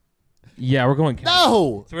 That's yeah. We're going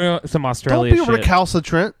no. So we're going some Don't Australia be shit.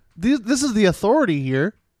 recalcitrant. This is the authority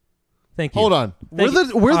here. Thank you. Hold on. We're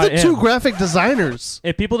the two graphic designers.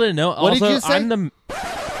 If people didn't know, What also did you say? I'm the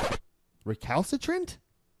Recalcitrant?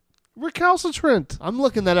 Recalcitrant. I'm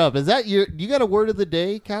looking that up. Is that you got a word of the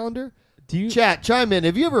day calendar? Do you Chat, chime in.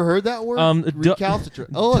 Have you ever heard that word?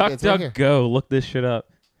 Recalcitrant. Oh, look, Duck it's right Duck here. Go. Look this shit up.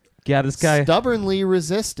 Yeah, this guy. Stubbornly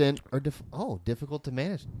resistant or difficult to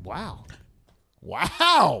manage. Wow.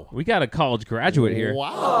 We got a college graduate here.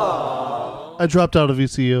 Wow. I dropped out of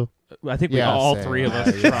ECU. I think Yeah, all same. three of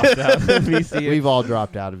us dropped out of VCU. We've all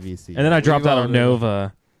dropped out of VC. And then I dropped We've out all- of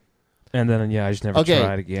Nova. And then, I just never Okay.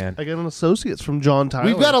 tried again. I got an associate's from John Tyler.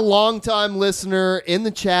 We've got a long-time listener in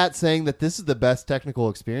the chat saying that this is the best technical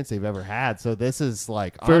experience they've ever had. So this is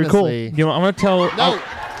like Very cool. honestly, You know, I'm going to tell... No,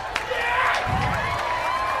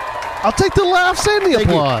 I'll take the laughs and the thank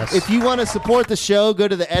you. applause. If you want to support the show, go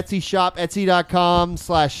to the Etsy shop,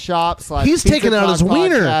 etsy.com/shop/ He's taking out his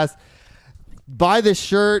wiener. podcast. Buy this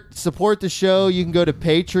shirt, support the show. You can go to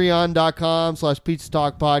patreon.com/Pizza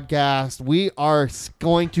Talk Podcast. We are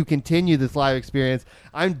going to continue this live experience.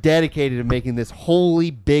 I'm dedicated to making this wholly,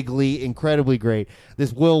 bigly, incredibly great.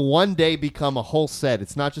 This will one day become a whole set.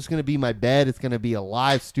 It's not just going to be my bed. It's going to be a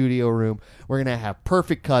live studio room. We're going to have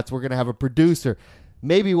perfect cuts. We're going to have a producer.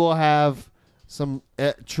 Maybe we'll have some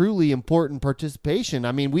truly important participation.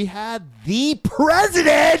 I mean, we had the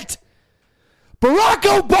president, Barack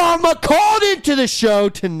Obama, called into the show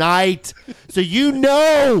tonight. So you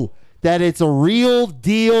know that it's a real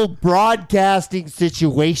deal broadcasting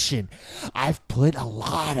situation. I've put a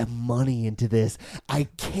lot of money into this. I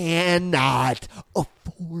cannot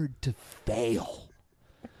afford to fail.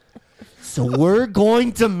 So we're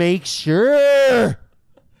going to make sure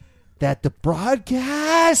that the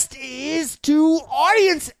broadcast is to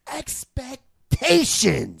audience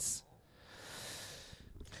expectations.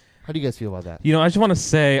 How do you guys feel about that? You know, I just want to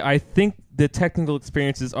say, I think the technical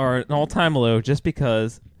experiences are at an all-time low just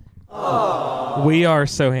because we are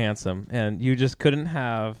so handsome, and you just couldn't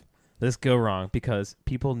have this go wrong because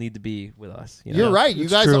people need to be with us. You know? You're right. You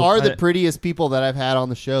It's guys true. are the prettiest people that I've had on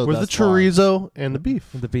the show. With the thus far. chorizo and the beef.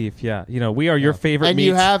 The beef, yeah. You know, we are your favorite And meats,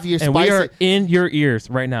 you have your and we spicy- are in your ears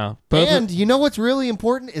right now. Both And you know what's really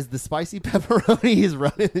important is the spicy pepperoni is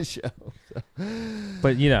running the show.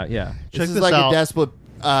 but you know, yeah. Check This is this like out.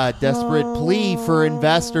 a desperate plea for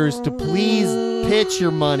investors to please pitch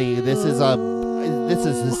your money. This is a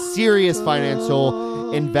serious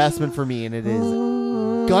financial investment for me, and it is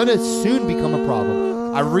gonna soon become a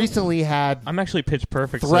problem. I recently had I'm actually pitch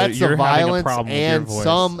perfect. threats so you're of having a violence problem with and your voice.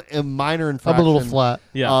 some minor I'm infraction a little flat.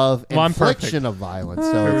 Yeah. of Well, I'm infliction of violence.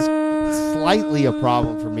 So it's slightly a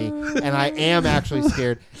problem for me, and I am actually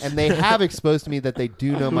scared. And they have exposed to me that they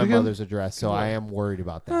do know my mother's address, so I am worried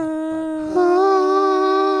about that.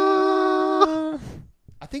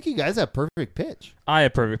 I think you guys have perfect pitch. I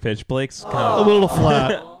have perfect pitch. Blake's kind A of little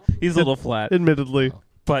flat, he's a little flat, admittedly.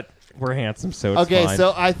 but we're handsome, so it's Okay, fine.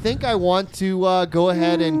 so I think I want to go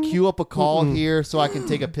ahead and queue up a call here so I can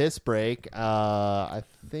take a piss break. I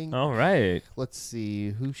think. all right, Let's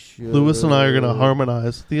see who should. Lewis and I are going to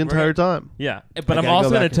harmonize the entire time. yeah. But I I'm gotta also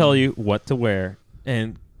go going back to tell and- you what to wear.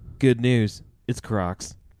 And good news, it's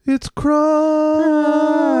Crocs. It's Crocs.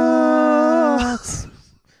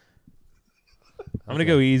 I'm going to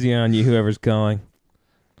go easy on you, whoever's going.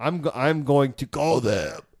 I'm going to call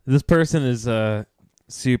them. This person is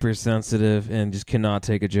super sensitive and just cannot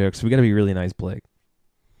take a joke, so we got to be really nice, Blake.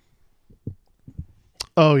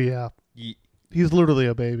 Oh, yeah. He's literally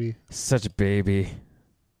a baby. Such a baby.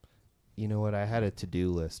 You know what? I had a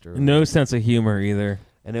to-do list earlier, No sense of humor either.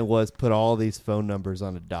 and it was put all these phone numbers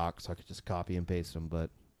on a doc so I could just copy and paste them. But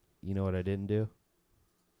you know what I didn't do?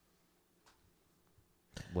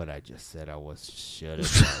 What I just said I should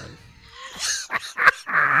have done.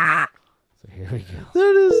 So here we go.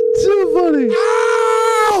 That is too funny.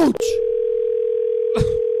 Ouch!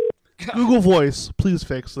 Google Voice, please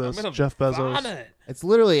fix this. I'm gonna Jeff Bezos. vomit. It's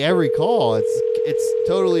literally every call. It's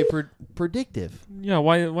totally predictive. Yeah,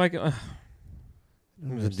 why I'm going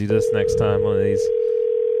to do this next time, one of these.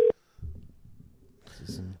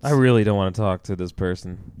 I really don't want to talk to this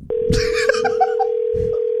person.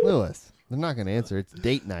 Lewis, they're not going to answer. It's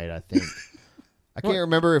date night, I think. I can't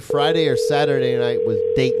remember if Friday or Saturday night was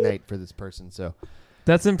date night for this person. So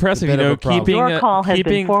That's impressive, It's a you bit of know, a problem. keeping Your call has been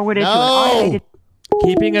keeping forwarded to an No! automated.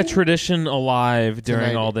 keeping a tradition alive during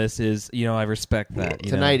Tonight- all this is, you know, I respect that.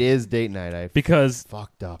 You tonight know? is date night. I Because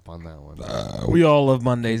fucked up on that one. we all love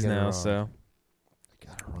Mondays Get it now, wrong. so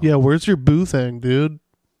Got it wrong. Yeah, where's your boo thing, dude?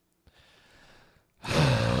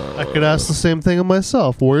 I I could ask the same thing of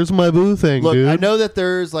myself. Where's my boo thing, Look, dude? I know that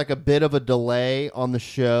there's like a bit of a delay on the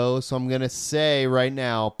show, so I'm going to say right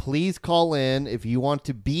now, please call in if you want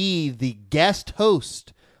to be the guest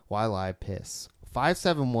host while I piss.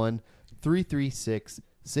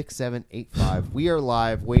 571-336-6785. We are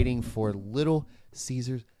live waiting for Little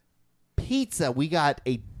Caesars Pizza. We got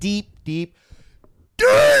a deep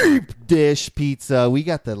dish pizza. We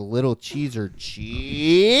got the Little cheeser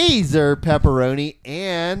pepperoni,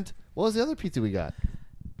 and what was the other pizza we got?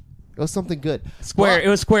 It was something good. Square. Well, It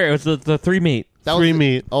was square. It was the 3 meat. that was Three the-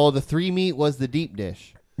 meat. Oh, the 3 meat was the deep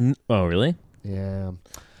dish. Oh, really? Yeah.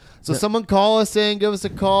 So someone call us in, give us a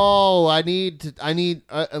call. I need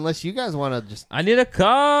unless you guys want to just I need a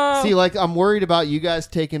call. see. Like, I'm worried about you guys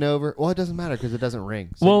taking over. Well, it doesn't matter because it doesn't ring.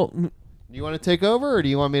 So Well, do you want to take over, or do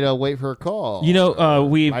you want me to wait for a call? you know,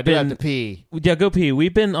 we've I do have been to pee. Yeah, go pee.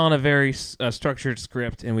 We've been on a very structured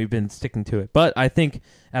script, and we've been sticking to it. But I think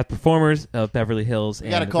as performers of Beverly Hills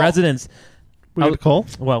got a and call. residents, We got a call?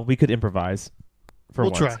 well, we could improvise. For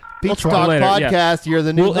We'll once. try. Beach try Talk later, yeah. Podcast. You're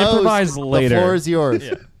the new We'll host. improvise later. The floor is yours.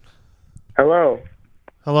 Yeah. Hello.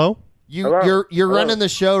 Hello? Hello? You're Hello? running the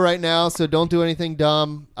show right now, so don't do anything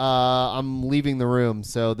dumb. I'm leaving the room,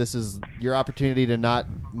 so this is your opportunity to not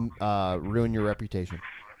ruin your reputation.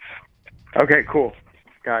 Okay, cool.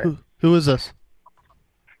 Got it. Who is this?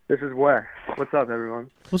 This is Wes. What's up, everyone?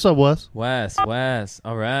 What's up, Wes? Wes.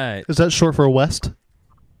 All right. Is that short for West?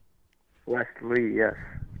 Wes Lee, yes.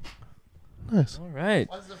 Nice. All right.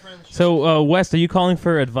 So, West, are you calling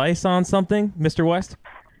for advice on something, Mr. West?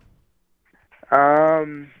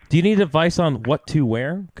 Do you need advice on what to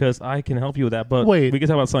wear? Because I can help you with that, but Wait. we can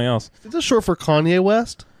talk about something else. Is this short for Kanye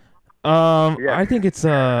West? I think it's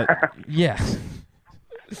yeah.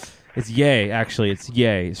 It's Ye, actually. It's Ye.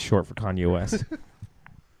 It's short for Kanye West.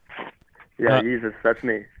 Yeah, Jesus, that's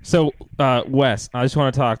me. So, Wes, I just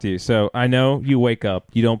want to talk to you. So, I know you wake up,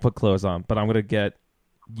 you don't put clothes on, but I'm going to get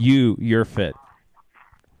your fit.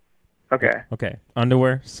 Okay. Okay.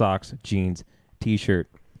 Underwear, socks, jeans, t-shirt,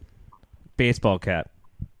 baseball cap.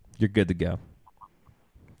 You're good to go.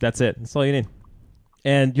 That's it. That's all you need.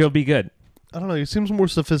 And you'll be good. I don't know. He seems more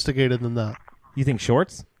sophisticated than that. You think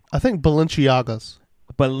shorts? I think Balenciagas.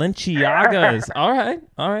 Balenciagas. All right.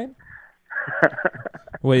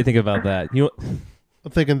 What do you think about that?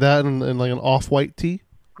 I'm thinking that and like an off-white tee,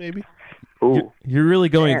 maybe. Ooh. You're really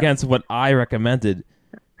going Damn. against what I recommended.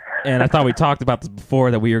 And I thought we talked about this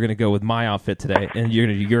before, that we were going to go with my outfit today, and you're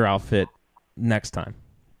going to do your outfit next time.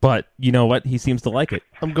 But you know what? He seems to like it.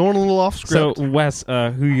 I'm going a little off So, script. Wes,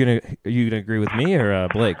 are you gonna agree with me or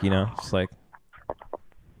Blake? You know, just like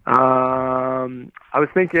I was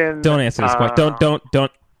thinking. don't answer this question.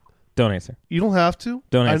 Don't answer. You don't have to.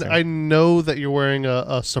 Don't answer. I know that you're wearing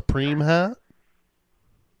a Supreme hat.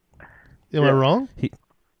 Am I wrong?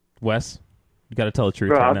 Wes, you got to tell the truth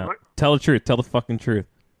Bro, right I'm now. look- Tell the truth. Tell the fucking truth.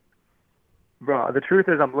 Bro, the truth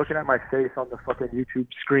is I'm looking at my face on the fucking YouTube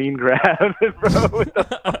screen grab, bro.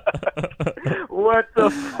 What the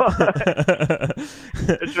fuck?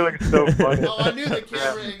 It's really so funny. Oh, I knew the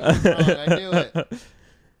camera angle was wrong. I knew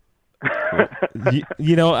it.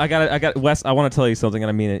 you know, I got Wes. I want to tell you something, and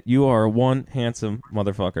I mean it. You are one handsome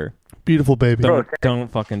motherfucker. Beautiful baby.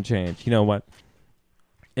 Don't fucking change. You know what?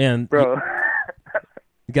 And Bro.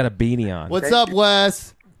 you got a beanie on. What's up,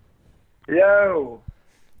 Wes? Yo.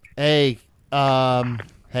 Hey,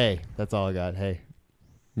 hey, that's all I got. Hey.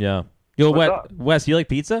 Yeah. Yo, What's up? Wes, you like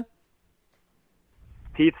pizza?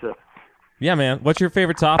 Pizza. Yeah, man. What's your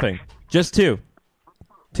favorite topping? Just 2.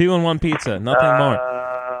 2 and 1 pizza. Nothing more.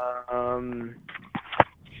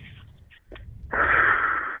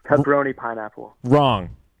 Pepperoni pineapple. Wrong.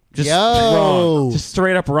 Just Yo. wrong. Just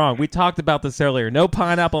straight up wrong. We talked about this earlier. No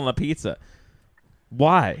pineapple on the pizza.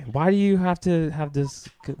 Why? Why do you have to have this?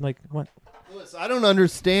 Like what? Lewis, I don't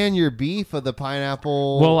understand your beef of the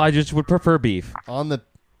pineapple. Well, I just would prefer beef. on the.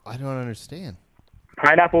 I don't understand.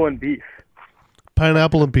 Pineapple and beef.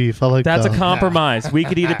 Pineapple and beef. I like That's that. a compromise. We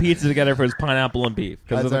could eat a pizza together if it was pineapple and beef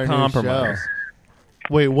because That's of our the new compromise.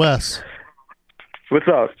 show. Wait, Wes. What's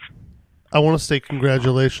up? I want to say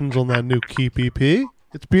congratulations on that new Keep EP.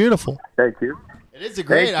 It's beautiful. Thank you. It is a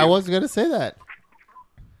great. Thank I you. wasn't going to say that.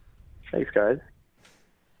 Thanks, guys.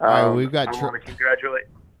 All right, we've got. I want to congratulate.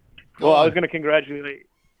 Go Well, I on. was going to congratulate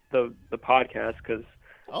the podcast because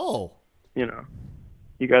Oh. you know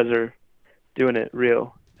you guys are doing it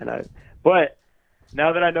real, but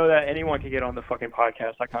now that I know that anyone can get on the fucking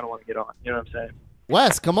podcast, I kind of want to get on. You know what I'm saying?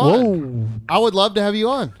 Wes, come on. I would love to have you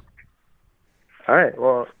on. All right.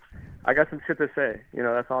 Well, I got some shit to say.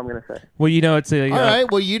 That's all I'm gonna say. Well, it's a. All right.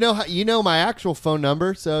 Well, you know my actual phone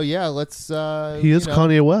number, so yeah, let's. He is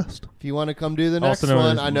Kanye West. If you want to come do the next Also known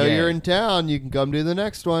one, as I know Ye. you're in town. You can come do the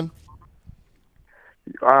next one.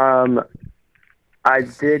 I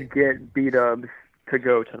did get B-dubs to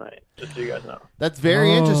go tonight, just so you guys know. That's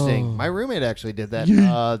very interesting. My roommate actually did that 2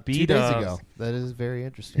 days B-dubs. ago. That is very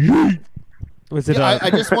interesting. Was it? I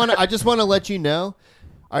just want to let you know.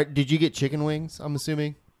 Did you get chicken wings? I'm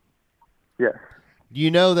assuming. Yes. Do you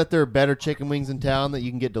know that there are better chicken wings in town that you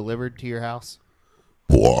can get delivered to your house?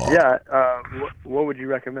 Yeah. What would you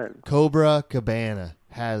recommend? Cobra Cabana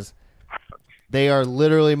has. They are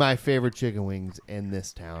literally my favorite chicken wings in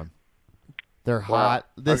this town. They're hot.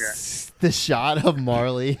 The shot of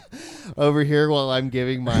Marley over here while I'm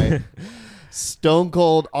giving my stone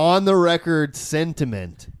cold on the record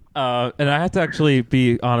sentiment. And I have to actually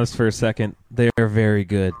be honest for a second. They are very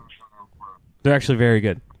good. They're actually very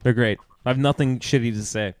good. They're great. I have nothing shitty to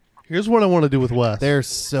say. Here's what I want to do with Wes. They're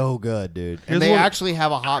so good, dude. Here's And they what- actually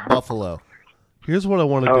have a hot buffalo. Here's what I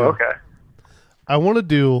want to do. Oh, okay. I want to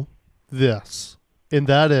do this, and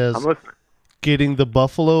that is I'm listening. getting the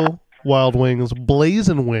Buffalo Wild Wings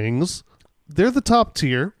Blazing Wings. They're the top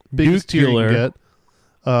tier, biggest tier you Nuclear. can get.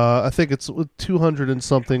 I think it's 200 and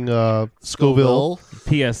something Scoville.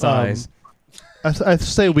 PSIs. I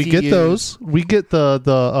say we get TUs. those. We get the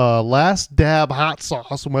last dab hot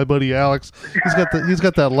sauce with my buddy Alex. He's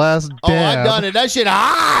got that last Oh, dab. I've done it. That shit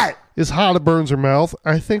hot. It's hot. It burns her mouth.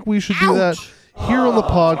 I think we should do that here on the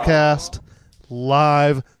podcast.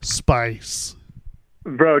 Live Spice.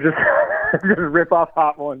 Bro, just rip off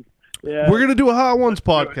Hot Ones. Yeah. We're gonna do a Hot Ones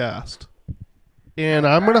podcast, and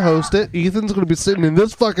I'm gonna host it. Ethan's gonna be sitting in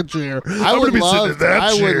this fucking chair. I'm gonna be sitting in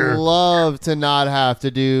that chair. would love to not have to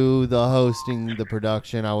do the hosting, the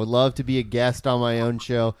production. I would love to be a guest on my own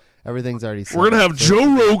show. Everything's already set We're gonna up, have so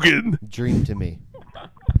Joe Rogan. dream to me.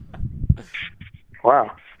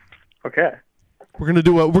 Wow. Okay. We're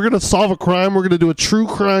gonna solve a crime. We're gonna do a true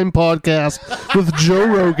crime podcast with Joe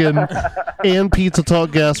Rogan and Pizza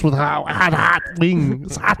Talk guests with hot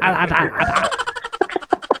wings. Hot.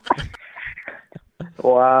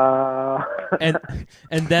 Wow. and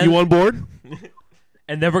then You on board?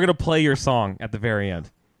 and then we're gonna play your song at the very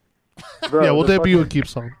end. Bro, Yeah, we'll the debut a fucking- keep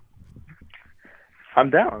song.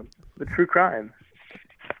 I'm down. The true crime.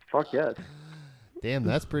 Fuck yes. Damn,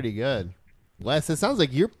 that's pretty good. Wes, it sounds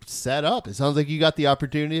like you're set up. It sounds like you got the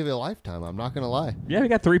opportunity of a lifetime. I'm not going to lie. Yeah, we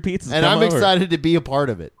got 3 pizzas. And Come I'm over. excited to be a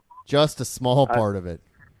part of it. Just a small part of it.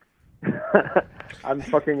 I'm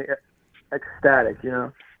fucking ecstatic,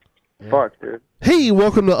 Fuck, dude. Hey,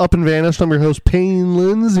 welcome to Up and Vanished. I'm your host, Payne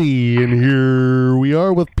Lindsay, and here we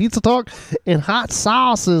are with Pizza Talk and hot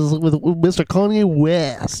sauces with Mr. Kanye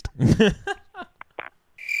West.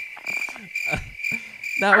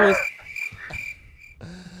 That was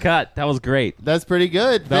cut. That was great. That's pretty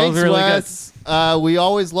good. That Thanks, was really Wes. We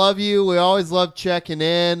always love you. We always love checking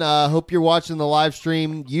in. Hope you're watching the live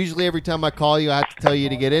stream. Usually every time I call you, I have to tell you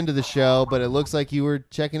to get into the show, but it looks like you were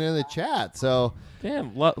checking in the chat. So,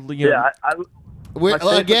 Damn. Yeah, we're, my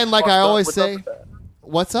face again, is like fucked I up. always What's up say, with that?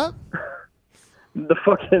 what's up?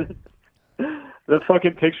 The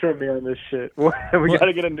fucking picture of me on this shit. We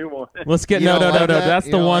gotta get a new one. Let's get You no. don't like that? That's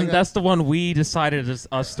You the don't one. like that? That's the one we decided as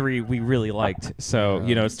us 3 we really liked. So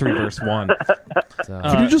it's 3 versus 1. So,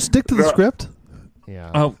 Can you just stick to the script?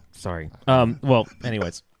 yeah. Oh, sorry. Well,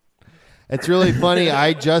 anyways. It's really funny.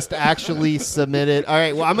 I just actually submitted. All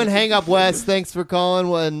right. Well, I'm going to hang up, Wes. Thanks for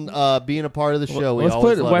calling and being a part of the show. We Let's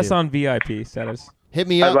always put love Wes you. on VIP status. Hit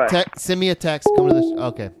me up. Bye-bye. Send me a text. Come to the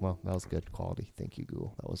Okay. Well, that was good quality. Thank you,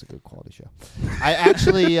 Google. That was a good quality show. I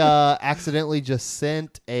actually accidentally just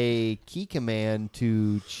sent a key command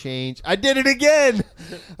to change. I did it again.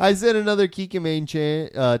 I sent another key command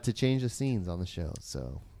to change the scenes on the show.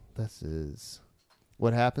 So this is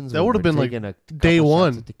what happens. That when would have we're been like taking a day couple shots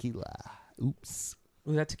one. of tequila. Oops.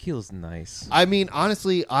 Ooh, that tequila's nice. I mean,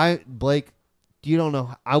 honestly, Blake, you don't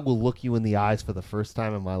know. I will look you in the eyes for the first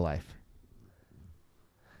time in my life.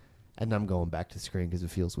 And I'm going back to the screen because it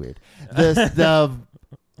feels weird.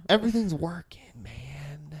 Everything's working,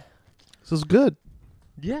 man. This is good.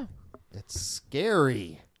 Yeah. It's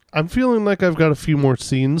scary. I'm feeling like I've got a few more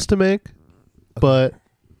scenes to make, but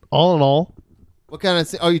all in all, What kind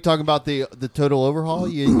of? Are you talking about the total overhaul?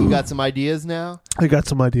 You got some ideas now. I got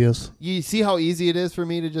some ideas. You see how easy it is for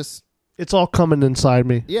me to just It's all coming inside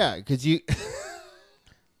me. because you.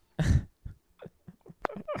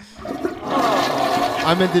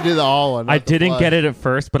 I meant to do the all one. I didn't get it at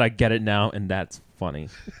first, but I get it now, and that's funny.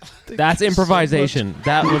 That's improvisation.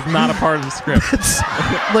 That was not a part of the script.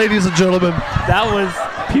 Ladies and gentlemen, That was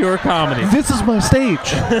Pure comedy. This is my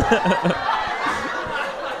stage.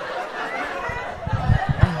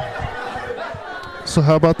 So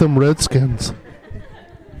how about them Redskins?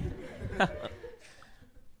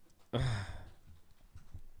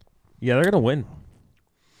 Yeah, they're gonna win.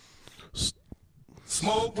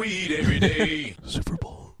 Smoke weed every day. Super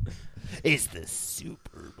Bowl. It's the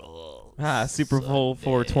Super Bowl. Super Bowl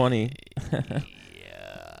 420.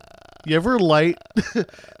 You ever light?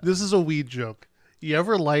 This is a weed joke. You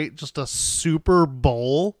ever light just a Super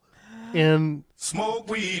Bowl and Smoke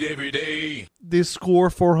weed every day. they score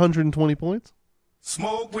 420 points?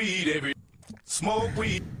 Smoke weed every. Smoke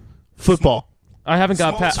weed. Football. I haven't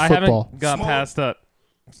got past. I Football. haven't got past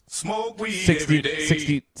Smoke weed every 60, day.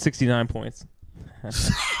 60, 69 points.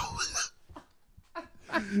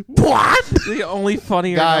 What? The only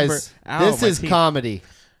funnier Guys, number. this is comedy.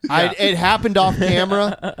 It happened off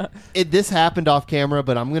camera. This happened off camera,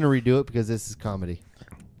 but I'm going to redo it because this is comedy.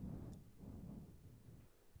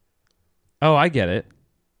 Oh, I get it.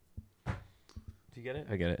 Do you get it?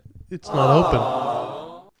 I get it. It's not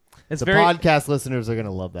open. It's The very. podcast listeners are going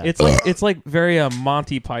to love that. It's like very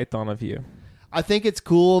Monty Python of you. I think it's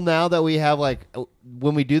cool now that we have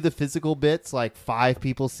when we do the physical bits, 5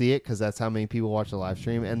 people see it because that's how many people watch the live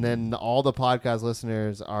stream, and then all the podcast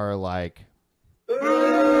listeners are like.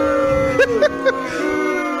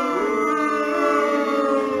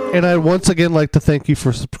 And I'd once again like to thank you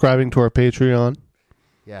for subscribing to our Patreon.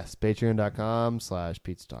 Yes,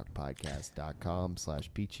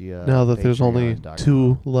 patreon.com/peachtalkpodcast.com/peachia. Now that there's only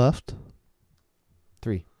 2 left.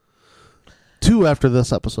 3. 2 after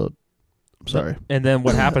this episode. I'm sorry. And then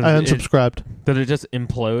what happens? I unsubscribed. Did it just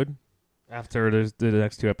implode after the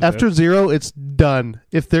next 2 episodes? After 0, it's done.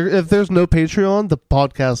 If there's no Patreon, the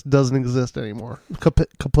podcast doesn't exist anymore.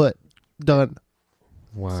 Kaput. Done.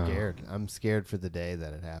 Wow. I'm scared for the day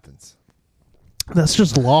that it happens. That's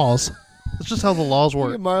just laws. That's just how the laws Look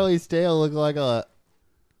work. at Marley's tail look like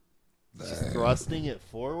she's thrusting it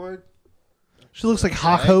forward. She looks like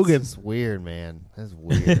Hulk Hogan. That's weird, man. That's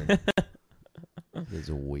weird. That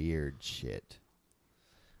is weird shit.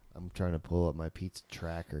 I'm trying to pull up my pizza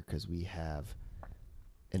tracker because we have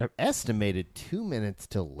an estimated 2 minutes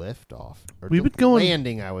to lift off. Or We've been going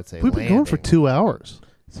landing, I would say. We've been going for 2 hours.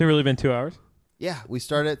 Has it really been 2 hours? Yeah, we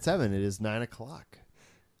started at 7. It is 9:00.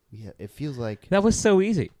 It feels like That was so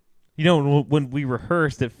easy. You know, when we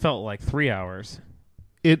rehearsed, it felt like 3 hours.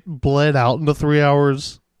 It bled out into 3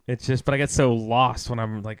 hours. It's just, but I get so lost when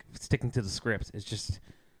I'm sticking to the script. It's just.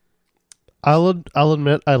 I'll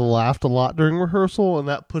admit I laughed a lot during rehearsal, and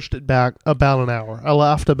that pushed it back about an hour. I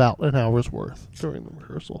laughed about an hour's worth during the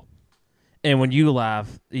rehearsal. And when you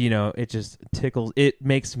laugh, it just tickles. It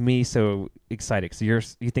makes me so excited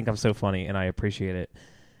because you think I'm so funny, and I appreciate it.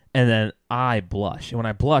 And then I blush, and when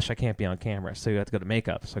I blush, I can't be on camera, so you have to go to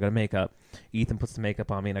makeup. So I go to makeup. Ethan puts the makeup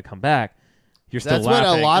on me, and I come back. You're still That's what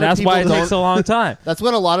laughing. a lot of That's people why it don't- takes a long time. That's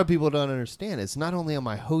what a lot of people don't understand. It's not only am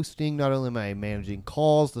I hosting, not only am I managing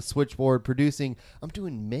calls, the switchboard, producing. I'm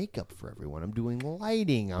doing makeup for everyone. I'm doing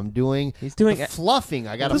lighting. I'm doing the fluffing.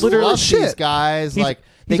 I got to Literally fluff shit. these guys. He's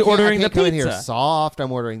they can't- ordering I can't the come in here pizza. soft.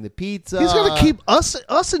 I'm ordering the pizza. He's got to keep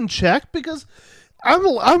us in check because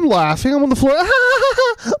I'm laughing. I'm on the floor.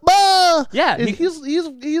 Bah! Yeah, And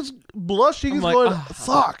he's blushing. He's I'm like, going, "Ah."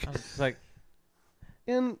 fuck. It's like,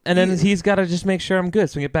 And then he's got to just make sure I'm good,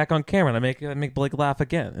 so we get back on camera, and I make Blake laugh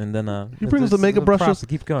again, and then He brings the makeup brushes. to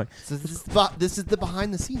keep going. So this is the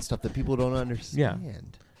behind the scenes stuff that people don't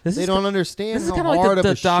understand. This They is don't ki- understand this is how kinda like hard the of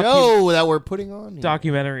a show that we're putting on here.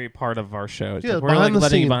 Documentary part of our show. It's Yeah, like we're behind the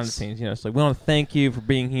letting you scenes. behind the scenes. It's like we want to thank you for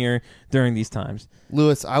being here during these times.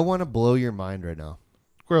 Lewis, I want to blow your mind right now.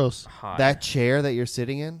 Gross. Hi. That chair that you're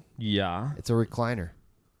sitting in, Yeah, it's a recliner.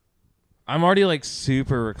 I'm already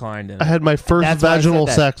super reclined in I it. had my first That's why I said vaginal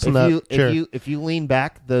that. sex in that chair. If you lean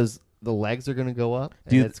back, the legs are going to go up.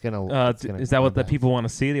 Do you- And it's gonna. is that what the people want to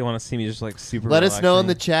see? They want to see me just super. Let us know in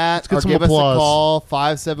the relaxing? chat Let's get or some give applause. us a call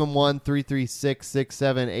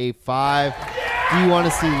 571-336-6785. Do you want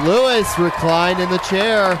to see Lewis reclined in the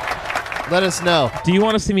chair? Let us know. Do you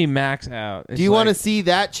want to see me max out? Do you want to see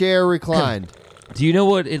that chair reclined? Do you know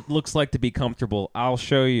what it looks like to be comfortable? I'll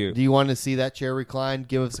show you. Do you want to see that chair reclined?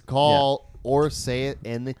 Give us a call or say it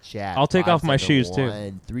in the chat. I'll take off my shoes, too.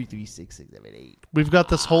 571-336-6785. We've got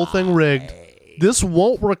this whole thing rigged. This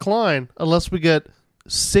won't recline unless we get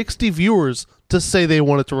 60 viewers to say they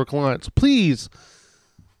want it to recline. So please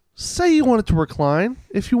say you want it to recline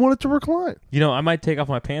if you want it to recline. I might take off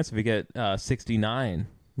my pants if we get 69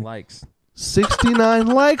 likes. 69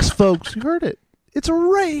 likes, folks. You heard it. It's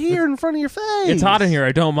right here in front of your face. It's hot in here.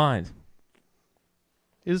 I don't mind.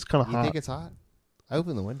 It is kind of You hot. think it's hot? I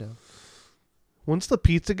opened the window. Once the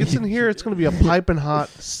pizza gets in here, it's going to be a piping hot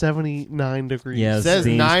 79 degrees. Yeah, It says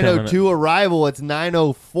 9:02 arrival. It's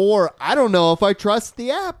 9:04. I don't know if I trust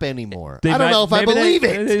the app anymore. I don't know if I believe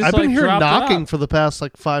it. I've been here knocking for the past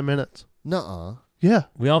 5 minutes. Nuh-uh. Yeah.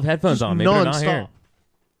 We all have headphones Just on. Maybe they're not nonstop. here.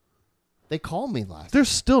 They called me last. They're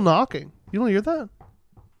still knocking. You don't hear that?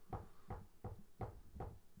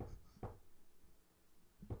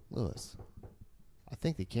 Lewis, I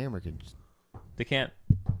think the camera can. They can't.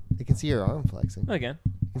 They can see your arm flexing. Oh, again.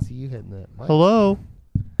 They can see you hitting that. mic. Hello.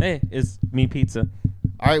 Hey, it's me pizza.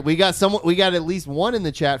 All right, we got someone. We got at least one in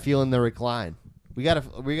the chat feeling the recline. We got a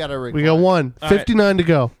recline. We got one. All 59 to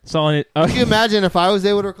go. So on it. Can you imagine if I was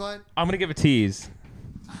able to recline? I'm gonna give a tease.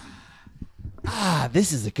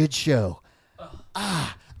 This is a good show.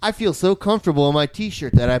 I feel so comfortable in my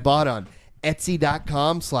t-shirt that I bought on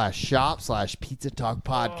Etsy.com/shop/Pizza Talk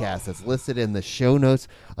Podcast. That's listed in the show notes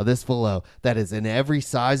of this below. That is in every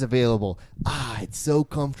size available. It's so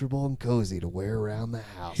comfortable and cozy to wear around the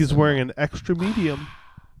house. He's wearing an extra medium.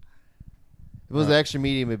 If it was an extra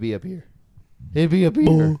medium, it'd be up here. It'd be up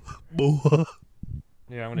here.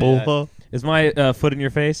 Yeah, I'm gonna do that. Is my foot in your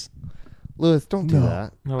face? Lewis, don't do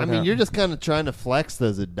that. No, I no. mean, you're just kind of trying to flex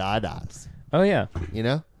those Adidas. Oh yeah, You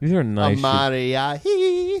know? these are nice. shoes. Maria,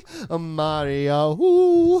 he, a Maria,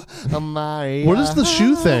 who, a Maria. What is the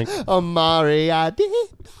shoe thing? A Maria,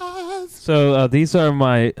 Adidas. So these are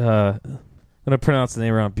my. I'm gonna pronounce the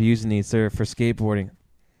name wrong. Business. They're for skateboarding.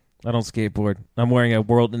 I don't skateboard. I'm wearing a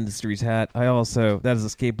World Industries hat. That is a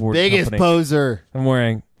skateboard Biggest company. poser. I'm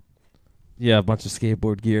wearing, a bunch of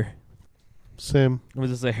skateboard gear. Same.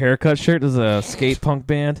 Was this a haircut shirt? This is a skate punk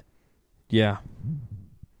band. Yeah.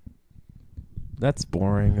 That's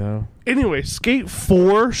boring though. Anyway, Skate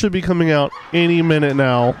 4 should be coming out any minute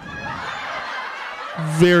now.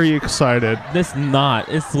 Very excited. It's not.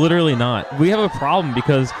 It's literally not. We have a problem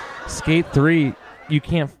because Skate 3, you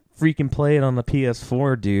can't freaking play it on the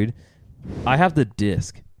PS4, dude. I have the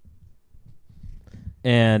disc.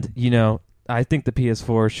 And, I think the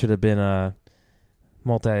PS4 should have been a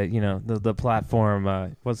the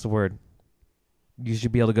platform, what's the word? You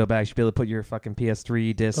should be able to go back. You should be able to put your fucking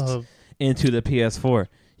PS3 discs into the PS4.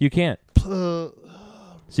 You can't. So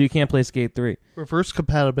you can't play Skate 3. Reverse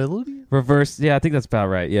compatibility? Reverse, yeah, I think that's about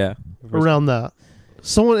right, yeah. Around that.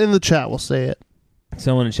 Someone in the chat will say it.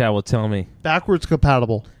 Someone in chat will tell me. Backwards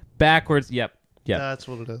compatible. Backwards, yep. That's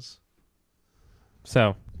what it is.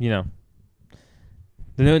 So,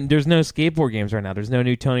 there's no skateboard games right now. There's no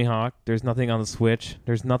new Tony Hawk. There's nothing on the Switch.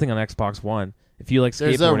 There's nothing on Xbox One. If you like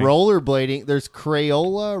skateboarding. There's a rollerblading. There's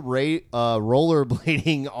Crayola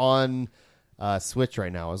rollerblading on Switch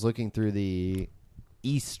right now. I was looking through the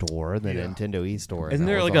e-store, the Nintendo e-store. Isn't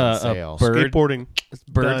there like a bird skateboarding?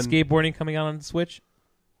 Bird skateboarding coming out on the Switch?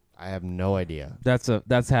 I have no idea.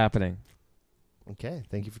 That's happening. Okay,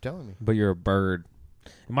 thank you for telling me. But you're a bird.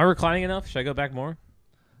 Am I reclining enough? Should I go back more?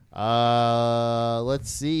 Let's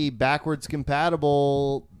see. Backwards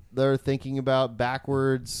compatible. They're thinking about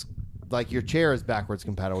backwards. Like your chair is backwards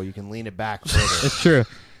compatible. You can lean it back further. It's true.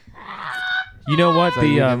 You know what? So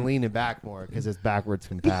you can lean it back more because it's backwards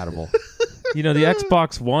compatible. The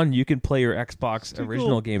Xbox One, you can play your Xbox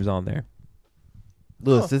original games on there.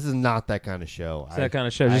 Lewis, this is not that kind of show. It's that kind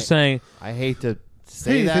of show. Just saying. I hate to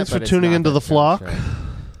say that. Thanks for but it's tuning not into that the kind of flock. show.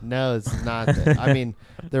 No, it's not. That. I mean,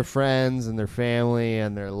 they're friends and they're family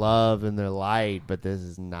and they're love and they're light, but this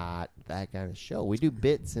is not that kind of show. We do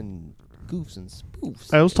bits and goofs and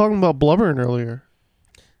spoofs. I was talking about blubbering earlier.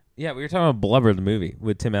 Yeah, we were talking about Blubber, the movie,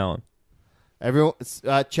 with Tim Allen. Everyone,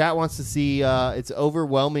 chat wants to see. It's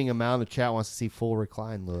overwhelming amount of chat wants to see full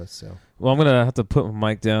recline, Lewis. So, well, I'm gonna have to put my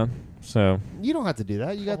mic down. So you don't have to do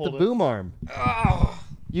that. You got the boom arm.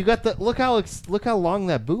 You got the look how long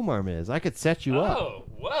that boom arm is. I could set you up. Oh,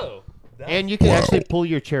 whoa! And you can actually pull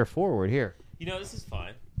your chair forward here. This is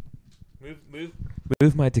fine.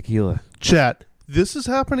 Move my tequila. Chat. This is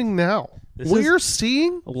happening now. This what is you're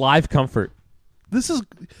seeing? Live comfort.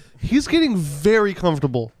 He's getting very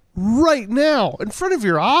comfortable right now in front of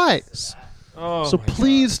your eyes. Oh, so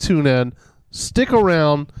please tune in. Stick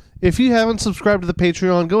around. If you haven't subscribed to the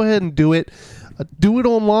Patreon, go ahead and do it. Do it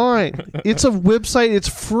online. It's a website. It's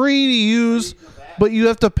free to use, but you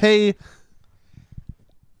have to pay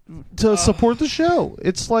to support the show.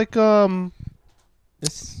 It's like you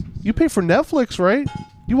pay for Netflix, right?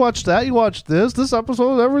 You watch that. You watch this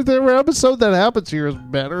episode. Every episode that happens here is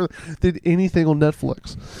better than anything on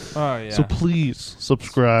Netflix. Oh yeah. So please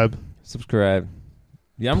subscribe.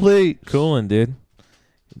 Yeah, I'm please. Cooling, dude.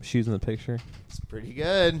 Shoes in the picture. It's pretty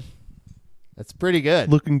good. That's pretty good.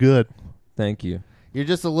 Looking good. Thank you. You're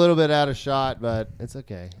just a little bit out of shot, but it's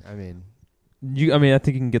okay. I mean, I mean, I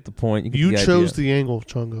think you can get the point. You, get You the chose idea. the angle,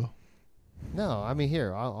 Chungo. No, I mean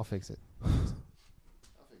here. I'll fix it.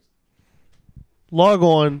 Log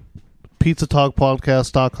on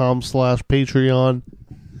pizzatalkpodcast.com/Patreon.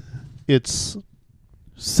 It's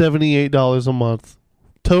 $78 a month.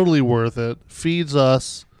 Totally worth it. Feeds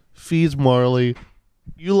us. Feeds Marley.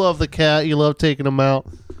 You love the cat. You love taking him out.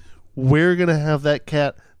 We're going to have that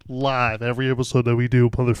cat live every episode that we do,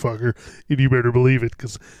 motherfucker. And you better believe it,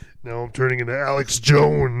 because now I'm turning into Alex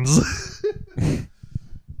Jones.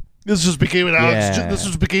 This just became this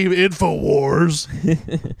just became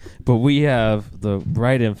InfoWars. But we have the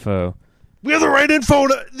right info. We have the right info.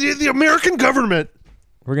 The American government.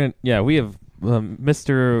 We have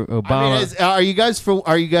Mr. Obama. I mean,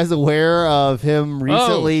 are you guys aware of him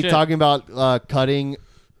recently shit. talking about cutting,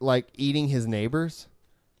 like eating his neighbors?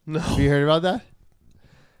 No. Have you heard about that?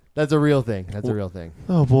 That's a real thing. A real thing.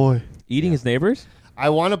 Oh boy. Eating his neighbors? I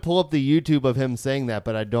want to pull up the YouTube of him saying that,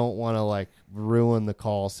 but I don't want to like ruin the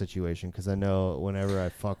call situation because I know whenever I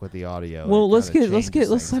fuck with the audio. Well, let's kinda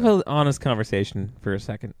have an honest conversation for a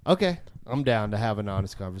second. Okay, I'm down to have an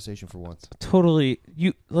honest conversation for once. Totally,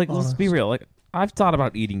 let's be real. Like, I've thought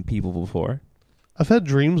about eating people before. I've had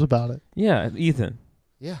dreams about it. Yeah, Ethan.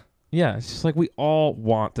 Yeah, it's just like we all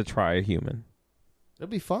want to try a human. it'll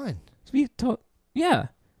be fine. Yeah,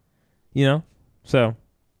 so.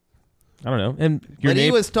 I don't know. And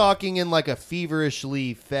he was talking in like a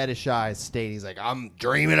feverishly fetishized state. He's like, I'm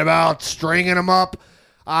dreaming about stringing them up.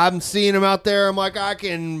 I'm seeing them out there. I'm like, I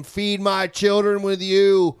can feed my children with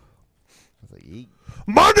you. I was like, Eek.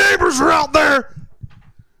 My neighbors are out there.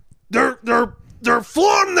 They're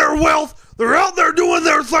flaunting their wealth. They're out there doing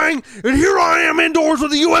their thing, and here I am indoors with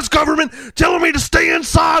the U.S. government telling me to stay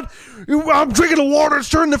inside. I'm drinking the water. It's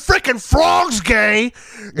turning the freaking frogs gay,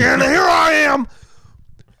 and here I am.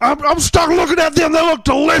 I'm stuck looking at them. They look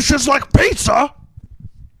delicious like pizza.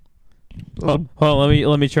 Hold on,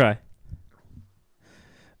 let me try.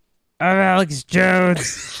 I'm Alex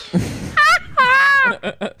Jones.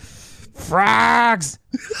 Frogs.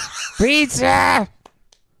 Pizza.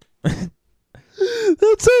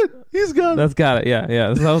 That's it. He's got it. That's got it. Yeah.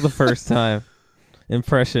 That was the first time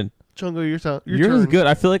impression. Chungo, your turn. Yours is good.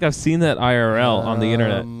 I feel like I've seen that IRL on the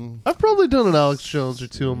internet. I've probably done an Alex Jones or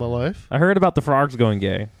two in my life. I heard about the frogs going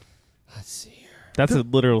gay. Let's see here. That's a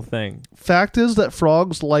literal thing. Fact is that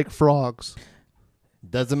frogs like frogs.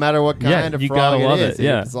 Doesn't matter what kind of you frog gotta love it is, it,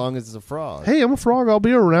 yeah. as long as it's a frog. Hey, I'm a frog. I'll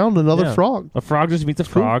be around another frog. A frog just meets a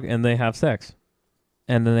frog and they have sex.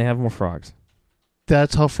 And then they have more frogs.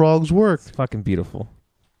 That's how frogs work. It's fucking beautiful.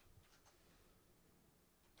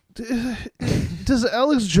 Does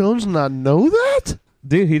Alex Jones not know that?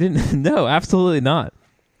 Dude, he didn't. No, absolutely not.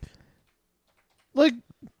 Like,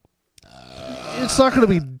 it's not going to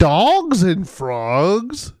be dogs and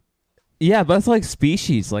frogs. Yeah, but it's like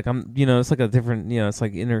species. Like, it's like a different, it's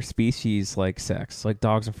like interspecies, like sex, like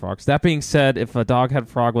dogs and frogs. That being said, if a dog had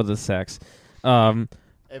frog with a sex, if a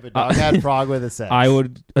dog had frog with a sex, I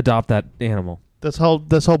would adopt that animal. That's how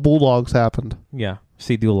bulldogs happened. Yeah,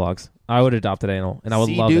 sea-doo logs. I would adopt that animal, and I would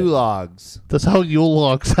love it. Sea-doo logs. That's how Yule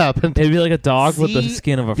logs happened. It'd be like a dog with the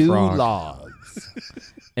skin of a frog. Logs.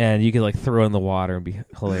 And you could like throw in the water and be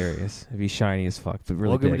hilarious. It'd be shiny as fuck, but really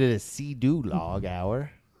Welcome big. to the Sea-doo log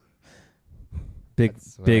hour. Big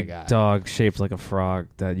That's what I got. dog shaped like a frog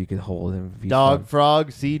that you could hold and be Dog, fun.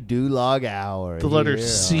 frog, Sea-doo log hour. The letter Here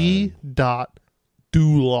C dot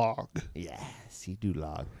do log. Yeah, Sea-doo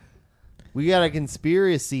log. We got a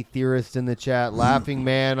conspiracy theorist in the chat. Laughing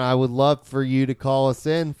Man, I would love for you to call us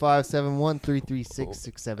in.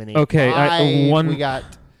 571-336-6785. Okay, We got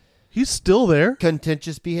He's still there.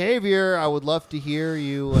 contentious behavior. I would love to hear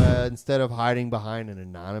you instead of hiding behind an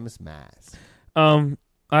anonymous mask. I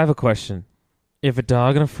have a question. If a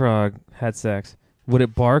dog and a frog had sex, would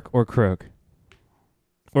it bark or croak?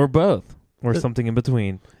 Or both? Or something in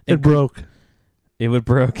between? It broke. It would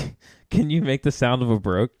broke. Can you make the sound of a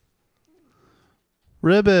broke?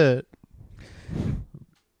 Ribbit.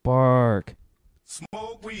 Bark.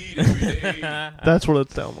 Smoke weed every day. That's what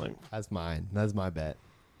it sounds like. That's mine. That's my bet.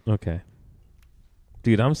 Okay.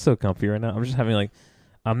 Dude, I'm so comfy right now. I'm just having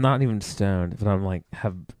I'm not even stoned, but I'm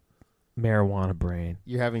have marijuana brain.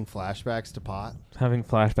 You're having flashbacks to pot? Having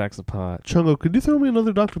flashbacks to pot. Chungo, could you throw me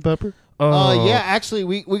another Dr. Pepper? Yeah, actually,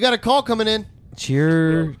 we got a call coming in.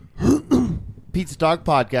 Cheer. Pizza Dog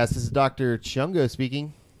Podcast. This is Dr. Chungo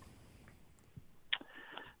speaking.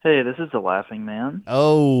 Hey, this is the Laughing Man.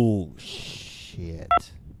 Oh, shit.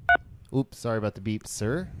 Oops, sorry about the beep,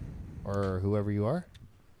 sir. Or whoever you are.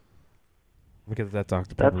 Look at that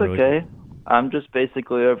Dr. That's Pepper. okay. I'm just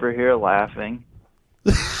basically over here laughing.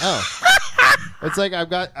 Oh. It's like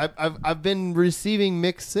I've been receiving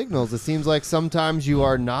mixed signals. It seems like sometimes you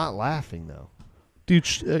are not laughing though.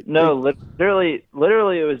 Dude, No, literally,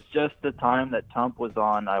 it was just the time that Tump was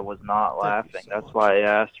on. I was not laughing. That's why I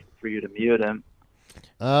asked for you to mute him.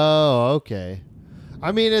 Oh, okay.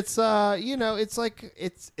 I mean, it's it's like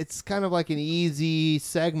it's kind of like an easy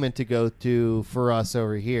segment to go to for us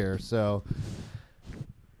over here. So,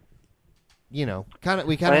 we kind of have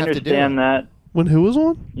to do it. I understand that. When who was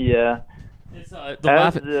on? Yeah. It's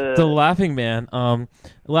the Laughing Man.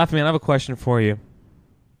 Laughing Man, I have a question for you.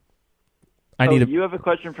 You have a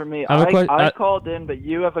question for me. I called in, but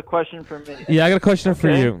you have a question for me. Yeah, I got a question for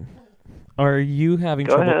you. Are you having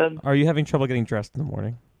Go trouble? ahead. Are you having trouble getting dressed in the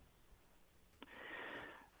morning?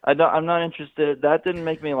 I'm not interested. That didn't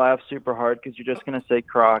make me laugh super hard because you're just gonna say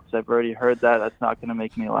Crocs. I've already heard that. That's not gonna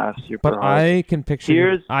make me laugh super But hard. I can picture.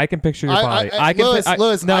 Your body.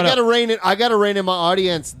 Louis, I gotta rein it. I gotta rein in my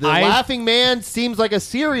audience. The I- Laughing Man seems like a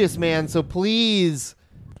serious man, so please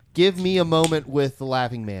give me a moment with the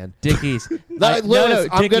Laughing Man. Dickies. Louis,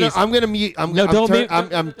 Dickies. I'm gonna mute. Don't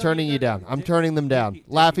I'm turning you down. I'm turning them down.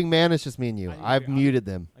 Laughing Man, it's just me and you. I've muted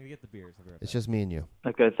them. I can get the beers. It's just me and you.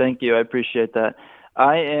 Okay, thank you. I appreciate that.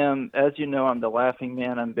 I am, as you know, I'm the Laughing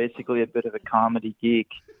Man. I'm basically a bit of a comedy geek.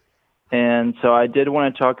 And so I did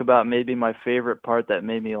want to talk about maybe my favorite part that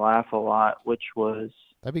made me laugh a lot, which was...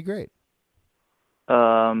 That'd be great.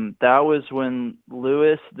 That was when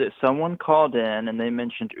someone called in and they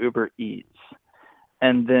mentioned Uber Eats.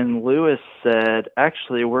 And then Lewis said,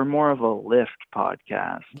 actually, we're more of a Lyft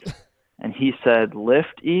podcast. And he said,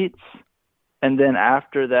 Lyft Eats? And then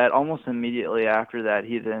after that, almost immediately after that,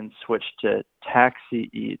 he then switched to Taxi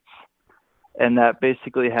Eats. And that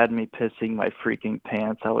basically had me pissing my freaking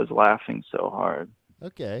pants. I was laughing so hard.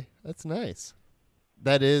 Okay, that's nice.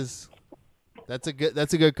 That's a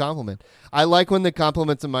good compliment. I like when the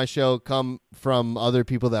compliments of my show come from other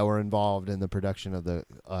people that were involved in the production of the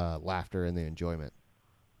laughter and the enjoyment.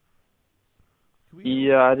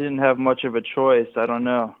 Yeah, I didn't have much of a choice. I don't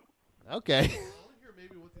know. Okay.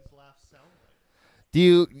 Do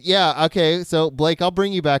you? Yeah. Okay. So Blake, I'll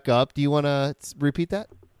bring you back up. Do you want to repeat that?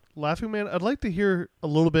 Laughing Man, I'd like to hear a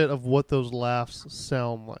little bit of what those laughs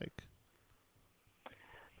sound like.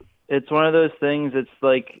 It's one of those things. It's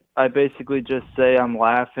like I basically just say I'm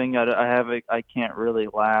laughing. I can't really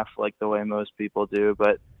laugh like the way most people do,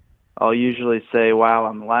 but I'll usually say, "Wow,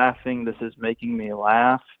 I'm laughing. This is making me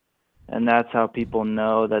laugh," and that's how people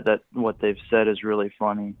know that what they've said is really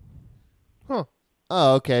funny. Huh.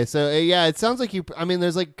 Oh, okay. So yeah, it sounds like you. I mean,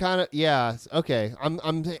 there's like kind of yeah. Okay,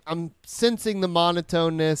 I'm sensing the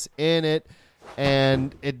monotoneness in it,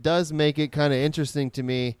 and it does make it kind of interesting to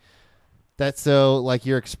me. That's so like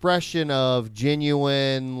your expression of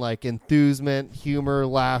genuine like enthusement, humor,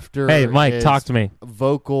 laughter. Hey, Mike, is talk to me.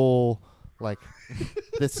 Vocal, like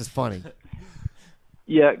this is funny.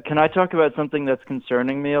 Yeah, can I talk about something that's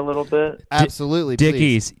concerning me a little bit? Absolutely,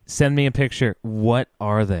 Dickies, please. send me a picture. What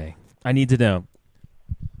are they? I need to know.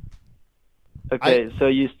 Okay, so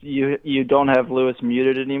you don't have Lewis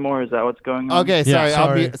muted anymore? Is that what's going on? Okay,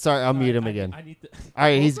 sorry. Yeah, sorry. I'll mute him again. All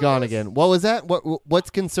right, he's gone again. What was that? What's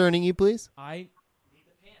concerning you, please?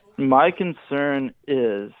 My concern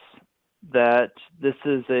is that this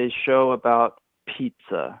is a show about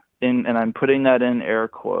pizza, and I'm putting that in air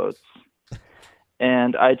quotes.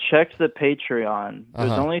 And I checked the Patreon.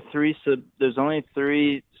 There's only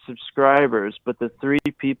three subscribers, but the three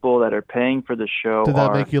people that are paying for the show Did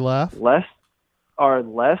that make you laugh? Les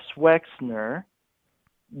Wexner,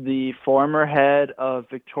 the former head of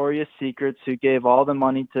Victoria's Secrets, who gave all the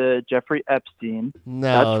money to Jeffrey Epstein.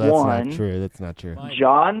 No, that's one. not true. That's not true.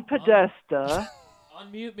 John Podesta.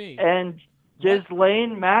 Unmute me. And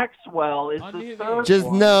Ghislaine Maxwell is the third Just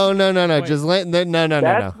one. no. Just no.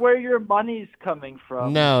 That's where your money's coming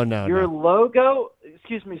from. No. Your logo,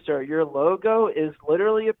 excuse me, sir, your logo is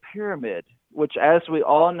literally a pyramid, which, as we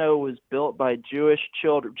all know, was built by Jewish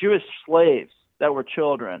slaves that were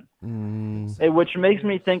children, which makes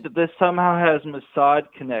me think that this somehow has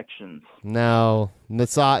Mossad connections. No,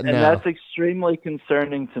 Mossad. And that's extremely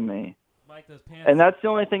concerning to me. And that's the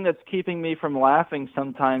only thing that's keeping me from laughing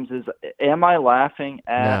sometimes is, am I laughing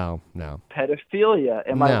at pedophilia?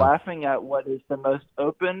 Am I laughing at what is the most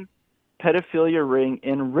open pedophilia ring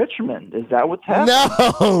in Richmond? Is that what's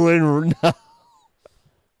happening? No.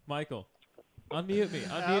 Michael, unmute me.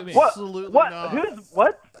 Unmute me. Absolutely what? not.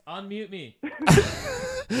 What? Unmute me. No.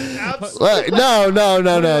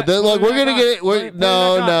 Look, we're gonna get it.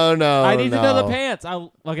 No. I need to know the pants.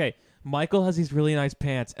 Okay. Michael has these really nice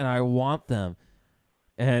pants, and I want them.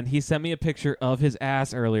 And he sent me a picture of his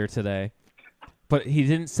ass earlier today, but he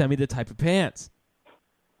didn't send me the type of pants.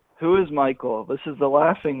 Who is Michael? This is the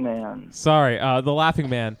Laughing Man. Sorry, the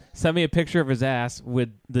Laughing Man sent me a picture of his ass with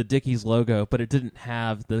the Dickies logo, but it didn't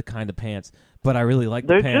have the kind of pants. But I really like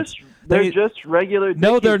the pants. They're just regular Dickies.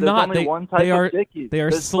 No, they're There's not. Only one type of Dickies. They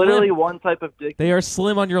are There's slim. literally one type of Dickies. They are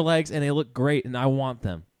slim on your legs, and they look great, and I want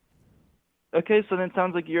them. Okay, so then it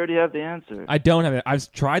sounds like you already have the answer. I don't have it.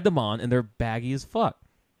 I've tried them on, and they're baggy as fuck.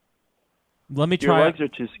 Let me try. Your legs are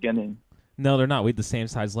too skinny. No, they're not. We have the same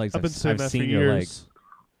size legs. I've been saying that seen for your years. legs.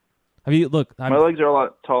 Have you look? My legs are a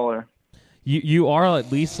lot taller. You are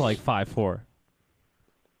at least like 5'4".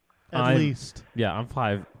 At least. Yeah, I'm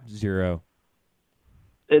 5'0".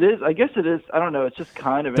 It is. I guess it is. I don't know. It's just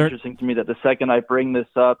kind of interesting to me that the second I bring this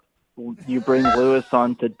up, you bring Lewis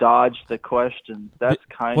on to dodge the question. That's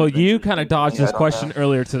kind. Well, of you kind of dodged this question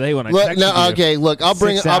earlier today when I texted you. Okay, look, I'll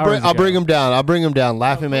bring him down. I'll bring him down.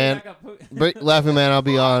 Laughing Man. Laughing Man, I'll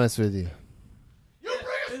be honest with you.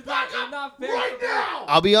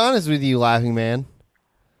 I'll be honest with you, Laughing Man.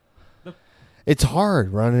 It's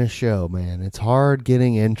hard running a show, man. It's hard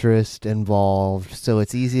getting interest involved, so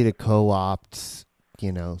it's easy to co-opt,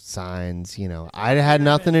 signs. I had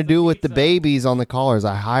nothing to do with the babies on the callers.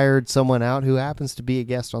 I hired someone out who happens to be a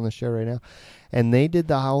guest on the show right now, and they did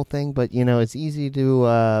the whole thing. But, it's easy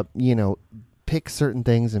to, pick certain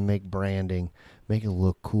things and make branding, make it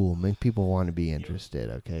look cool, make people want to be interested,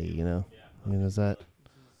 okay? Is that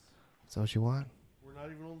what you want? We're not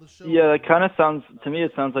even on the show. Yeah, that kind of sounds to me.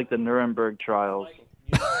 It sounds like the Nuremberg trials.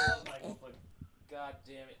 God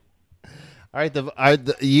damn it! All right,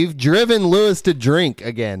 you've driven Lewis to drink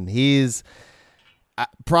again. He's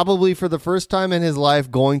probably for the first time in his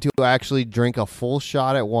life going to actually drink a full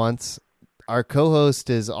shot at once. Our co-host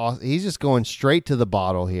he's just going straight to the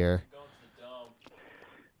bottle here.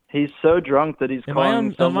 He's so drunk that he's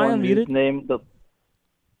calling someone who's named the.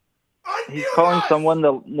 He's calling someone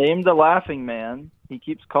named the Laughing Man. He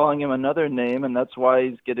keeps calling him another name, and that's why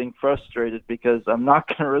he's getting frustrated because I'm not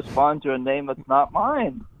going to respond to a name that's not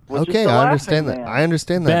mine. Okay, I understand that. I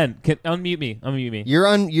understand that. Ben, unmute me. Unmute me.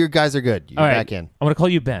 You guys are good. You're back in. I'm going to call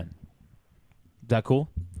you Ben. Is that cool?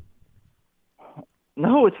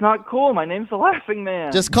 No, it's not cool. My name's the Laughing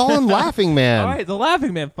Man. Just call him Laughing Man. All right, the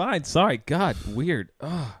Laughing Man. Fine. Sorry. God, weird.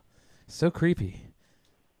 Oh, so creepy.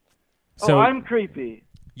 So I'm creepy.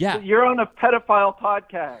 Yeah, you're on a pedophile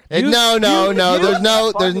podcast. No.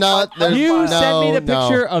 There's not. You sent me the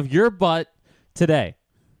picture of your butt today.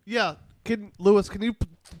 Yeah, Lewis? Can you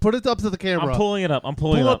put it up to the camera? I'm pulling it up.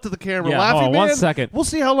 Pull up to the camera. Yeah, Laughing Man. 1 second. We'll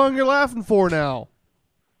see how long you're laughing for now.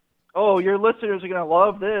 Oh, your listeners are gonna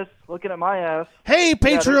love this. Looking at my ass. Hey,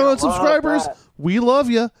 Patreon subscribers, we love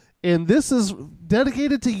you, and this is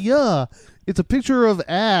dedicated to ya. It's a picture of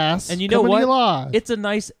ass. And you know what? Live. It's a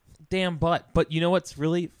nice damn butt, but you know what's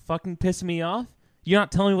really fucking pissing me off? You're not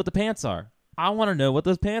telling me what the pants are. I want to know what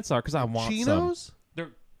those pants are because I want chinos?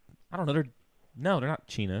 Some. I don't know. They're not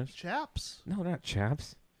chinos. Chaps? No, they're not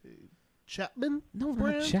chaps. Chapman? No,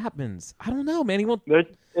 they're not Chapmans. I don't know, man. He won't. They're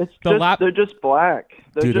just black.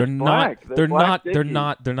 Dude, they're black.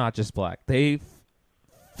 not. They're not just black. They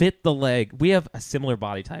fit the leg. We have a similar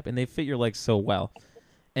body type, and they fit your legs so well.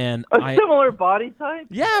 And similar body type?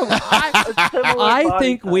 Yeah, I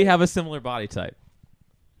think we have a similar body type.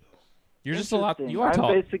 You're just a lot. You are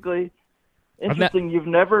tall. Basically interesting. You've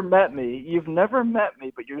never met me.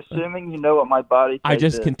 But you're assuming you know what my body type is. I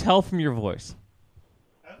just can tell from your voice.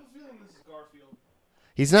 I have a feeling this is Garfield.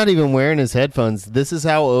 He's not even wearing his headphones. This is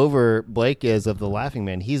how over Blake is of the Laughing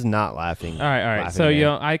Man. He's not laughing. All right. So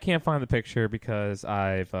I can't find the picture because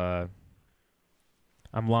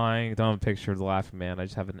I'm lying. I don't have a picture of the Laughing Man. I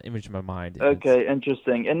just have an image in my mind. Okay,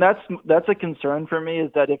 interesting. And that's a concern for me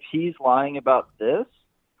is that if he's lying about this,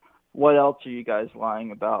 what else are you guys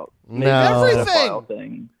lying about? Maybe the pedophile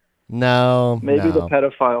thing. No. Maybe the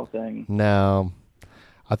pedophile thing. No.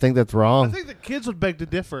 I think that's wrong. I think the kids would beg to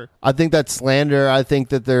differ. I think that's slander. I think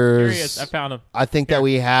that there's... Here he is. I found him. I think that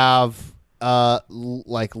we have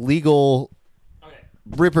legal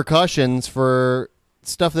repercussions for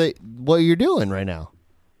stuff what you're doing right now.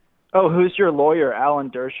 Oh, who's your lawyer, Alan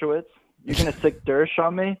Dershowitz? You're going to stick Dersh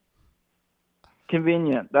on me?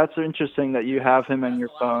 Convenient. That's interesting that you have him in your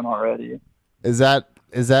phone already. Is that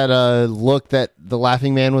a look that the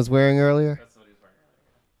Laughing Man was wearing earlier? That's what he was wearing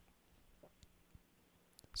earlier.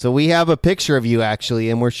 So we have a picture of you, actually,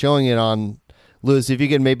 and we're showing it on... Lewis, if you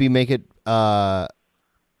could maybe make it kind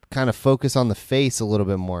of focus on the face a little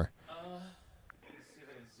bit more.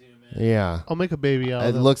 Yeah. I'll make a baby out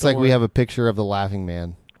of it. It looks like we have a picture of the Laughing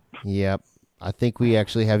Man. Yep. I think we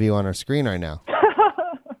actually have you on our screen right now.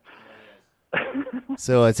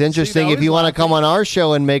 So it's interesting if you want to come on our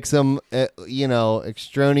show and make some,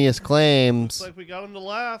 extraneous claims. Looks like we got him to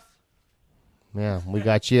laugh. Yeah, we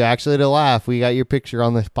got you actually to laugh. We got your picture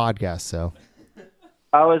on the podcast, so.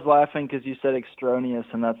 I was laughing because you said extraneous,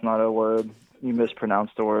 and that's not a word. You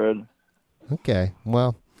mispronounced the word. Okay,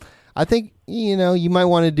 well, I think, you might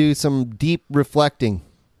want to do some deep reflecting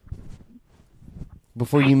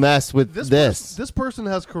before you mess with this. This person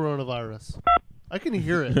has coronavirus. I can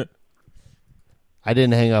hear it. I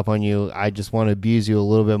didn't hang up on you. I just want to abuse you a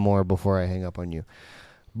little bit more before I hang up on you.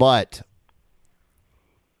 But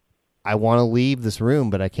I want to leave this room,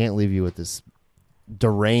 but I can't leave you with this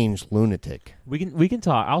deranged lunatic. We can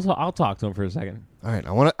talk. I'll talk to him for a second. All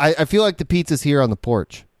right. I feel like the pizza's here on the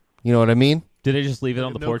porch. You know what I mean? Did they just leave it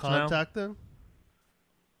on the porch now? No contact then?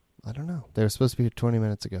 I don't know. They were supposed to be here 20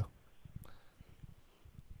 minutes ago.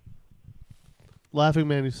 Laughing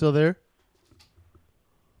Man, you still there?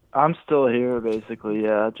 I'm still here, basically.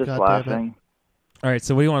 Yeah, just God laughing. All right.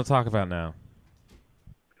 So what do you want to talk about now?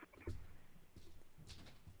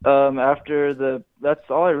 That's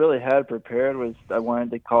all I really had prepared was I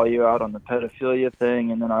wanted to call you out on the pedophilia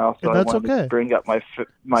thing, and then I wanted to bring up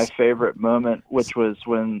my favorite moment, which was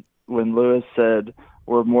when Lewis said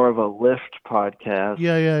we're more of a Lyft podcast.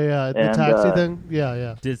 Yeah. The taxi thing?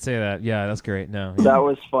 Yeah. Did say that. Yeah, that's great. No. That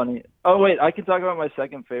was funny. Oh, wait, I can talk about my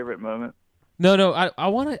second favorite moment. No, I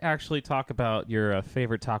want to actually talk about your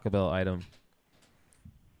favorite Taco Bell item.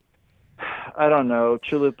 I don't know.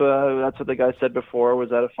 Chalupa, that's what the guy said before.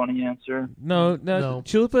 Was that a funny answer? No.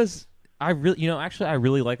 Chalupa's, I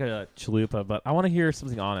really like a chalupa, but I want to hear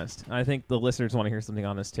something honest. I think the listeners want to hear something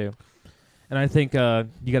honest too. And I think you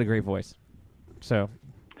got a great voice. So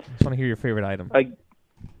I just want to hear your favorite item.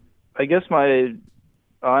 I guess my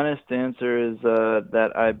honest answer is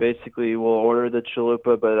that I basically will order the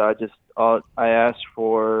chalupa, but I ask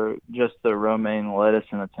for just the romaine lettuce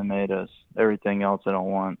and the tomatoes. Everything else I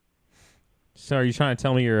don't want. So are you trying to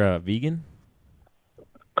tell me you're vegan?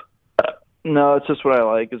 No, it's just what I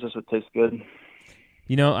like. It's just what tastes good.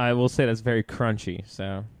 I will say that's very crunchy.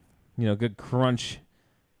 So, good crunch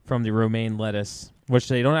from the romaine lettuce, which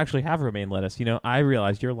they don't actually have romaine lettuce. I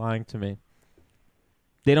realize you're lying to me.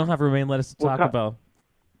 They don't have romaine lettuce at Taco Bell.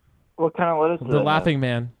 What kind of lettuce do they have? The Laughing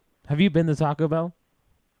Man. Have you been to Taco Bell?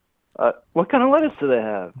 What kind of lettuce do they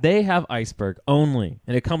have? They have iceberg only,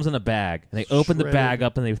 and it comes in a bag. And they open the bag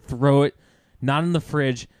up and they throw it, not in the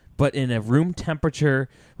fridge, but in a room temperature,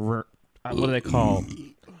 what do they call?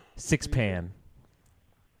 6-pan.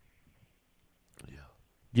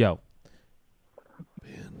 Yo.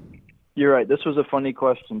 You're right. This was a funny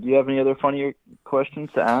question. Do you have any other funny questions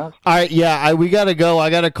to ask? All right, yeah, we got to go. I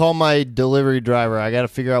got to call my delivery driver. I got to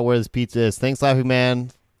figure out where this pizza is. Thanks, Laughing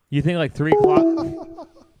Man. You think like 3 o'clock?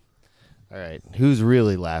 All right, who's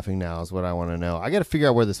really laughing now is what I want to know. I got to figure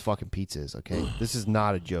out where this fucking pizza is, okay? This is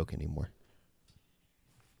not a joke anymore.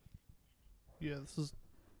 Yeah, this is...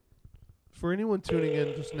 For anyone tuning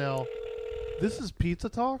in just now, this is Pizza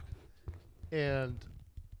Talk, and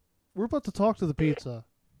we're about to talk to the pizza.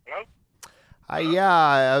 Yeah,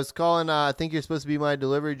 I was calling. I think you're supposed to be my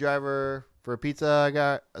delivery driver for a pizza I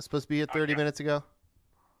got supposed to be here 30 minutes ago.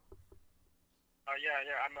 Yeah.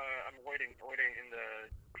 I'm waiting in the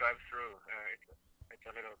drive-through. It's a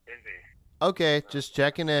little busy. Okay, just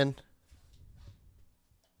checking in.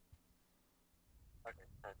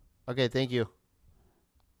 Okay, thank you.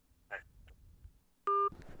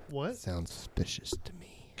 What? Sounds suspicious to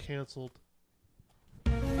me. Canceled.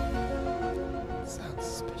 Sounds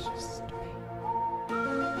suspicious to me.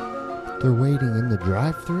 They're waiting in the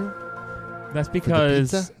drive-thru? That's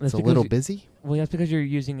because it's a little busy. Well, that's because you're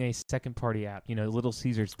using a second-party app. Little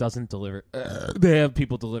Caesars doesn't deliver. They have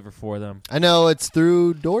people deliver for them. I know, it's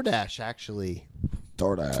through DoorDash, actually.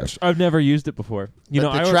 DoorDash. I've never used it before.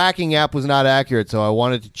 The tracking app was not accurate, so I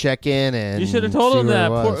wanted to check in and you should have told him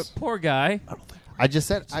that. Poor guy. I just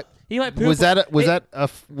said he might poop. Was that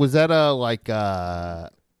a like I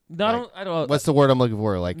don't. What's the word I'm looking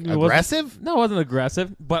for? Like aggressive? No, it wasn't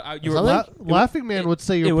aggressive. But you were Laughing Man would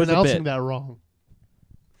say you're pronouncing that wrong.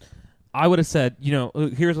 I would have said,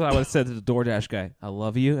 here's what I would have said to the DoorDash guy: I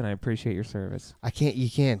love you and I appreciate your service. You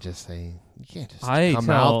can't just come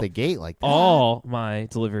out the gate like that. All my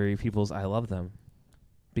delivery peoples, I love them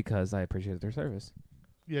because I appreciate their service.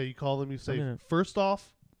 Yeah, you call them. You say, first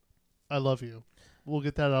off, I love you. We'll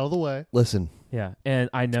get that out of the way. Listen. Yeah, and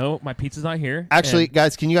I know my pizza's not here. Actually,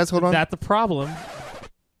 guys, can you guys hold on? That's the problem.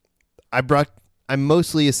 I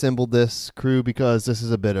mostly assembled this crew because this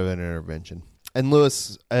is a bit of an intervention. And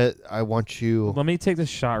Lewis, I want you... Let me take this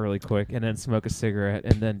shot really quick and then smoke a cigarette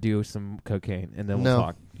and then do some cocaine and then we'll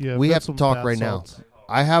talk. Yeah, we have to talk right now.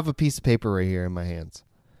 I have a piece of paper right here in my hands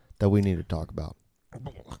that we need to talk about.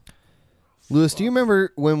 Lewis, do you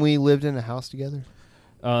remember when we lived in a house together?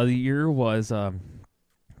 The year was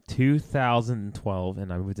 2012,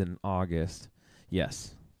 and I moved in August.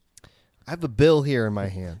 Yes. I have a bill here in my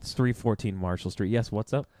hands. It's 314 Marshall Street. Yes,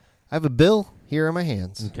 what's up? I have a bill here in my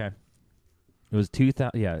hands. Okay. It was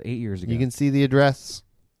 2000. Yeah, 8 years ago. You can see the address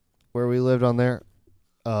where we lived on there.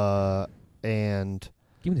 And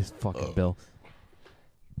give me this fucking bill.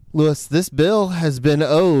 Lewis, this bill has been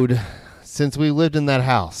owed since we lived in that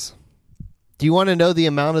house. Do you want to know the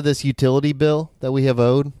amount of this utility bill that we have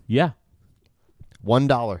owed? Yeah.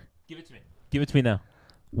 $1. Give it to me. Give it to me now.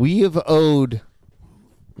 We have owed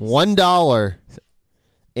 $1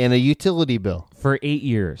 in a utility bill for 8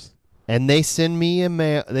 years. And they send me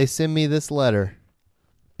they send me this letter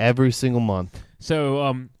every single month.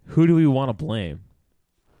 So, who do we want to blame?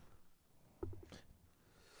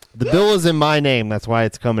 The bill is in my name. That's why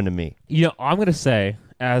it's coming to me. You know, I'm going to say,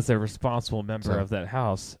 as a responsible member of that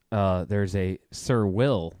house, there's a Sir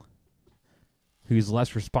Will who's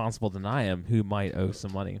less responsible than I am who might owe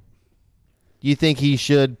some money. You think he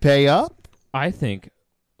should pay up? I think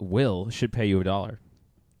Will should pay you $1.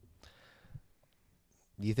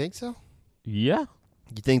 You think so? Yeah.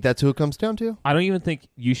 You think that's who it comes down to? I don't even think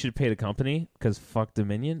you should pay the company because fuck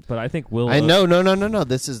Dominion, but I think Will... No.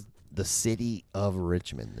 This is the city of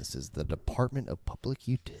Richmond. This is the Department of Public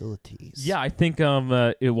Utilities. Yeah, I think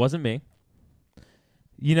it wasn't me.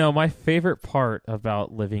 You know, my favorite part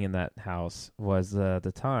about living in that house was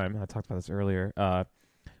the time, I talked about this earlier,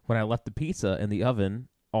 when I left the pizza in the oven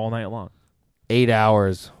all night long. 8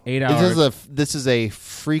 hours. 8 hours. This is a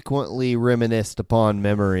frequently reminisced upon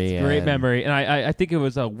memory. Great memory. And I think it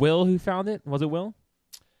was Will who found it. Was it Will?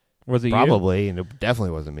 Was it Probably, you? and it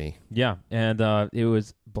definitely wasn't me. Yeah, and it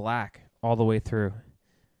was black all the way through.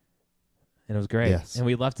 And it was great. Yes. And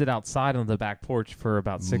we left it outside on the back porch for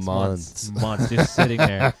about 6 Months. months, just sitting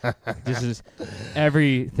there. This is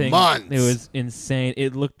everything. Months. It was insane.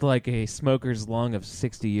 It looked like a smoker's lung of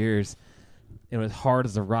 60 years. It was hard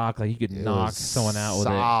as a rock. Like you could knock someone out with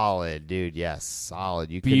it. Solid, dude. Yes, solid.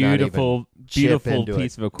 You beautiful chip into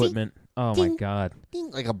piece it. of equipment. Ding, oh ding, my god!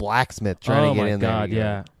 Ding, like a blacksmith trying to get in there. Oh my god!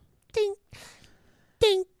 Yeah. Ding,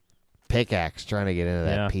 ding. Pickaxe trying to get into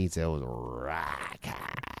that Yeah. pizza. It was rock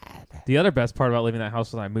hard. The other best part about living in that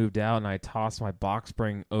house was I moved out and I tossed my box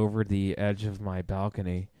spring over the edge of my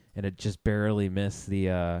balcony and it just barely missed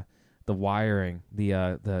the wiring,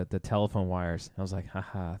 the telephone wires. I was like,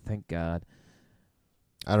 haha, thank God.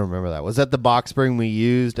 I don't remember that. Was that the box spring we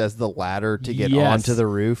used as the ladder to get onto the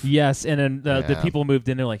roof? Yes, and then the people moved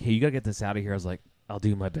in. They're like, hey, you got to get this out of here. I was like, I'll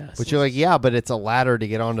do my best. But you're like, yeah, but it's a ladder to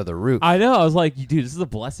get onto the roof. I know. I was like, dude, this is a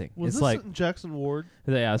blessing. Was it's this like in Jackson Ward?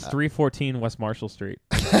 Yeah, it's 314 West Marshall Street.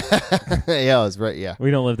 Yeah, it was right. Yeah,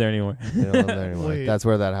 we don't live there anymore. We don't live there anymore. Wait. That's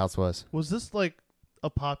where that house was. Was this like a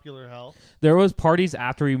popular house? There was parties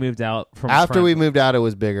after we moved out. After we moved out, it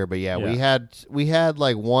was bigger. But yeah, Yeah. we had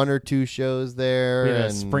like 1 or 2 shows there. We had a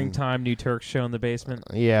and springtime New Turk show in the basement.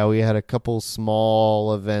 Yeah, we had a couple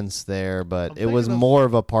small events there, but I'm it was thinking of- more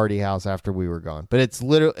of a party house after we were gone. But it's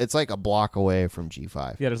like a block away from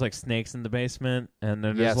G5. Yeah, there's like snakes in the basement, and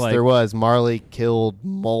then Yes, there's like there was. Marley killed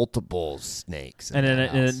multiple snakes. and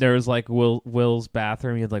then there was like Will's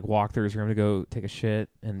bathroom. He had like walk through his room to go take a shit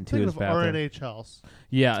and to Thinking his of bathroom. RNH house.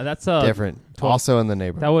 Yeah, that's different. 12 Also in the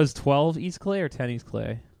neighborhood. That was 12 East Clay or 10 East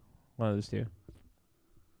Clay, one of those two.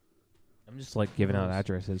 I'm just like giving out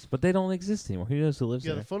addresses, but they don't exist anymore. Who knows who lives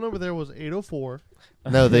Yeah, there? the phone number there was 804.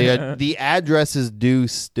 No, the addresses do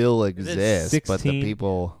still exist, but the 16?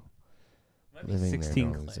 people Might be living there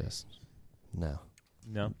 16 don't Clay. exist. No.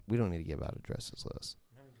 No. We don't need to give out addresses, Liz.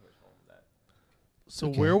 So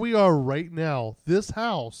Okay. where we are right now, this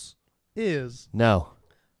house is No.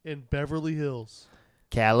 in Beverly Hills.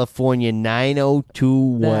 California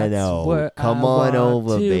 90210. Come on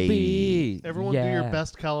over, baby. Everyone do your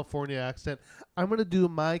best California accent. I'm going to do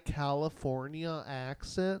my California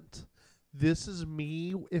accent. This is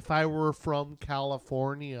me if I were from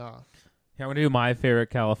California. Here, I'm going to do my favorite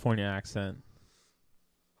California accent.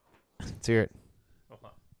 Let's hear it.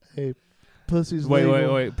 Hey, pussy's Wait,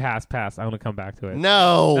 legal. pass. I want to come back to it.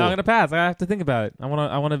 No. I'm gonna pass. I have to think about it. I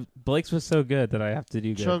want to. Blake's was so good that I have to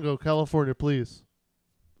do good. Chungo, California, please.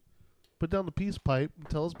 Put down the peace pipe and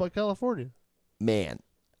tell us about California. Man,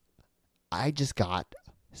 I just got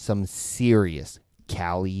some serious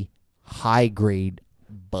Cali high-grade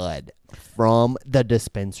bud from the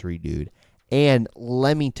dispensary, dude. And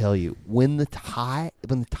let me tell you, when the tide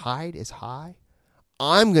is high,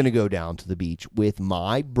 I'm going to go down to the beach with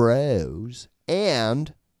my bros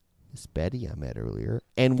and Miss Betty I met earlier,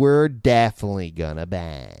 and we're definitely going to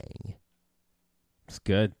bang. It's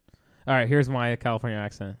good. All right, here's my California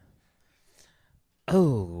accent.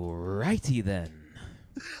 Oh, righty then.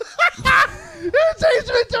 It's Ace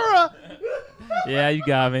Ventura. Yeah, you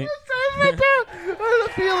got me. It's Ace Ventura. I had a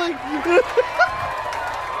feeling.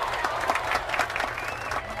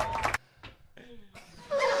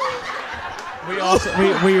 We also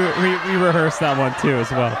we rehearsed that one too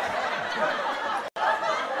as well.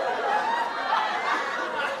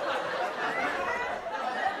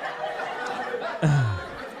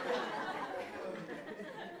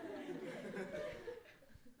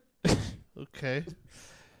 Okay.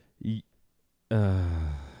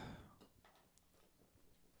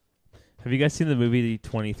 Have you guys seen the movie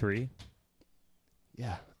 23?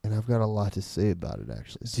 Yeah, and I've got a lot to say about it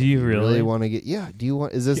actually. So Do you really want to get? Yeah. Do you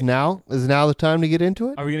want? Is this now? Is now the time to get into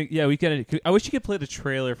it? Are we gonna? Yeah, we can. I wish you could play the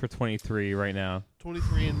trailer for 23 right now.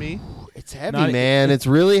 23 and Me. It's heavy, man. It's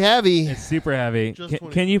really heavy. It's super heavy.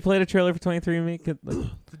 Can you play the trailer for 23 and Me?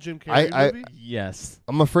 The Jim Carrey movie? Yes.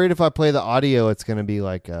 I'm afraid if I play the audio, it's going to be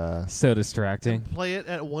like so distracting. Play it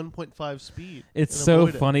at 1.5 speed. It's so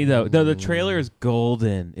funny though. No, the trailer is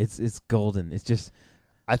golden. It's golden. It's just.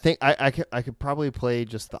 I think I could probably play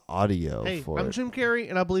just the audio for I'm it. Jim Carrey,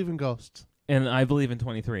 and I believe in ghosts. And I believe in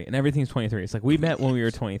 23, and everything's 23. It's like we met when we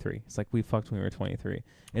were 23. It's like we fucked when we were 23.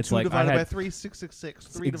 It's 2 like divided I had, by 3, 666.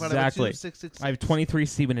 3 exactly. divided by 2, 666. I have 23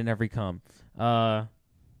 semen in every cum.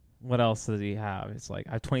 What else does he have? It's like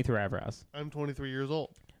I have 23 eyebrows. I'm 23 years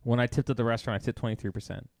old. When I tipped at the restaurant, I tipped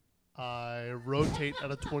 23%. I rotate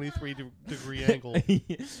at a 23 degree angle.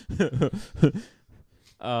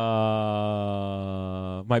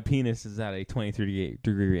 My penis is at a 23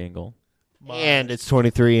 degree angle. And it's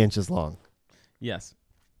 23 inches long. Yes.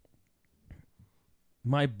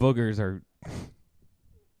 My boogers are...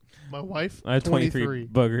 My wife, I have 23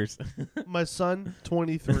 boogers. My son,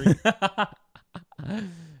 23.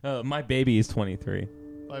 My baby is 23.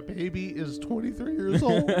 My baby is 23 years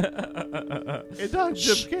old. And I'm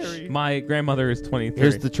Jim Carrey. My grandmother is 23.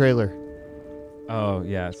 Here's the trailer. Oh,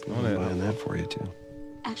 yes. I'm buying that for you, too.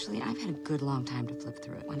 Actually, I've had a good long time to flip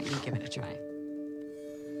through it. Why don't you give it a try?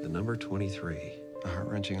 The number 23, a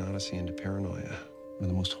heart-wrenching odyssey into paranoia, one of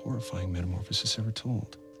the most horrifying metamorphoses ever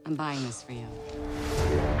told. I'm buying this for you.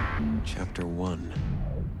 Chapter 1.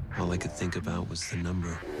 All I could think about was the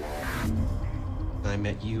number. I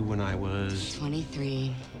met you when I was...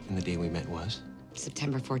 23. And the day we met was?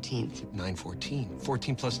 September 14th. 9/14.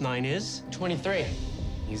 14 plus 9 is? 23.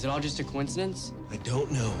 Is it all just a coincidence? I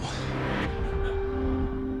don't know.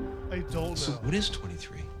 I don't know. So what is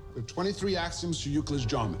 23? There are 23 axioms to Euclid's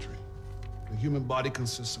geometry. The human body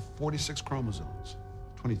consists of 46 chromosomes,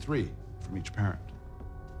 23 from each parent.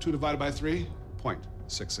 2 divided by 3,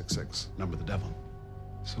 0.666. Number of the devil.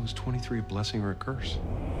 So is 23 a blessing or a curse?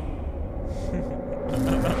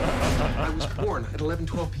 I was born at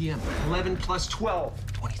 11:12 p.m. 11 plus 12.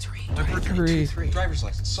 23. My birthday, 23. Driver's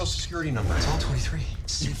license, social security number. It's all 23.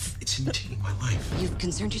 It's in my life. You've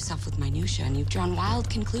concerned yourself with minutia, and you've drawn wild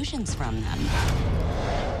conclusions from them.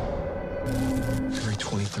 Every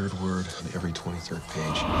 23rd word on every 23rd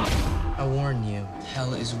page. I warn you,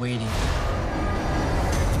 hell is waiting.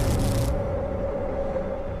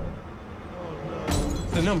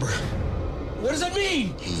 The number. What does it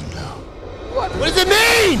mean? What does it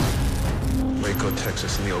mean? Waco,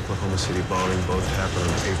 Texas, and the Oklahoma City bombing both happened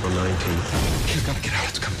on April 19th. You gotta get out.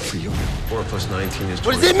 It's coming for you. 4 plus 19 is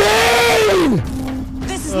 20. What does it mean?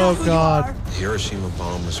 This is Oh, God. The Hiroshima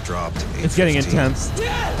bomb was dropped. It's getting 8/15. intense.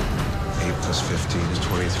 8 plus 15 is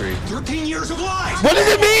 23. 13 years of life! What does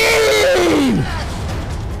it mean?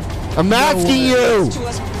 I'm asking you.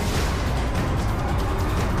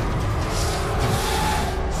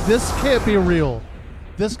 This can't be real.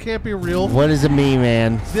 This can't be real. What does it mean,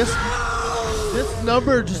 man? This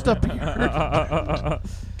number just appeared.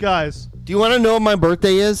 Guys. Do you want to know what my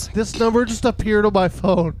birthday is? This number just appeared on my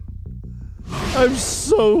phone. I'm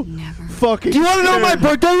so fucking Do you want to know what my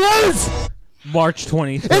scared. birthday is? March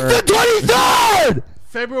 23rd. It's the 23rd!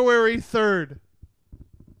 February 3rd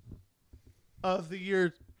of the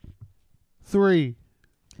year 3.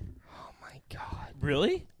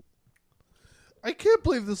 Really? I can't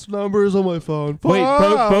believe this number is on my phone. Wait,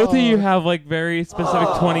 both of you Fuck. have like very specific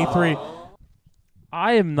 23.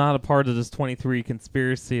 I am not a part of this 23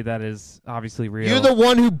 conspiracy that is obviously real. You're the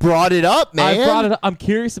one who brought it up, man. I brought it up. I'm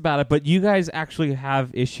curious about it, but you guys actually have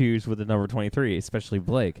issues with the number 23, especially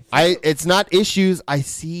Blake. It's not issues. I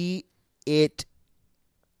see it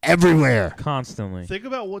everywhere. Constantly. Think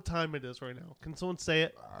about what time it is right now. Can someone say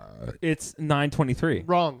it? It's 9:23.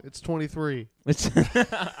 Wrong. It's 23. It's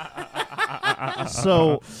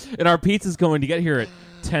So, and our pizza's going to get here at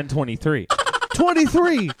 10:23.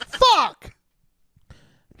 23. Fuck.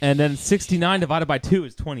 And then 69 divided by 2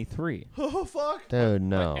 is 23. Oh fuck! Dude,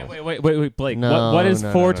 no. Wait, Blake. No, what is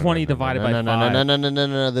no, 420 no, divided by 5?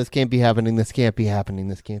 No. This can't be happening. This can't be happening.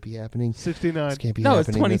 This can't be happening. 69. This can't be No, it's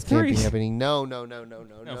happening. This can't 23. be happening. No.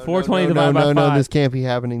 420 divided by 5. No, this can't be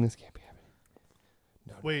happening. This can't be happening.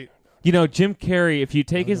 Wait. You know, Jim Carrey, if you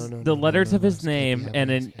take the letters of his name and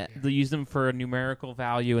then use them for a numerical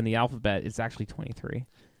value in the alphabet, it's actually 23.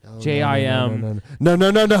 J-I-M. No.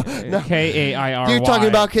 K-A-I-R-Y. You're talking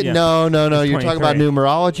about no. You're talking about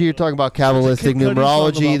numerology. You're talking about Kabbalistic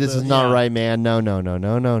numerology. This is not right, man. No.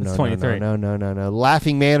 It's 23. No.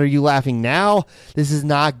 Laughing man, are you laughing now? This is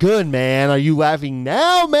not good, man. Are you laughing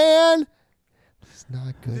now, man? This is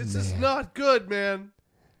not good, This is not good, man.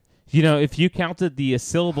 You know, if you counted the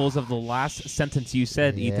syllables of the last sentence you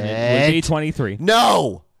said, Ethan, it would be 23.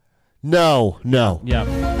 No. Yeah.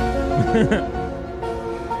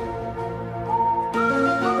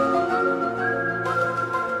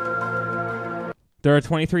 There are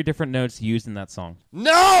 23 different notes used in that song.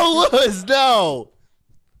 No, Lewis, no.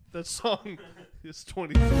 That song is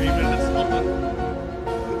 23 minutes long.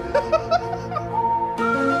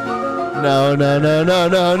 No, man. No.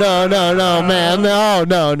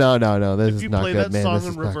 This is not good, man. If you play that song This in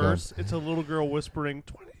is not good. reverse, it's a little girl whispering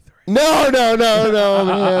 23. No, man. No.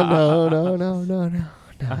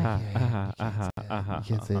 You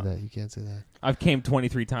can't say that. You can't say that. I've came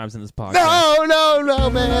 23 times in this podcast. No,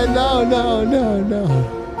 man. No.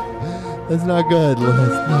 That's not good, Lewis.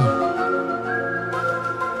 No.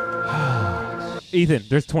 Ethan,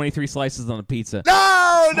 there's 23 slices on a pizza.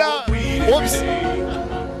 No. Whoops.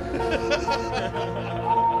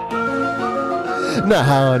 No,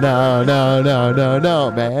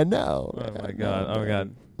 man. No. Oh my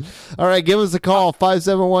god. All right, give us a call,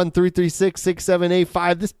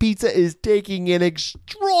 571-336-6785. This pizza is taking an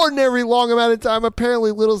extraordinary long amount of time.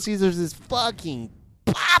 Apparently, Little Caesars is fucking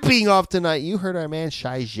popping off tonight. You heard our man,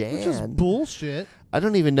 Shai Jan. Which is bullshit. I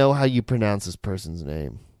don't even know how you pronounce this person's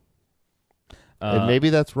name. And maybe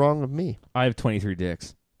that's wrong of me. I have 23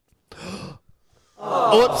 dicks. Whoops.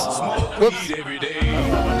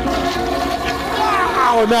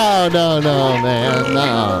 Oh, no, man. No,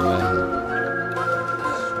 man.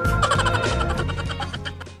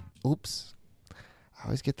 Oops. I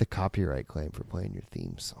always get the copyright claim for playing your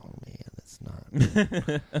theme song, man. It's not.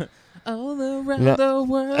 All around the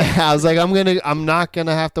world. I was like, I'm not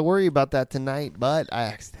gonna have to worry about that tonight, but I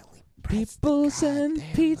accidentally People send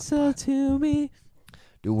pizza to me.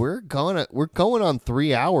 Dude, we're going on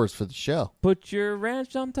 3 hours for the show. Put your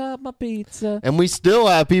ranch on top of my pizza. And we still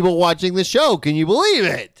have people watching the show. Can you believe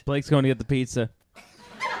it? Blake's going to get the pizza.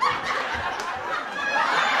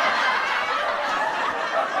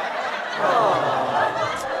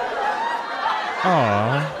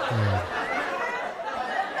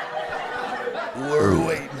 We're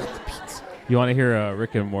waiting on the pizza. You want to hear a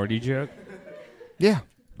Rick and Morty joke? Yeah.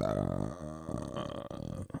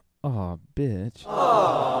 Oh, bitch.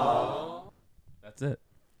 That's it.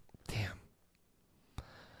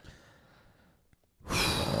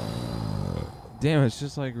 Damn, it's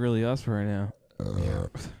just like really us right now.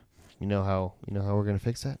 You know how we're gonna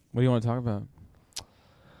fix that? What do you want to talk about?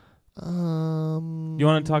 You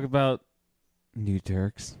want to talk about New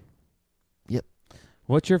Turks? Yep.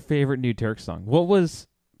 What's your favorite New Turks song? What was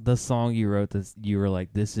the song you wrote that you were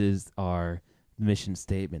like, this is our mission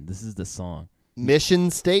statement. This is the song. Mission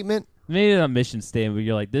statement? Maybe not mission statement, but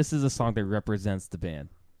you're like, this is a song that represents the band.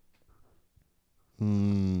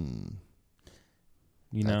 You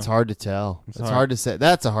know? It's hard to tell. It's hard to say.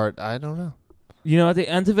 That's a hard. I don't know. You know, at the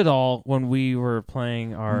end of it all, when we were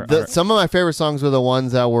playing our some of my favorite songs were the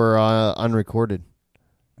ones that were unrecorded.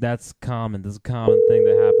 That's common. This is a common thing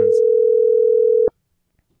that happens.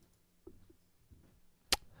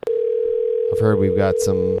 I've heard we've got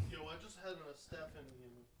some.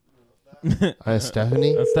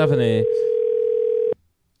 Stephanie? Stephanie. You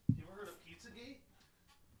ever heard of Pizzagate?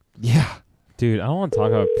 Yeah. Dude, I don't want to talk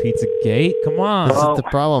about Pizzagate. Come on. This is the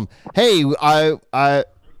problem. Hey,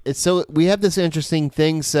 it's so we have this interesting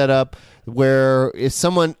thing set up where if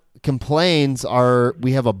someone complains,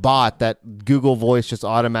 we have a bot that Google Voice just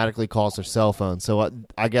automatically calls their cell phone. So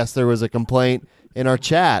I guess there was a complaint in our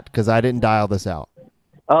chat because I didn't dial this out.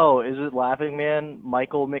 Oh, is it Laughing Man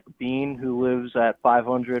Michael McBean who lives at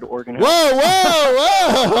 500 Oregon Hill? Whoa!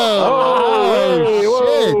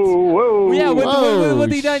 Whoa! Yeah, with Whoa,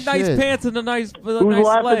 the nice shit. pants and the nice Who's nice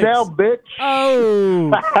laughing legs. now, bitch? Oh!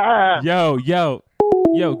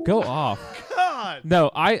 Yo, go off. God. No,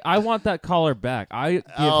 I want that caller back. I give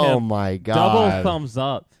Oh him my God. double thumbs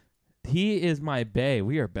up. He is my bae.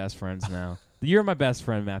 We are best friends now. You're my best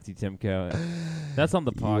friend, Matthew Timko. That's on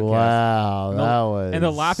the podcast. Wow, that was... And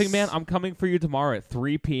the Laughing Man, I'm coming for you tomorrow at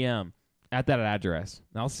 3 p.m. at that address.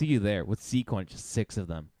 And I'll see you there with Sequence, 6 of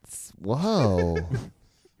them. Whoa.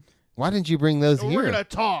 Why didn't you bring those here? We're going to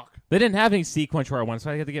talk. They didn't have any Sequence where I went,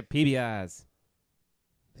 so I had to get PBIs.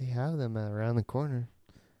 They have them around the corner.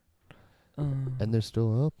 And they're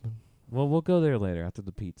still open. Well, we'll go there later after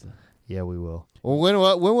the pizza. Yeah, we will. Well, when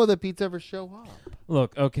will the pizza ever show up?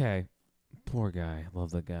 Look, okay. Poor guy. Love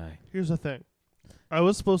the guy. Here's the thing. I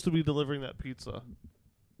was supposed to be delivering that pizza.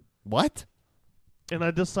 What? And I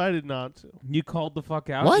decided not to. You called the fuck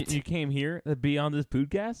out? What? You came here to be on this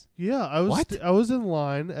podcast? Yeah, I was in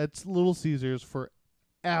line at Little Caesars for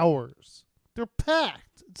hours. They're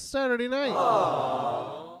packed. It's Saturday night.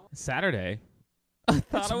 Saturday? I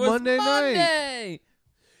thought It's it was Monday night. Monday.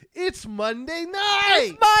 It's Monday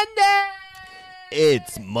night.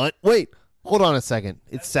 It's Monday. Wait, hold on a second.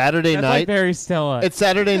 It's Saturday That's night. like very Stella. It's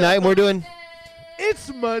Saturday night, and we're doing...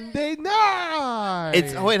 It's Monday night.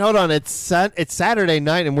 Wait, hold on. It's Saturday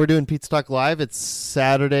night, and we're doing Pizza Talk Live. It's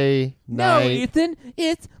Saturday night. No, Ethan.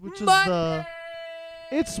 It's Monday.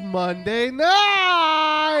 It's Monday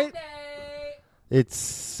night. It's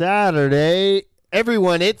Saturday.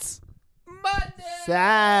 Everyone, it's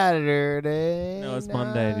Saturday. No, it's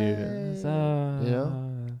Monday, dude. You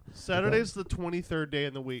know? Saturday's the 23rd day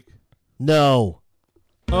in the week. No.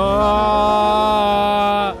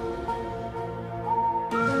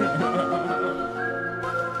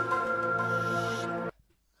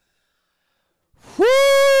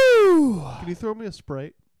 Woo! Can you throw me a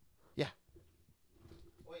Sprite? Yeah.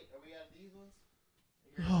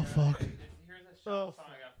 Oh, fuck. Oh,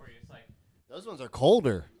 Those ones are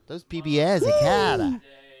colder. Those PBS are cara.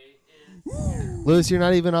 Lewis, you're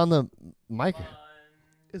not even on the mic.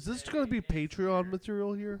 Is this going to be Patreon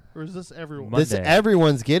material here? Or is this everyone?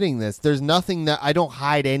 Everyone's getting this. There's nothing that... I don't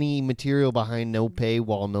hide any material behind no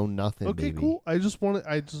paywall, no nothing, Okay, baby. cool. The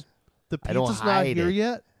I don't pizza's not hide here it.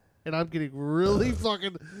 yet, and I'm getting really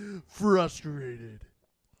fucking frustrated.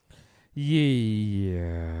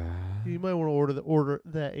 Yeah. You might want to order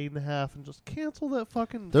that 8.5 and just cancel that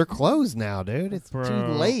fucking... They're closed now, dude. It's too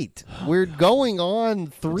Bro. late. We're going on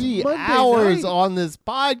 3 Monday hours night. on this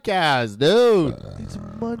podcast, dude. It's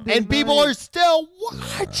Monday And people night. are still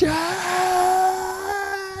watching.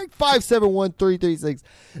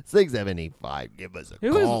 571-336-6785. Give us a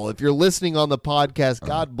Who is- call. If you're listening on the podcast,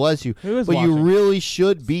 God bless you. Who is but you watching? really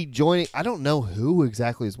should be joining. I don't know who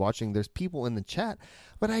exactly is watching. There's people in the chat,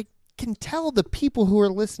 but I can tell the people who are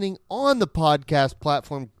listening on the podcast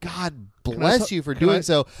platform, God bless you for doing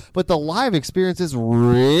so. But the live experience is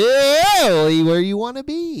really where you want to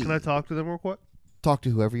be. Can I talk to them real quick? Talk to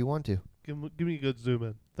whoever you want to. Give me a good zoom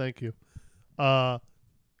in. Thank you.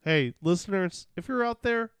 Hey, listeners, if you're out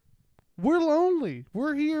there, we're lonely.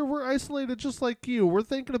 We're here. We're isolated just like you. We're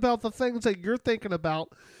thinking about the things that you're thinking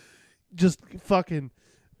about. Just fucking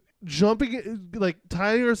jumping, like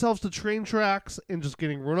tying ourselves to train tracks and just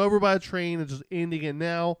getting run over by a train and just ending it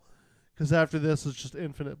now. Because after this, it's just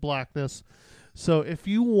infinite blackness. So if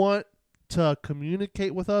you want to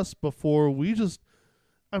communicate with us before we just...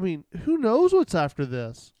 I mean, who knows what's after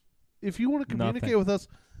this? If you want to communicate Nothing. with us,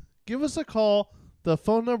 give us a call. The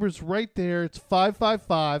phone number is right there. It's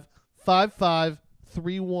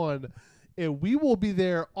 555-5531. And we will be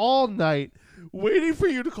there all night waiting for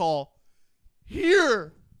you to call.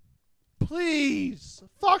 Here. Please.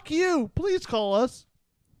 Fuck you. Please call us.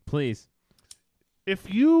 Please.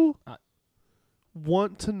 If you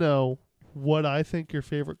want to know what I think your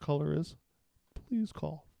favorite color is, please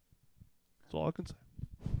call. That's all I can say.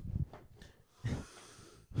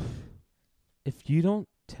 If you don't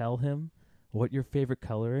tell him what your favorite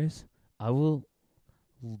color is, I will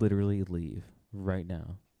literally leave right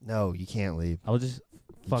now. No, you can't leave. I will just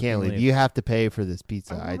You fucking can't leave. leave. You have to pay for this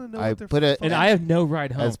pizza. I wanna know I what they're put it, And I have no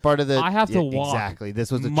ride home. As part of the, I have to yeah, walk exactly.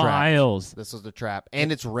 This was the miles. trap. This was the trap,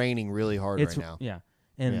 and it's raining really hard It's- right now. yeah.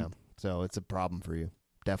 And- yeah, so it's a problem for you,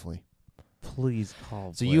 definitely. Please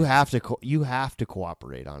call. So you have to you have to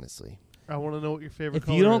cooperate. Honestly, I want to know what your favorite If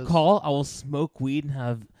color you don't is. call, I will smoke weed and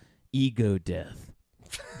have ego death.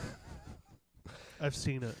 I've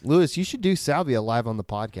seen it. Lewis, you should do salvia live on the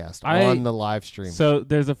podcast on the live stream. So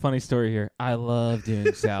there's a funny story here. I love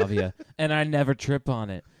doing salvia, and I never trip on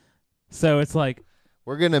it. So it's like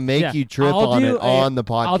we're gonna make you trip on it on the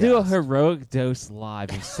podcast. I'll do a heroic dose live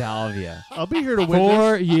of salvia. I'll be here to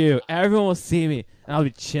for witness. you. Everyone will see me, and I'll be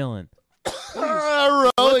chilling.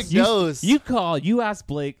 Heroic dose. You call. You ask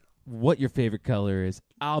Blake what your favorite color is.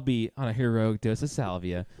 I'll be on a heroic dose of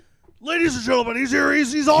salvia. Ladies and gentlemen, he's here.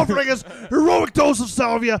 He's offering us heroic dose of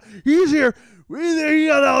salvia. He's here. You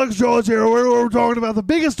got Alex Jones here. We're talking about the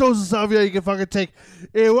biggest dose of salvia you can fucking take.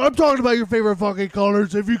 And I'm talking about your favorite fucking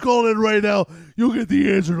colors. If you call in right now, you'll get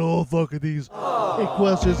the answer to all fucking these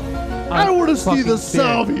questions. I want to see the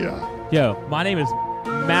salvia. Yo, my name is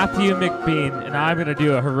Matthew McBean, and I'm going to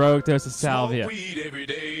do a heroic dose of salvia.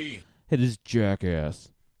 It is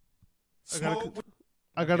jackass.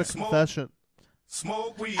 I got a confession.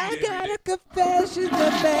 Smoke weed. I got a confession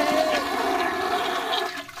to make.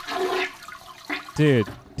 Dude.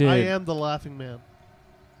 I am the laughing man.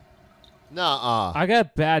 Nah. I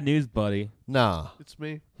got bad news, buddy. Nah. It's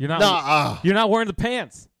me. You're not. You're not wearing the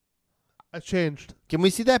pants. I changed. Can we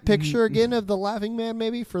see that picture again of the laughing man,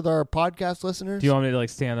 maybe, for our podcast listeners? Do you want me to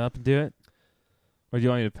stand up and do it, or do you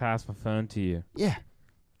want me to pass my phone to you? Yeah.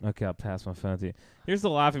 Okay, I'll pass my phone to you. Here's the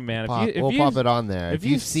laughing man. We'll pop it on there. If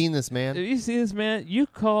you've seen this man, you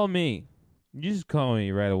call me. You just call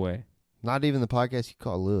me right away. Not even the podcast. You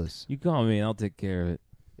call Lewis. You call me, and I'll take care of it.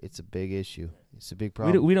 It's a big issue. It's a big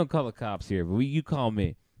problem. We don't call the cops here, but you call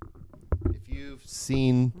me. If you've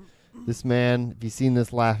seen this man, if you've seen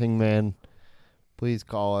this laughing man, please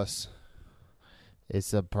call us.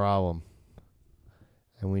 It's a problem,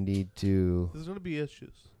 and we need to. There's going to be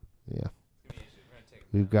issues. Yeah.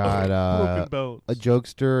 We've got a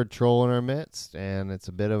jokester, a troll in our midst, and it's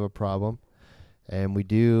a bit of a problem. And we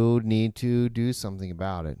do need to do something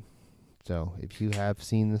about it. So, if you have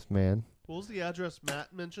seen this man... What was the address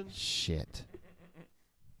Matt mentioned? Shit.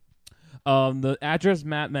 The address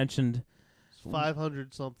Matt mentioned...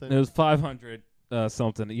 500 something. It was 500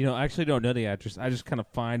 something. I actually don't know the address. I just kind of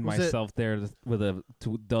find myself there with a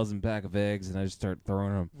dozen pack of eggs, and I just start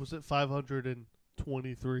throwing them. Was it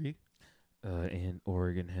 523? In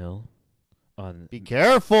Oregon Hill. Be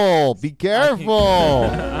careful! Be careful!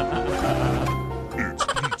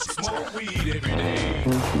 Smoke weed every day.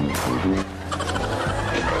 Smoke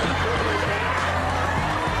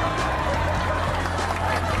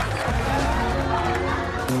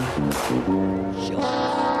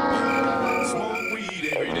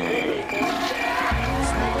weed every day.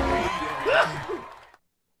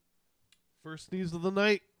 First sneeze of the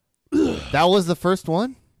night. That was the first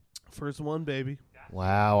one? First one, baby.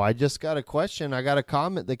 Wow, I just got a question. I got a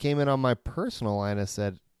comment that came in on my personal line that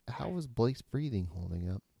said, how was Blake's breathing holding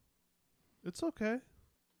up? It's okay.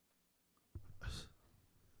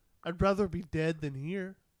 I'd rather be dead than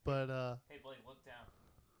here, but Hey Blake, look down.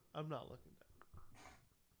 I'm not looking down.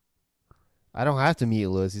 I don't have to mute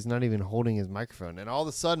Lewis. He's not even holding his microphone. And all of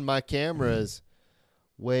a sudden, my camera is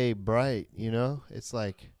way bright, It's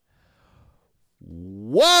like...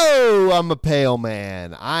 Whoa, I'm a pale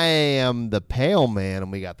man. I am the pale man,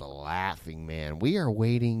 and we got the laughing man. We are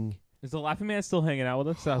waiting. Is the laughing man still hanging out with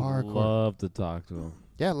us? I'd Hardcore. love to talk to him.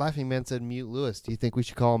 Yeah, laughing man said mute Lewis. Do you think we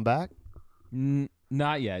should call him back?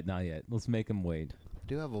 Not yet. Let's make him wait. I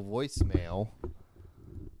do have a voicemail.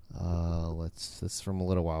 This is from a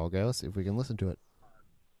little while ago. See if we can listen to it.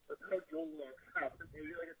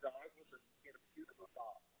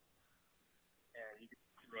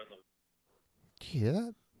 Do you hear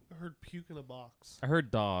that? I heard puke in a box. I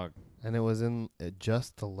heard dog. And it was in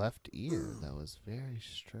just the left ear. That was very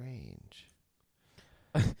strange.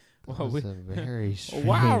 That was a very strange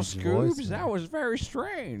Wow, Scoobs, voicemail. that was very I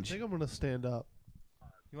strange. think I'm going to stand up.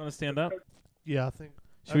 You want to stand up? Yeah, I think.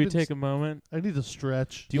 Should we take a moment? I need to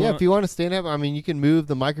stretch. If you want to stand up, I mean, you can move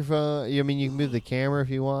the microphone. You can move the camera if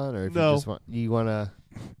you want, or if you just want, to.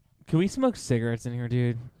 Can we smoke cigarettes in here,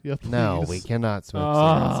 dude? Yeah, No, we cannot smoke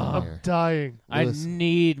cigarettes in I'm here. dying. Lewis, I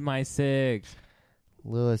need my cigs.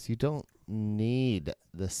 Lewis, you don't need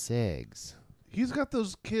the cigs. He's got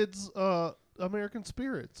those kids American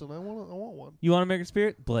Spirits, and I want one. You want American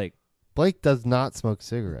Spirit? Blake does not smoke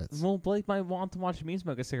cigarettes. Well, Blake might want to watch me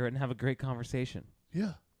smoke a cigarette and have a great conversation.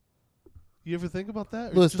 Yeah. You ever think about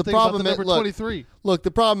that? Or Lewis, just the think about problem the is, number 23. Look, the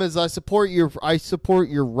problem is I support your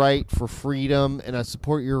right for freedom, and I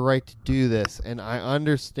support your right to do this, and I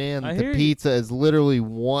understand that the pizza is literally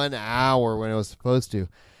 1 hour when it was supposed to.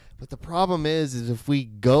 But the problem is if we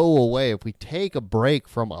go away, if we take a break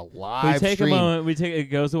from a live We take stream, a moment.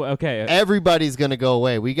 It goes away. Okay. everybody's going to go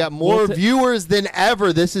away. We got more viewers than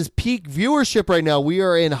ever. This is peak viewership right now. We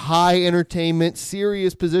are in high entertainment,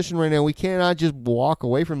 serious position right now. We cannot just walk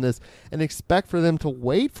away from this and expect for them to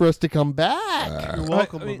wait for us to come back. You're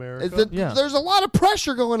welcome, America. There's a lot of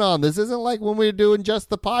pressure going on. This isn't like when we were doing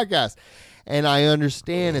just the podcast. And I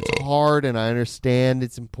understand it's hard, and I understand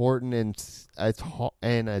it's important, and it's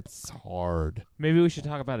hard. Maybe we should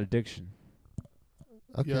talk about addiction.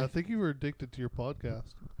 Okay. Yeah, I think you were addicted to your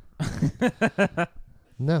podcast.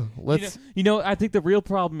 No, let's. I think the real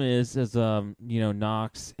problem is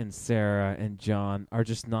Knox and Sarah and John are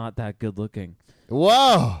just not that good looking.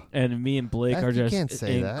 Whoa! And me and Blake are You just can't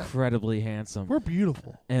say that. incredibly handsome. We're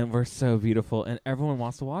beautiful. And we're so beautiful, and everyone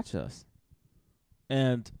wants to watch us.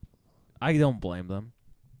 And I don't blame them.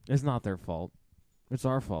 It's not their fault. It's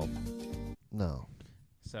our fault. No.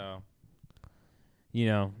 So,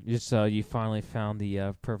 you finally found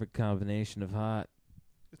the perfect combination of hot.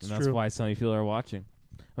 It's and that's true. why so many people are watching.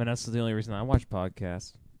 I mean, that's the only reason I watch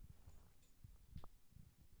podcasts.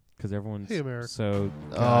 Because everyone's Hey, America. so...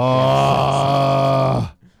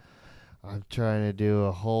 I'm trying to do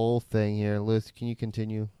a whole thing here. Liz, can you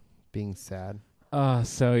continue being sad?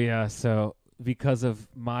 So because of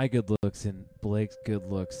my good looks and Blake's good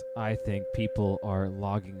looks, I think people are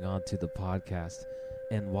logging onto the podcast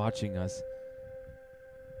and watching us.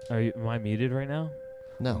 Am I muted right now?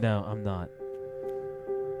 No. No, I'm not.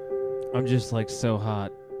 I'm just like so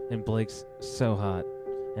hot, and Blake's so hot,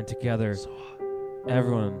 and together,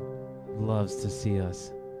 everyone loves to see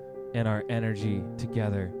us, and our energy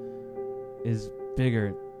together is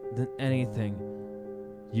bigger than anything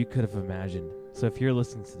you could have imagined. So if you're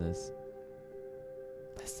listening to this,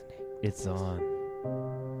 it's on.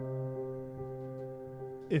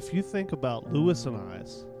 If you think about Lewis and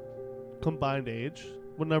I's combined age,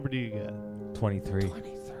 what number do you get? 23.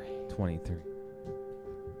 23.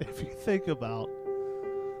 If you think about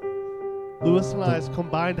Lewis and I's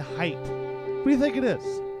combined height, what do you think it is?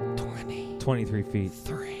 23 feet.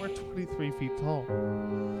 We're 23 feet tall.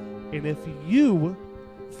 And if you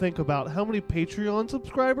think about how many Patreon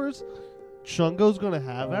subscribers Chungo's going to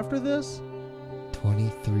have after this,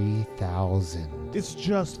 23,000. it's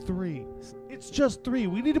just 3. It's just 3.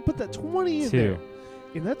 We need to put that 20 in 2. there.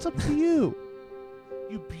 And that's up to you.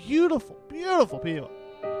 You beautiful, beautiful people.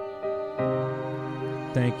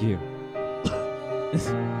 Thank you. This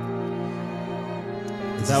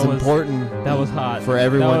is important. That was hot. For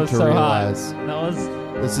everyone That was to so realize. Hot. That was.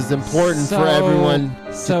 This is important so, for everyone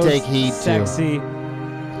so to take heed sexy.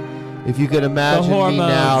 to. If you could imagine me hormones.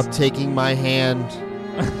 now taking my hand,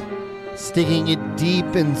 sticking it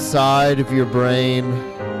deep inside of your brain.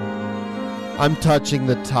 I'm touching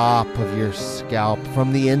the top of your scalp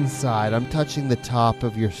from the inside. I'm touching the top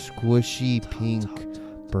of your squishy pink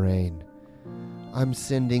brain. I'm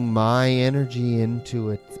sending my energy into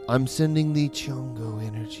it. I'm sending the Chungo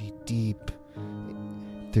energy deep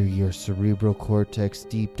through your cerebral cortex,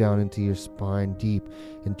 deep down into your spine, deep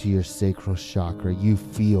into your sacral chakra. You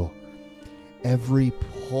feel every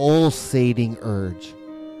pulsating urge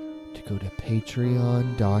to go to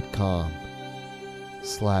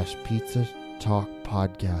patreon.com/Pizza Talk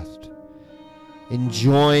Podcast.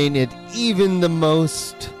 Enjoying it even the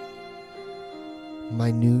most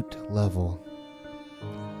minute level.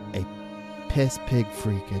 A piss pig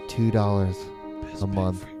freak at $2 a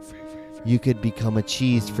month. You could become a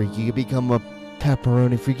cheese freak. You could become a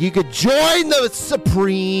pepperoni freak. You could join the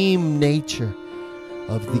supreme nature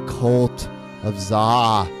of the cult of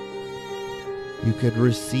Za. You could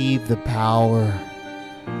receive the power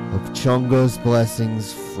of Chungo's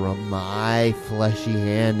blessings from my fleshy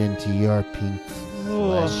hand into your pink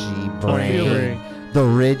fleshy brain. The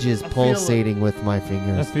ridge is pulsating with my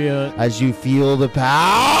fingers. I feel it. As you feel the power.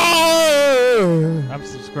 I'm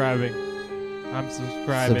subscribing. I'm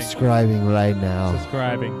subscribing. Subscribing right now.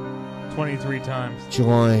 Subscribing. 23 times.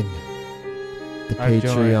 Join the I've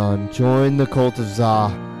Patreon. Join the cult of Za.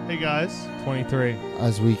 Hey guys. 23.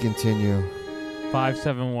 As we continue.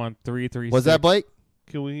 571-336. Was that Blake?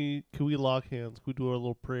 Can we lock hands? Can we do our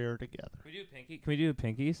little prayer together? Can we do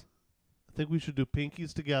pinkies? I think we should do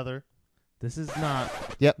pinkies together. This is not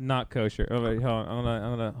not kosher. Oh wait, hold on.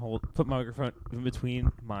 I'm gonna put my microphone in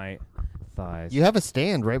between my thighs. You have a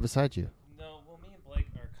stand right beside you.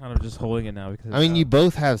 Kind of just holding it now because I mean, you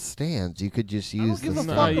both have stands. You could just use the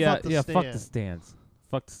stand. Fuck the stands.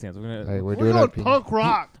 Fuck the stands. We're gonna. We're doing going punk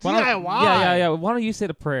rock. DIY. Yeah. Why don't you say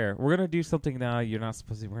the prayer? We're gonna do something now. You're not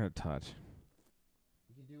supposed to. We're gonna touch.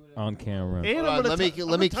 On camera. And Hold on, let me cue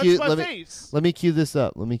this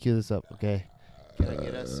up. Let me cue this up. Okay. Can I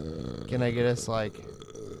get us? Can I get us like?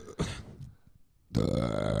 Can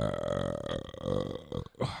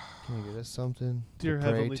you get us something? Dear to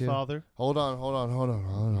pray Heavenly to? Father. Hold on.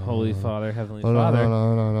 Holy Father, Heavenly Hold on, Father.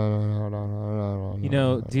 hold on. You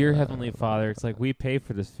know, dear Heavenly Father, it's like we pay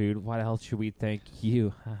for this food. Why the hell should we thank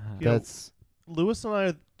you? That's Lewis and I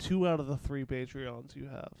are 2 out of the 3 Patreons you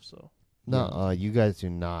have. So. you guys do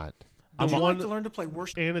not. I'm Would you one like to learn to play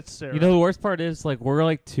worst? And it's Sarah. You know the worst part is like we're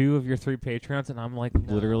like 2 of your 3 Patreons, and I'm like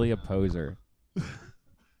literally a poser.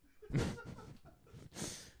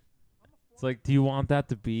 It's like, do you want that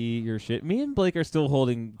to be your shit? Me and Blake are still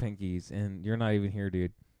holding pinkies, and you're not even here,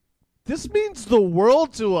 dude. This means the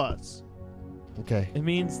world to us. Okay. It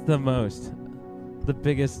means the most. The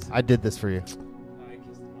biggest. I did this for you.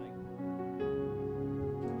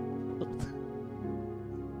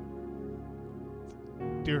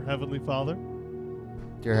 Dear Heavenly Father.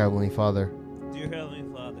 Dear Heavenly Father. Dear Heavenly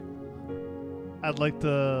Father. I'd like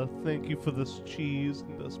to thank you for this cheese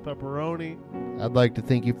and this pepperoni. I'd like to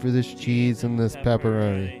thank you for this cheese and this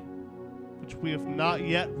pepperoni, which we have not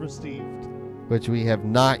yet received. which we have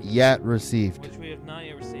not yet received. Which we have not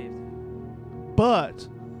yet received. But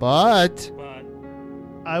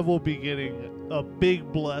I will be getting a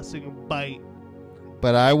big blessing bite.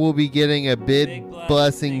 But I will be getting a big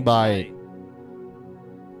blessing bite.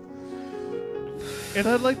 And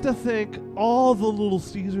I'd like to thank all the Little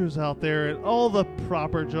Caesars out there and all the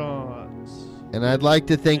Proper Johns And I'd like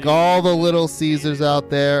to thank all the Little Caesars out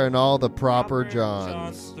there and all the Proper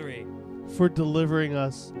Johns for delivering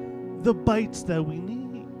us the bites that we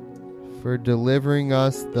need. for delivering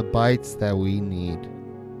us the bites that we need.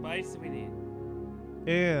 Bites that we need.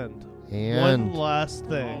 And And one last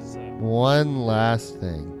thing. one last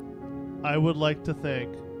thing. I would like to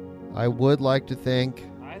thank I would like to thank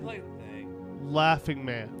I'd like to thank Laughing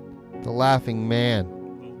Man the Laughing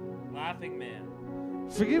Man Laughing Man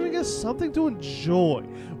for giving us something to enjoy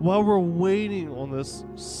while we're waiting on this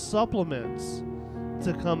supplements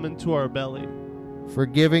to come into our belly. for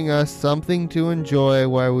giving us something to enjoy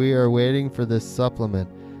while we are waiting for this supplement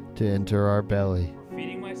to enter our belly.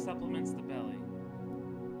 feeding my supplements the belly.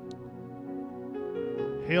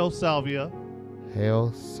 Hail Salvia.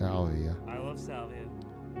 Hail Salvia. I love salvia.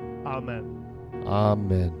 Amen.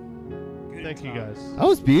 Amen. Thank you guys. That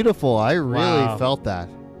was beautiful. I really Wow. felt that.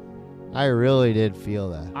 I really did feel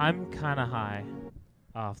that. I'm kind of high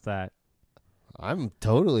off that. I'm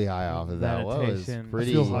totally high off of that. What was Meditation.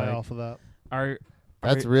 pretty? I feel high off of that.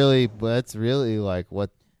 That's really like what.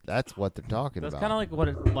 That's what they're talking That's about. kind of like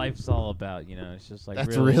what life's all about, you know. It's just like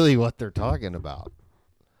That's really what they're talking about.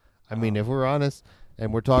 I mean, if we're honest,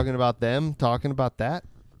 and we're talking about them talking about that,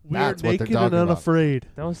 We are that's what they're naked talking and about. unafraid.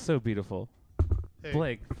 That was so beautiful. Hey.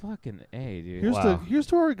 Blake, fucking A, dude. Here's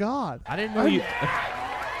to our God. I didn't know you.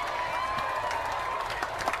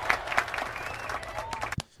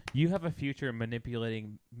 You have a future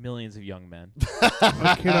manipulating millions of young men.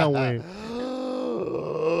 I cannot wait.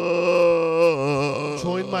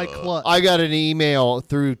 Join my club. I got an email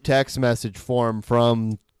through text message form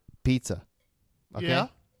from Pizza. Okay? Yeah?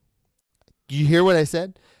 You hear what I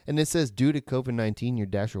said? And it says, due to COVID-19, your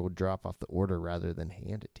Dasher will drop off the order rather than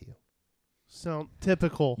hand it to you. Sound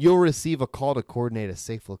typical. You'll receive a call to coordinate a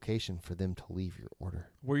safe location for them to leave your order.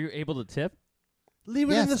 Were you able to tip? Leave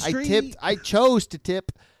it in the street. I tipped. I chose to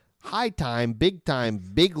tip high time,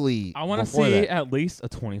 bigly. I want to before see that. at least a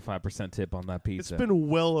 25% tip on that pizza. It's been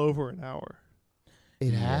well over an hour.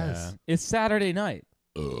 It has. It's Saturday night.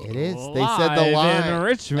 It is. They said the Live line. in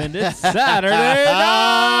Richmond. It's Saturday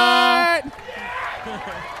night.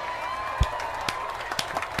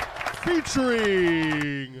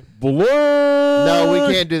 Featuring No,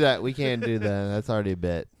 we can't do that. We can't do that. That's already a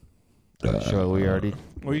bit. Sure, we already.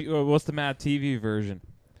 What's the Mad TV version?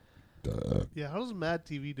 Yeah, how does Mad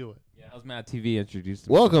TV do it? Yeah, how's Mad TV introduced?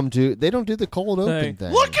 Welcome to. They don't do the cold open Thing.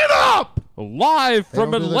 thing. Look it up! Live They from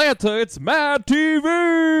don't do the- Atlanta, it's Mad TV.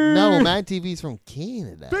 No, Mad TV's from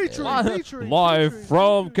Canada. Live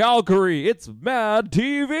from Calgary, it's Mad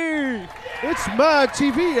TV. It's Mad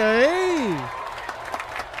TV, eh?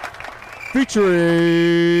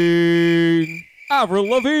 Featuring Avril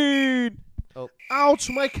Lavigne. Ouch,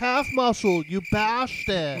 my calf muscle, you bashed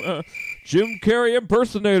it. Jim Carrey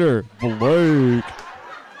impersonator, Blake.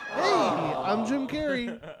 Hey, I'm Jim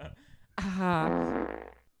Carrey.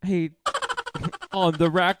 Hey, on the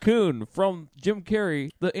raccoon from Jim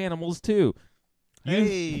Carrey, The Animals 2.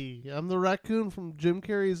 Hey, I'm the raccoon from Jim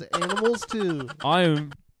Carrey's Animals 2. I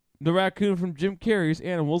am the raccoon from Jim Carrey's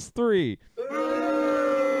Animals 3.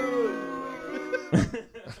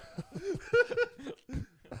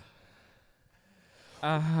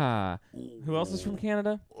 Aha. Who else is from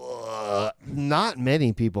Canada? Not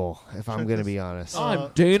many people, if I'm going to be honest. I'm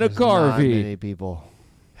Dana There's Carvey. Not many people.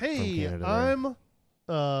 Hey, Canada there.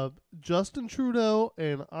 I'm Justin Trudeau,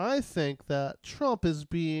 and I think that Trump is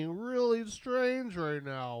being really strange right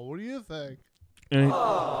now. What do you think? And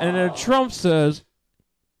then Trump says,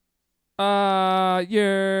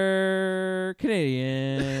 you're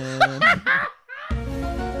Canadian.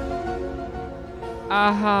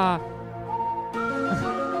 Aha.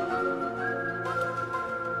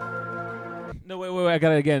 No, wait, I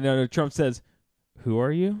got it again. No, Trump says, who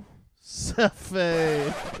are you?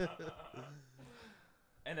 Cefe.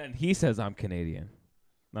 And then he says, I'm Canadian.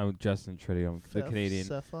 I'm Justin Trudeau. I'm the Canadian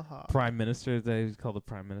Prime Minister. He's called the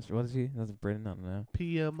Prime Minister. What is he? That's Britain? I don't know.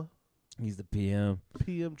 PM. He's the PM.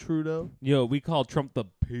 PM Trudeau. Yo, we call Trump the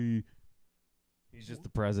P. He's just the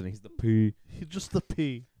president. He's the P. He's just the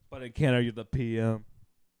P. But in Canada, you're the PM.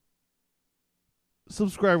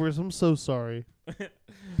 Subscribers, I'm so sorry.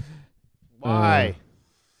 Why?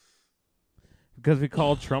 Because we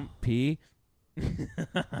call Trump P.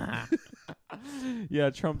 Yeah,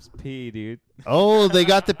 Trump's P, dude. Oh, they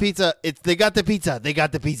got the pizza. They got the pizza. They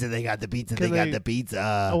got the pizza. They got the pizza. Can They got they- the pizza.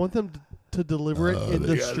 I want them to deliver it in the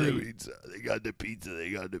They got the street. pizza. They got the pizza. They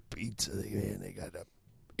got the pizza. They got the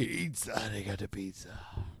pizza. They got the pizza.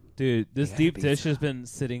 Dude, this got deep the dish has been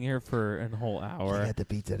sitting here for a whole hour. They got the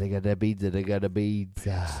pizza. They got the pizza. They got the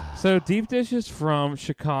pizza. So deep dish is from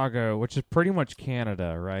Chicago, which is pretty much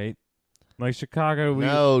Canada, right? Like Chicago,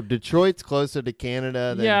 No, Detroit's closer to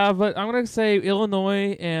Canada than yeah, but I'm gonna say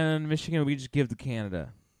Illinois and Michigan, we just give to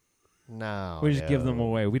Canada. No, We just give no. them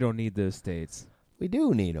away. We don't need those states. We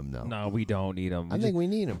do need them though. No, we don't need them. I think we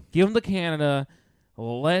need them. Give them to Canada.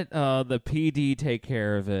 Let the PD take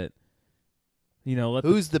care of it. You know, let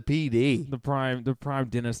Who's the PD? The prime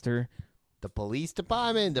dinister. The police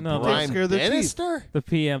department. The No, prime scare their teeth. dinister. The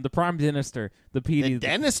PM, the prime dinister, the PD. The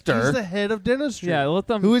dinister. He's the head of dentistry. Yeah, let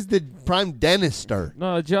them. Who is the prime dinister?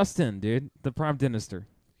 No, Justin, dude, the prime dinister.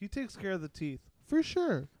 He takes care of the teeth for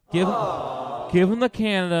sure. Give him to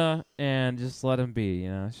Canada and just let him be. You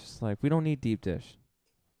know, it's just like we don't need deep dish.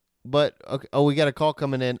 But okay, oh, we got a call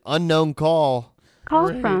coming in. Unknown call. Call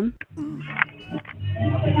from.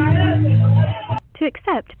 To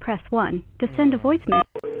accept, press 1. To send a voicemail.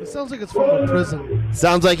 It sounds like it's from a prison.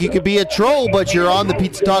 Sounds like you could be a troll, but you're on the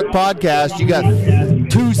Pizza Talk podcast. You got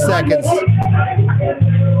 2 seconds.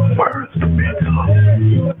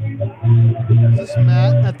 Is this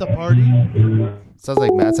Matt at the party? Sounds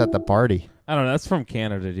like Matt's at the party. I don't know. That's from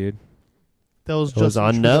Canada, dude. That was It was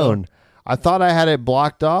Justin unknown. Trudeau. I thought I had it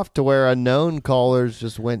blocked off to where unknown callers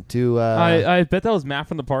just went to. I bet that was Matt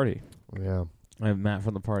from the party. Yeah. I have Matt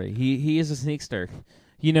from the party. He is a sneakster.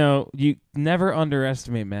 You know, you never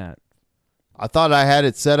underestimate Matt. I thought I had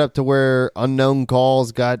it set up to where unknown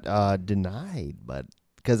calls got denied, but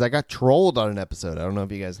because I got trolled on an episode. I don't know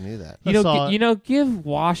if you guys knew that. You know, give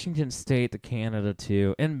Washington State to Canada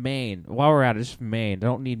too, and Maine. While we're at it, just Maine.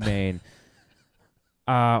 Don't need Maine.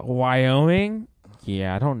 Wyoming.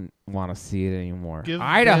 Yeah, I don't want to see it anymore. Give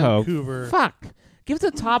Idaho. Vancouver. Fuck. Give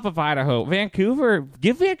the top of Idaho. Vancouver.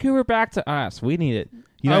 Give Vancouver back to us. We need it.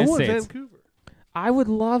 United I want States. Vancouver. I would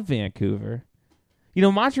love Vancouver. You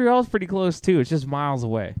know, Montreal's pretty close too. It's just miles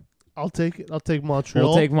away. I'll take it. I'll take Montreal.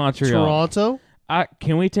 We'll take Montreal. Toronto.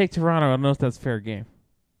 Can we take Toronto? I don't know if that's fair game.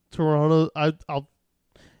 Toronto. I'll.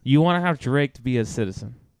 You want to have Drake to be a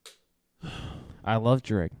citizen. I love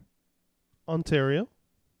Drake. Ontario.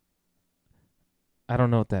 I don't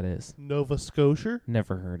know what that is. Nova Scotia.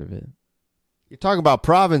 Never heard of it. You're talking about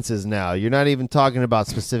provinces now. You're not even talking about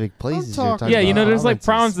specific places. You're talking Yeah, you know, about there's like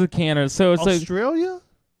provinces. provinces of Canada. So it's like Australia.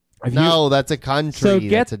 No, that's a country. So get-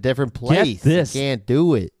 That's a different place. get this. You can't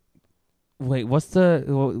do it. Wait, what's the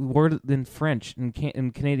word in French in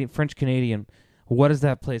Canadian French Canadian? What is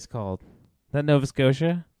that place called? That Nova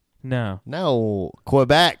Scotia? No,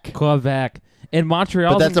 Quebec. And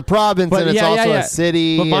Montreal. But that's a province, and it's also a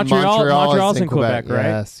city. But and Montreal's is in Quebec,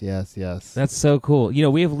 right? Yes. That's so cool. You know,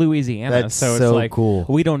 we have Louisiana, That's so it's so like cool.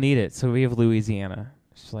 we don't need it, so we have Louisiana.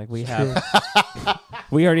 It's like we have,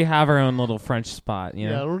 we already have our own little French spot. You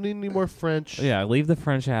Yeah, I know? don't need any more French. Yeah, leave the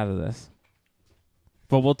French out of this.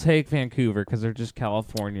 But we'll take Vancouver because they're just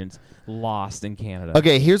Californians lost in Canada.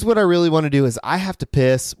 Okay, here's what I really want to do is I have to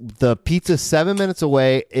piss. The pizza's 7 minutes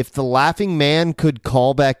away. If the laughing man could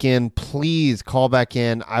call back in, please call back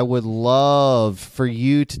in. I would love for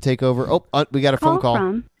you to take over. Oh, we got a phone call.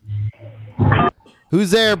 From.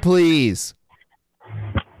 Who's there, please?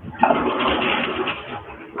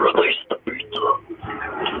 Release the pizza.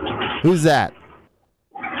 Who's that?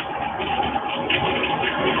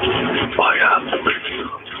 I have the pizza.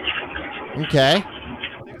 Okay. I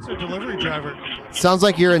think it's a delivery driver. Sounds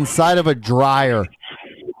like you're inside of a dryer.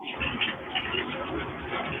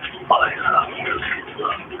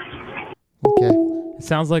 Okay. It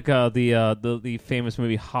sounds like the famous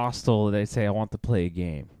movie Hostel. They say, "I want to play a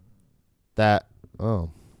game." Oh,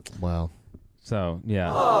 wow. So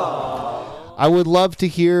yeah. I would love to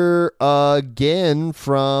hear again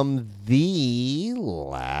from the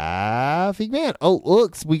laughing man. Oh,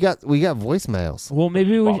 looks, we got voicemails. Well,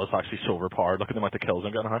 maybe Wow, that's actually so overpowered. Look at the amount of kills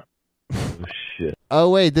I'm getting, huh? Oh, shit. Oh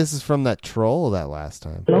wait, this is from that troll that last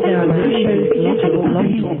time.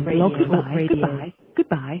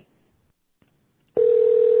 Goodbye.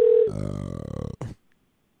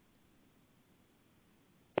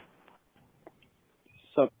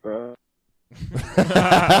 up, bro?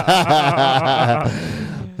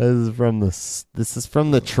 This is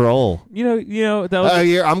from the troll. You know that was.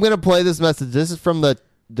 I'm gonna play this message. This is from the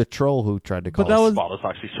troll who tried to call. But that was spot is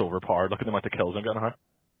actually so overpowered. Look at the amount of kills I'm getting. Huh?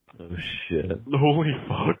 Oh shit! Holy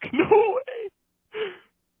fuck! No way!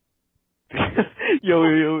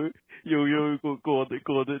 yo, go on it.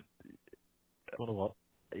 Go on what?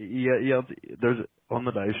 Yeah. There's on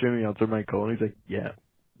the live stream. He answered my call. And he's like, "Yeah,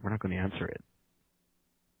 we're not going to answer it."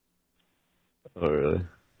 Oh really?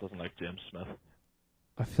 Doesn't like James Smith.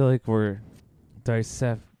 I feel like we're Dude,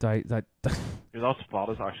 that spot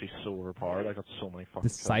is actually so overpowered. I got so many fucking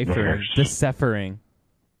deciphering.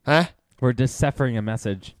 Huh? We're deciphering a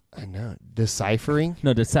message. I know. Deciphering?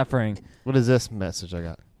 No, deciphering. What is this message I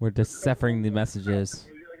got? We're deciphering the messages.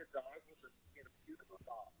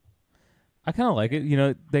 I kind of like it. You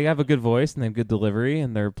know, they have a good voice and they have good delivery,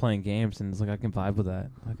 and they're playing games, and it's like I can vibe with that.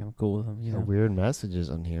 Like I'm cool with them. You know, weird messages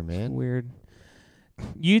on here, man. Weird.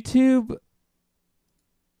 YouTube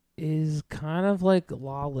is kind of like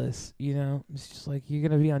lawless. You know, it's just like you're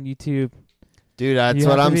gonna be on YouTube. Dude, that's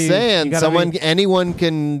what I'm saying. Anyone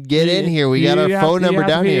can get in here. We got our phone number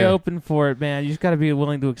down here. You have to be open for it, man. You just got to be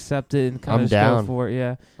willing to accept it and kind of down go for it.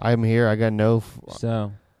 Yeah, I'm here. I got no.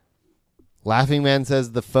 So, Laughing Man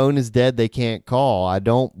says the phone is dead. They can't call. I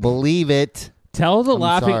don't believe it. Tell the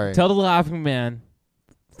Laughing Man,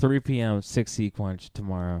 3 p.m. 6 sequence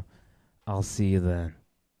tomorrow. I'll see you then.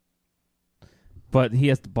 But he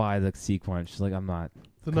has to buy the sequence. Like I'm not.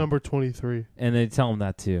 The number 23. And they tell him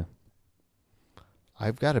that too.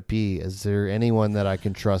 I've got to pee. Is there anyone that I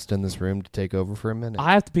can trust in this room to take over for a minute?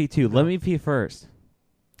 I have to pee too. Let me pee first.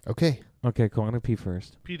 Okay. Okay, cool. I'm going to pee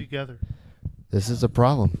first. Pee together. This is a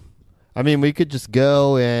problem. I mean, we could just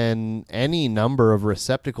go in any number of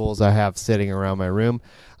receptacles I have sitting around my room.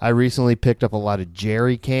 I recently picked up a lot of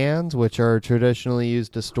jerry cans, which are traditionally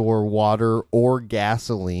used to store water or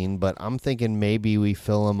gasoline, but I'm thinking maybe we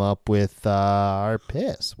fill them up with our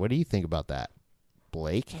piss. What do you think about that?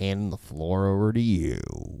 Blake, handing the floor over to you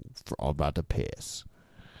for all about the piss.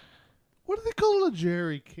 What do they call it, a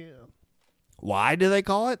jerry can? Why do they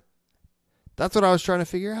call it? That's what I was trying to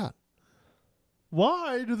figure out.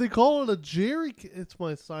 Why do they call it a jerry can? It's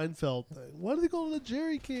my Seinfeld thing. Why do they call it a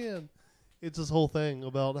jerry can? It's this whole thing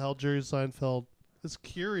about how Jerry Seinfeld is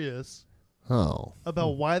curious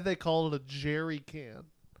about why they call it a jerry can.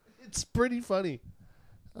 It's pretty funny.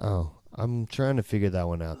 Oh, I'm trying to figure that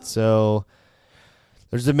one out. So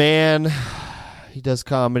there's a man, he does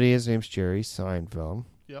comedy. His name's Jerry Seinfeld.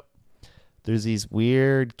 Yep. There's these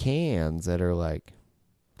weird cans that are like,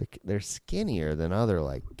 they're skinnier than other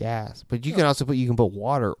like gas, but you can also put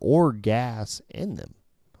water or gas in them.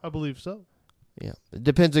 I believe so. Yeah,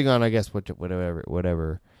 depending on I guess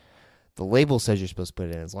whatever the label says you're supposed to put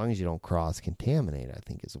it in. As long as you don't cross contaminate, I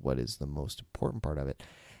think is what is the most important part of it.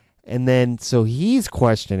 And then so he's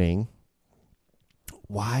questioning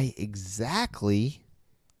why exactly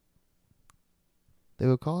they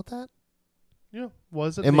would call it that. Yeah,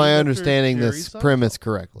 was it? Am I understanding this premise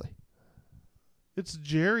correctly? It's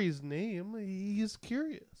Jerry's name. He's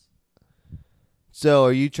curious. So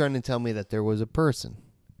are you trying to tell me that there was a person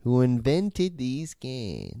who invented these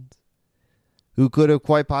cans who could have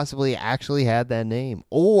quite possibly actually had that name?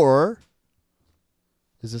 Or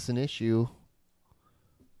is this an issue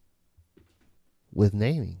with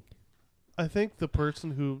naming? I think the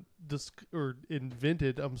person who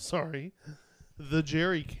invented, the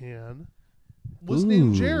jerry can was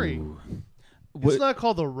named Jerry. It's not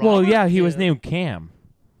called the Robert Well, yeah, can. he was named Cam.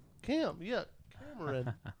 Cam, yeah.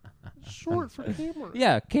 Cameron. Short for Cameron.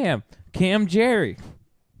 Yeah, Cam Jerry.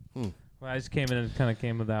 Well, I just came in and kind of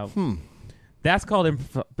came without. That's called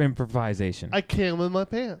improvisation. I cam in my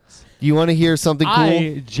pants. Do you want to hear something cool?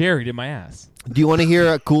 I jerried in my ass. Do you want to hear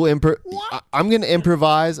a cool I'm going to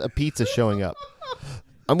improvise a pizza showing up.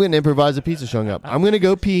 I'm going to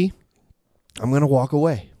go pee. I'm going to walk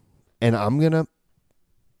away. And I'm going to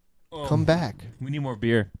come back. We need more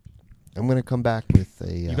beer. I'm going to come back with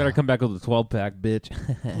a... You better come back with a 12-pack, bitch.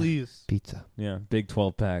 Please. Pizza. Yeah, big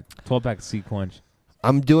 12-pack. 12-pack sequence.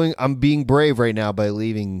 I'm being brave right now by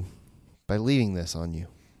leaving this on you.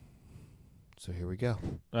 So here we go.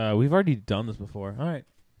 We've already done this before. All right.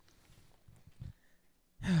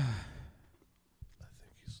 I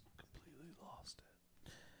think he's completely lost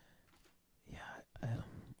it. Yeah,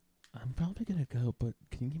 I'm probably going to go, but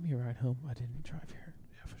can you give me a ride home? I didn't drive here.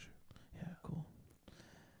 Yeah, for sure. Yeah, cool.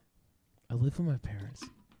 I live with my parents.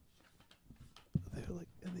 They're like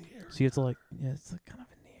in the area. So you have to it's like kind of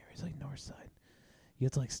in the area. It's like north side. You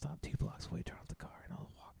have to stop 2 blocks away, turn off the car, and I'll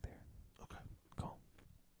walk there. Okay. Cool.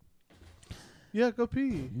 Yeah, go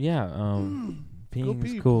pee. Yeah, Peeing's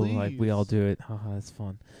pee, cool. Like we all please. do it. Haha, it's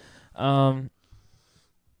fun.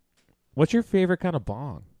 What's your favorite kind of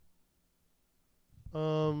bong?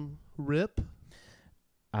 Rip.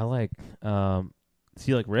 I like. So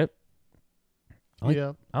you like rip?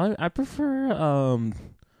 Yeah. I prefer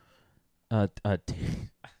a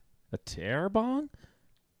tear bong.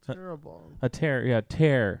 Terrible. A tear, yeah,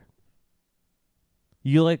 tear.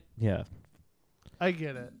 You like, yeah. I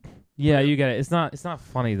get it. Yeah, you get it. It's not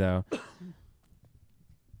funny though.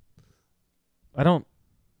 I don't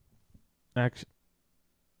actually.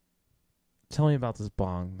 Tell me about this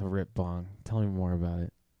bong, the rip bong. Tell me more about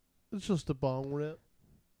it. It's just a bong rip.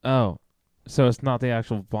 Oh, so it's not the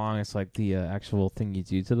actual bong. It's like the actual thing you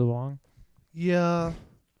do to the bong. Yeah,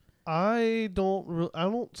 I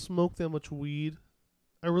don't smoke that much weed.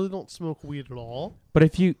 I really don't smoke weed at all. But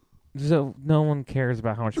if you, so no one cares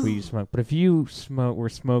about how much weed you smoke. But if you were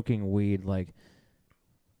smoking weed, like,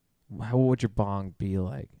 how would your bong be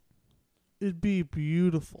like? It'd be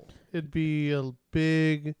beautiful. It'd be a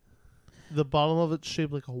big. The bottom of it's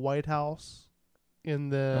shaped like a White House,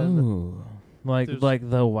 and then Ooh, like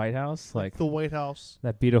the White House, like the White House.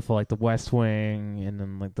 That beautiful, like the West Wing, and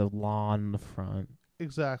then like the lawn in the front.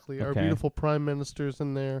 Exactly, our Okay. beautiful prime minister's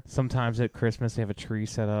in there. Sometimes at Christmas they have a tree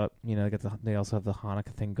set up. You know, they also have the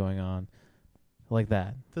Hanukkah thing going on, like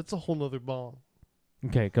that. That's a whole nother bong.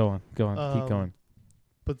 Okay, go on, keep going.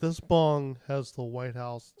 But this bong has the White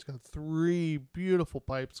House. It's got 3 beautiful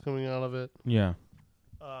pipes coming out of it. Yeah.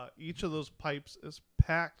 Each of those pipes is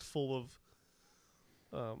packed full of,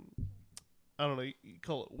 I don't know, you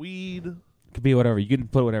call it weed. Could be whatever. You can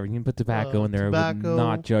put whatever. You can put tobacco in there. Tobacco. I would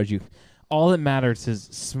not judge you. All that matters is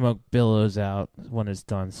smoke billows out when it's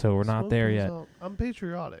done. So we're not Smoke there goes yet. out. I'm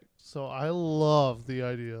patriotic, so I love the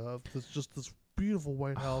idea of this beautiful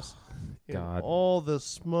White House and God. all this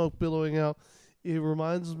smoke billowing out. It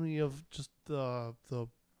reminds me of just the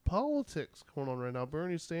politics going on right now.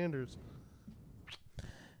 Bernie Sanders.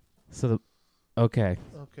 So, okay.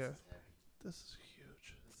 Okay, this is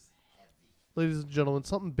huge, ladies and gentlemen.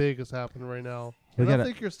 Something big is happening right now, We and I gotta-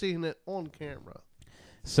 think you're seeing it on camera.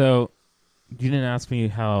 So, you didn't ask me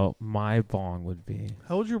how my bong would be.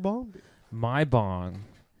 How would your bong be? My bong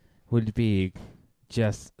would be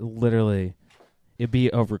just literally, it'd be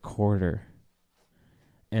a recorder.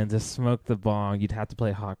 And to smoke the bong, you'd have to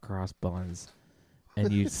play hot cross buns.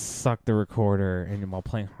 And you'd suck the recorder, and while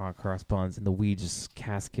playing hot cross buns, and the weed just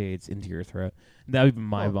cascades into your throat. That would be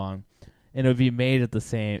my bong. And it would be made of the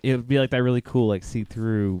same. It would be like that really cool, like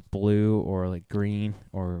see-through blue or like green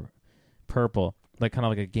or purple. Like kind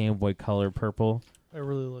of like a Game Boy Color purple. I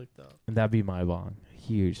really like that. And that'd be my bong.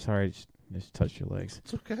 Huge. Sorry, I just touched your legs.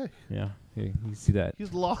 It's okay. Yeah, you see that.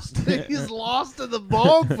 He's lost. He's lost in the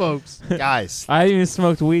bong, folks. Guys, I haven't even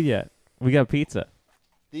smoked weed yet. We got pizza.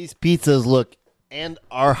 these pizzas look and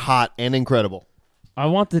are hot and incredible. I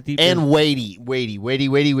want the deep and weighty. This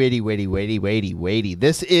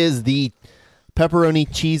is the pepperoni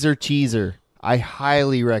cheeser. I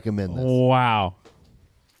highly recommend this. Wow.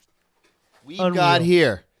 We've got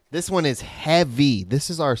here. This one is heavy. This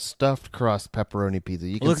is our stuffed crust pepperoni pizza.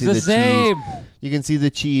 You can Looks see the the same. cheese. You can see the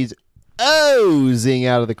cheese oozing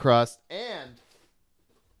out of the crust. And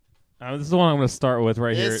this is the one I'm going to start with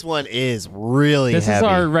right here. this one is really This heavy. is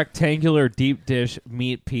our rectangular deep dish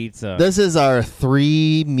meat pizza. This is our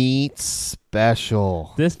 3 meat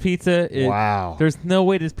special. This pizza is... Wow. There's no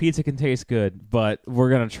way this pizza can taste good, but we're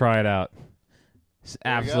going to try it out. It's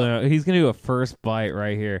absolutely... He's going to do a first bite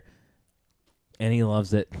right here. And he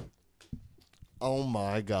loves it. Oh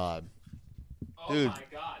my god. Dude. My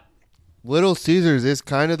god. Little Caesars is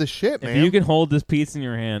kind of the shit, man. If you can hold this pizza in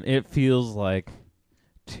your hand, it feels like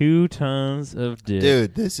 2 tons of dick.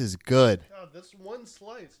 Dude, this is good. God, this one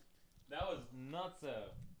slice. That was nutso.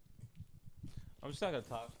 I'm just not going to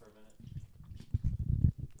talk for a minute.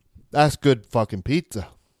 That's good fucking pizza.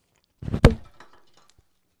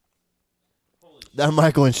 That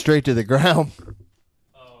mic went straight to the ground.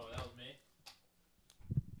 Oh, that was me?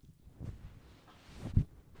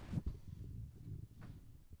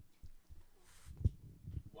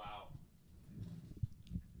 Wow.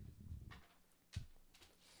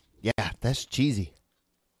 Yeah, that's cheesy.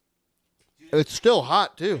 It's still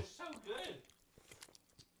hot, too. So good.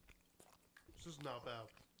 This is not bad.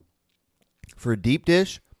 For a deep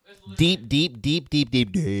dish, deep dish. Literally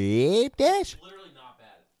not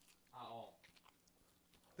bad at all.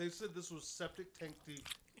 They said this was septic tank deep.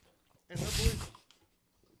 And I believe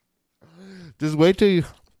Just wait till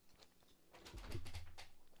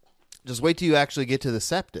you actually get to the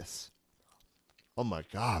septus. Oh my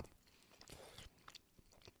god.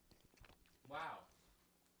 Wow.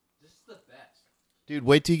 This is the best. Dude,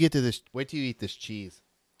 wait till you get to this. Wait till you eat this cheese.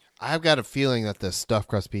 I've got a feeling that the stuffed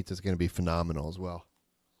crust pizza is going to be phenomenal as well.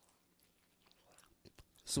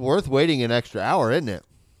 It's worth waiting an extra hour, isn't it?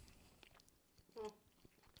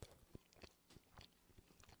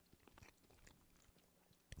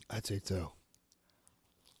 I'd say so.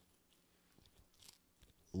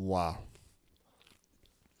 Wow.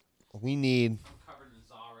 We need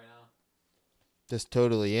this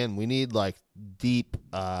totally in. We need like deep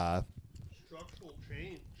Structural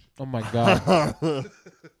change. Oh my god.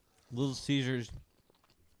 Little Caesars,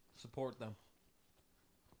 support them.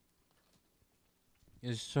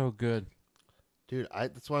 It's so good. Dude,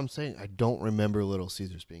 that's why I'm saying I don't remember Little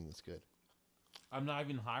Caesars being this good. I'm not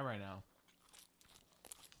even high right now.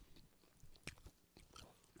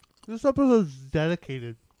 This episode is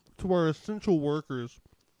dedicated to our essential workers,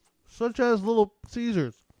 such as Little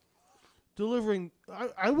Caesars, delivering.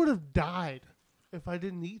 I would have died if I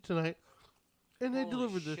didn't eat tonight, and they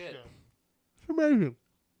delivered this shit. It's amazing.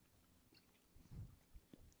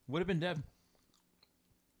 Would have been dead.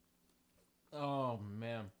 Oh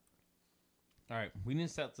man. All right, we need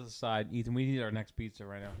to set this aside, Ethan. We need our next pizza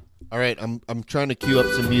right now. All right, I'm trying to cue up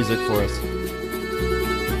some music for us.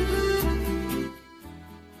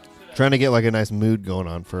 Trying to get like a nice mood going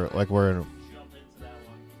on for like we're in.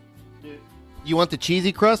 You want the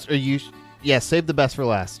cheesy crust or you? Yeah, save the best for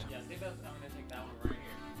last. Yeah, save that. I'm gonna take that one right here.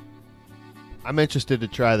 I'm interested to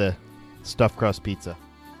try the stuffed crust pizza.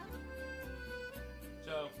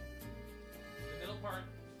 So, the middle part,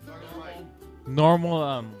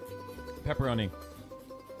 normal pepperoni.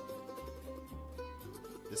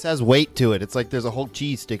 This has weight to it. It's like there's a whole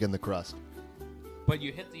cheese stick in the crust. But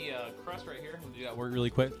you hit the crust right here. We'll do that work really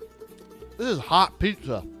quick. This is hot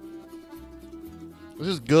pizza. This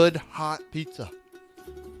is good hot pizza.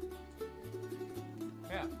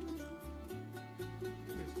 Yeah.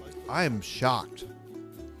 I am shocked.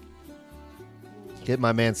 Get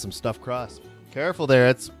my man some stuffed crust. Careful there.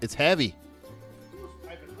 It's heavy.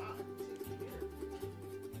 Can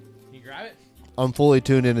you grab it? I'm fully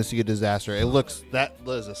tuned in to see a disaster. It looks that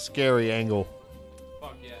is a scary angle.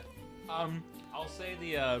 Fuck yeah. I'll say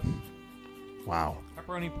the Wow.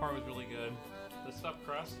 pepperoni part was really good. The stuffed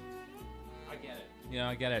crust, I get it. Yeah,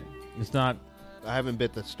 I get it. It's not. I haven't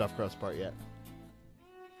bit the stuffed crust part yet.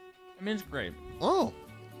 I mean, it's great. Oh.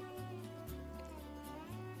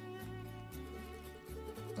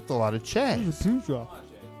 That's a lot of cheese. Pizza.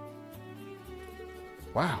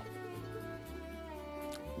 Wow.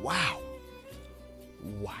 Wow.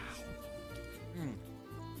 Wow.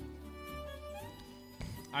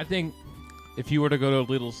 I think if you were to go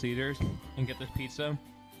to Little Caesars and get this pizza,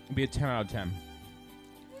 it'd be a 10 out of 10.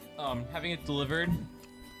 Having it delivered,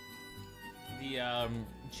 the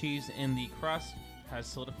cheese in the crust has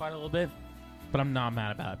solidified a little bit, but I'm not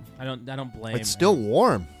mad about it. I don't blame. It's still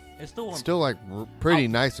warm. It's still warm. It's still like pretty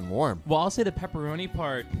nice and warm. Well, I'll say the pepperoni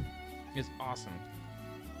part is awesome.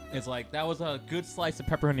 It's like that was a good slice of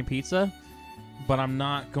pepperoni pizza, but I'm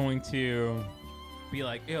not going to be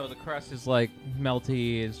like, ew, the crust is like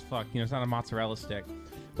melty as fuck. You know, it's not a mozzarella stick.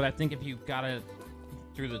 But I think if you got it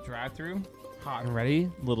through the drive-thru, hot and ready,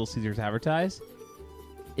 Little Caesars advertised,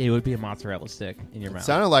 it would be a mozzarella stick in your mouth.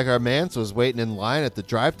 Sounded like our man was waiting in line at the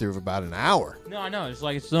drive-thru for about an hour. No, I know. It's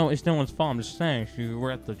like it's no one's fault. I'm just saying, if you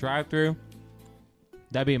were at the drive-thru,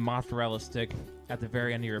 that'd be a mozzarella stick at the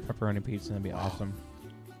very end of your pepperoni pizza. That'd be awesome.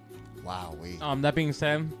 Wow. That being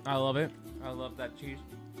said, I love it. I love that cheese.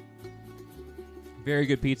 Very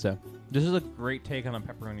good pizza. This is a great take on a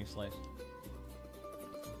pepperoni slice.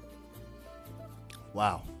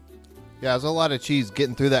 Wow. Yeah, there's a lot of cheese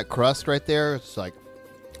getting through that crust right there. It's like,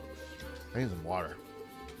 I need some water.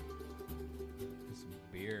 Some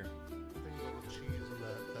beer. Think about the cheese in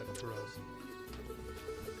that crust.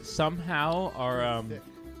 Somehow our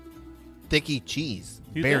thicky cheese.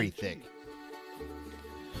 You Very think? thick.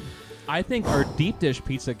 I think our deep dish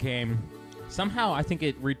pizza came. Somehow I think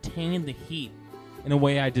it retained the heat in a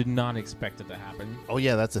way I did not expect it to happen. Oh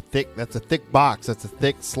yeah, that's a thick box. That's a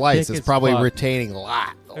thick slice. Thick It's as probably fuck. retaining a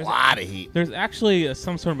lot of heat. There's actually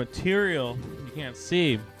some sort of material you can't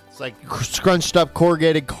see. It's like scrunched up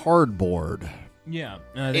corrugated cardboard. Yeah.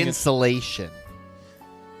 and I think Insulation.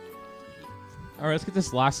 all right, let's get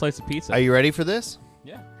this last slice of pizza. Are you ready for this?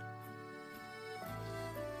 Yeah. So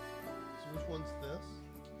which one's this?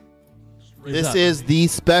 This is the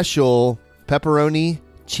special pepperoni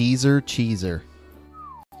cheeser.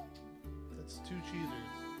 That's 2 cheesers.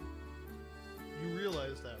 You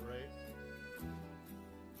realize that, right?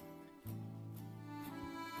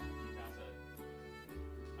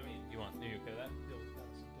 I mean, you okay with that? He'll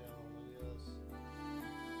pass it down, I guess.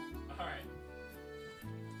 All right.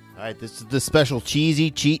 All right, this is the special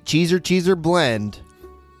cheesy cheeser blend.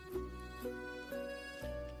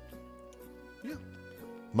 Yeah.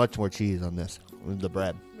 Much more cheese on this with the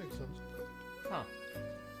bread. Makes sense. Huh.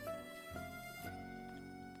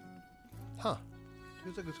 Huh.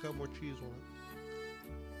 Feels like it's got more cheese on it.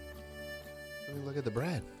 Let me look at the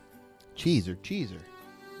bread. Cheeser.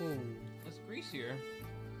 It's greasier.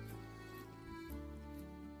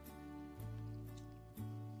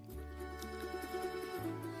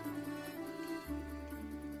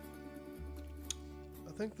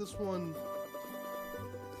 I think this one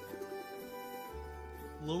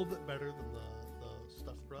a little bit better than the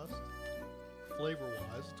stuffed crust.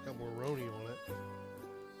 Flavor-wise, it's got more roni on it.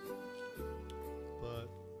 But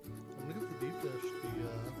I'm gonna give the deep dish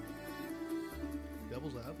the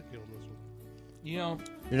devil's advocate on this one. You know,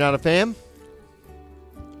 You're not a fan?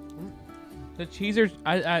 the cheesers.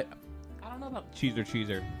 I don't know about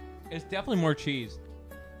cheeser. It's definitely more cheese.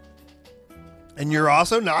 And you're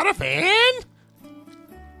also not a fan?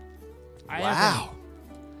 Wow.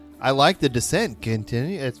 I like the dissent.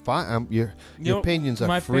 Continue. It's fine. Your opinions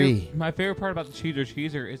are free. My favorite part about the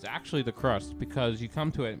cheeser is actually the crust, because you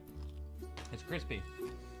come to it, it's crispy.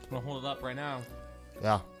 I'm gonna hold it up right now.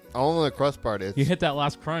 Yeah. Only the crust part is. You hit that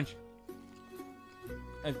last crunch.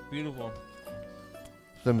 It's beautiful.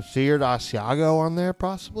 Some seared Asiago on there,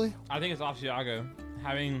 possibly? I think it's Asiago.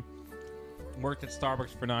 Having worked at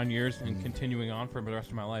Starbucks for 9 years and continuing on for the rest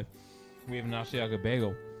of my life, we have an Asiago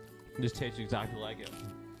bagel. This tastes exactly like it.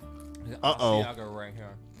 Uh-oh. Asiago right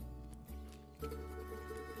here.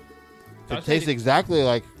 It tastes exactly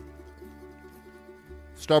like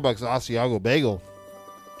Starbucks Asiago bagel.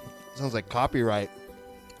 Sounds like copyright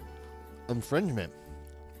infringement.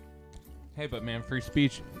 Hey, but man, free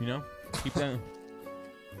speech, you know? Keep that.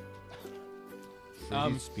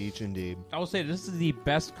 Free speech indeed. I will say this is the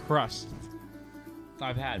best crust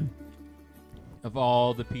I've had of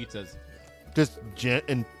all the pizzas. Just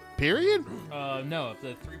in period? No, of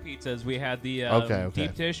the 3 pizzas, we had the Okay.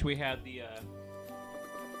 deep dish, we had the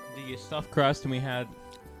stuffed crust, and we had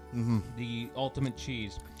the ultimate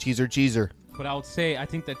cheese. Cheeser. But I would say I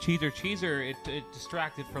think that cheeser, it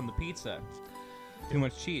distracted from the pizza. Too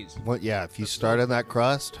much cheese. What? Yeah, if you start on that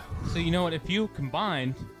crust. So you know what? If you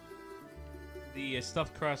combined the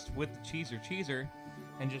stuffed crust with the cheeser,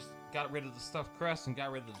 and just got rid of the stuffed crust and got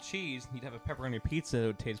rid of the cheese, you'd have a pepperoni pizza that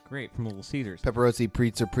would taste great from Little Caesars. Pepperoni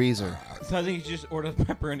pizza preezer. So I think you should just order the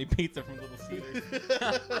pepperoni pizza from Little Caesars.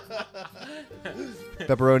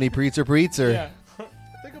 Pepperoni pizza preazer. Yeah.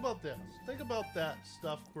 Think about this. Think about that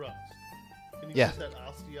stuffed crust. Can you Yeah. get that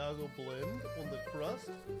Asiago blend on the crust?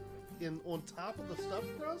 On top of the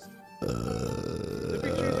stuffed crust?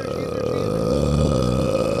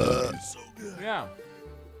 It's so good. Yeah.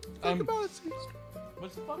 Think about it, Caesar.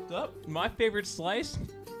 What's fucked up? My favorite slice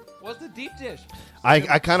was the deep dish.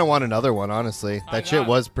 I kind of want another one, honestly. I That shit got it.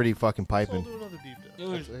 was pretty fucking piping. Do another deep dish. It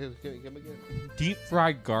was Give me deep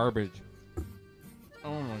fried garbage.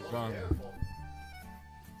 Oh my god.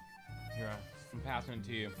 Here, I'm passing it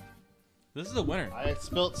to you. This is a winner. I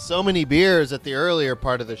spilt so many beers at the earlier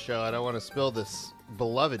part of the show. I don't want to spill this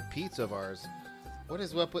beloved pizza of ours. What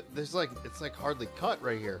is what? There's like it's like hardly cut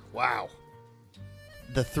right here. Wow.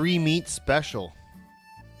 The 3 meat special.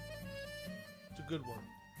 It's a good one.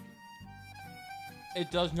 It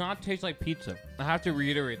does not taste like pizza. I have to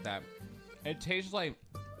reiterate that. It tastes like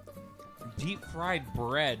deep fried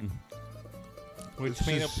bread with This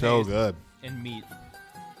tomato is so paste good. and meat.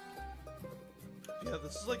 Yeah,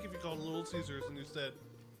 this is like if you called Little Caesars and you said,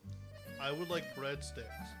 I would like breadsticks,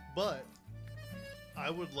 but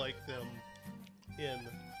I would like them in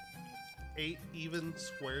 8 even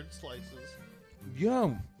squared slices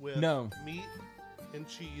Yo, with no. meat and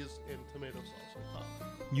cheese and tomato sauce on top.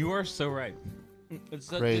 You are so right. It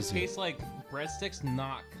Crazy. tastes like breadsticks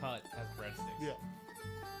not cut as breadsticks.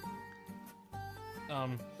 Yeah.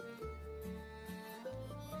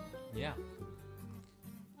 Yeah.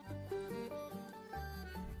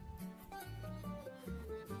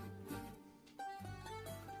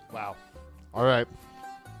 Wow. All right.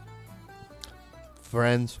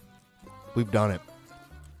 Friends, we've done it.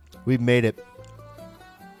 We've made it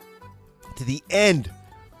to the end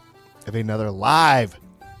of another live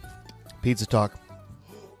Pizza Talk.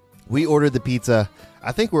 We ordered the pizza.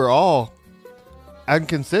 I think we're all on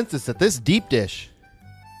consensus that this deep dish,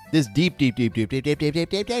 this deep dish,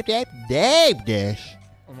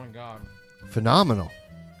 Oh my god. phenomenal.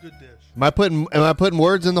 Good dish. Am I putting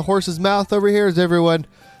words in the horse's mouth over here? Is everyone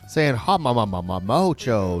saying ha ma ma ma ma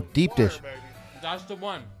mocho deep dish? That's the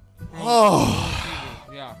one. Oh.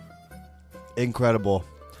 Yeah. Incredible.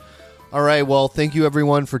 All right, well, thank you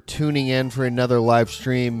everyone for tuning in for another live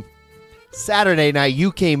stream. Saturday night,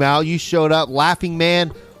 you came out, you showed up, Laughing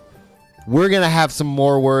Man. We're going to have some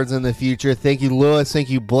more words in the future. Thank you, Lewis. Thank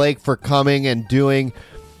you, Blake, for coming and doing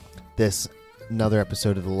this another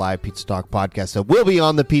episode of the Live Pizza Talk podcast. So we'll be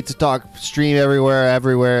on the Pizza Talk stream everywhere.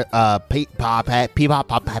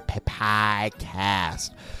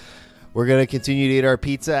 Podcast. We're going to continue to eat our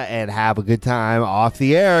pizza and have a good time off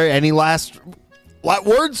the air. Any last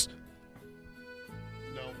words?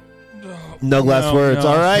 No last words.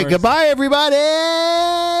 All right. Goodbye, everybody.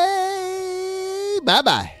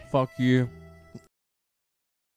 Bye-bye. Fuck you.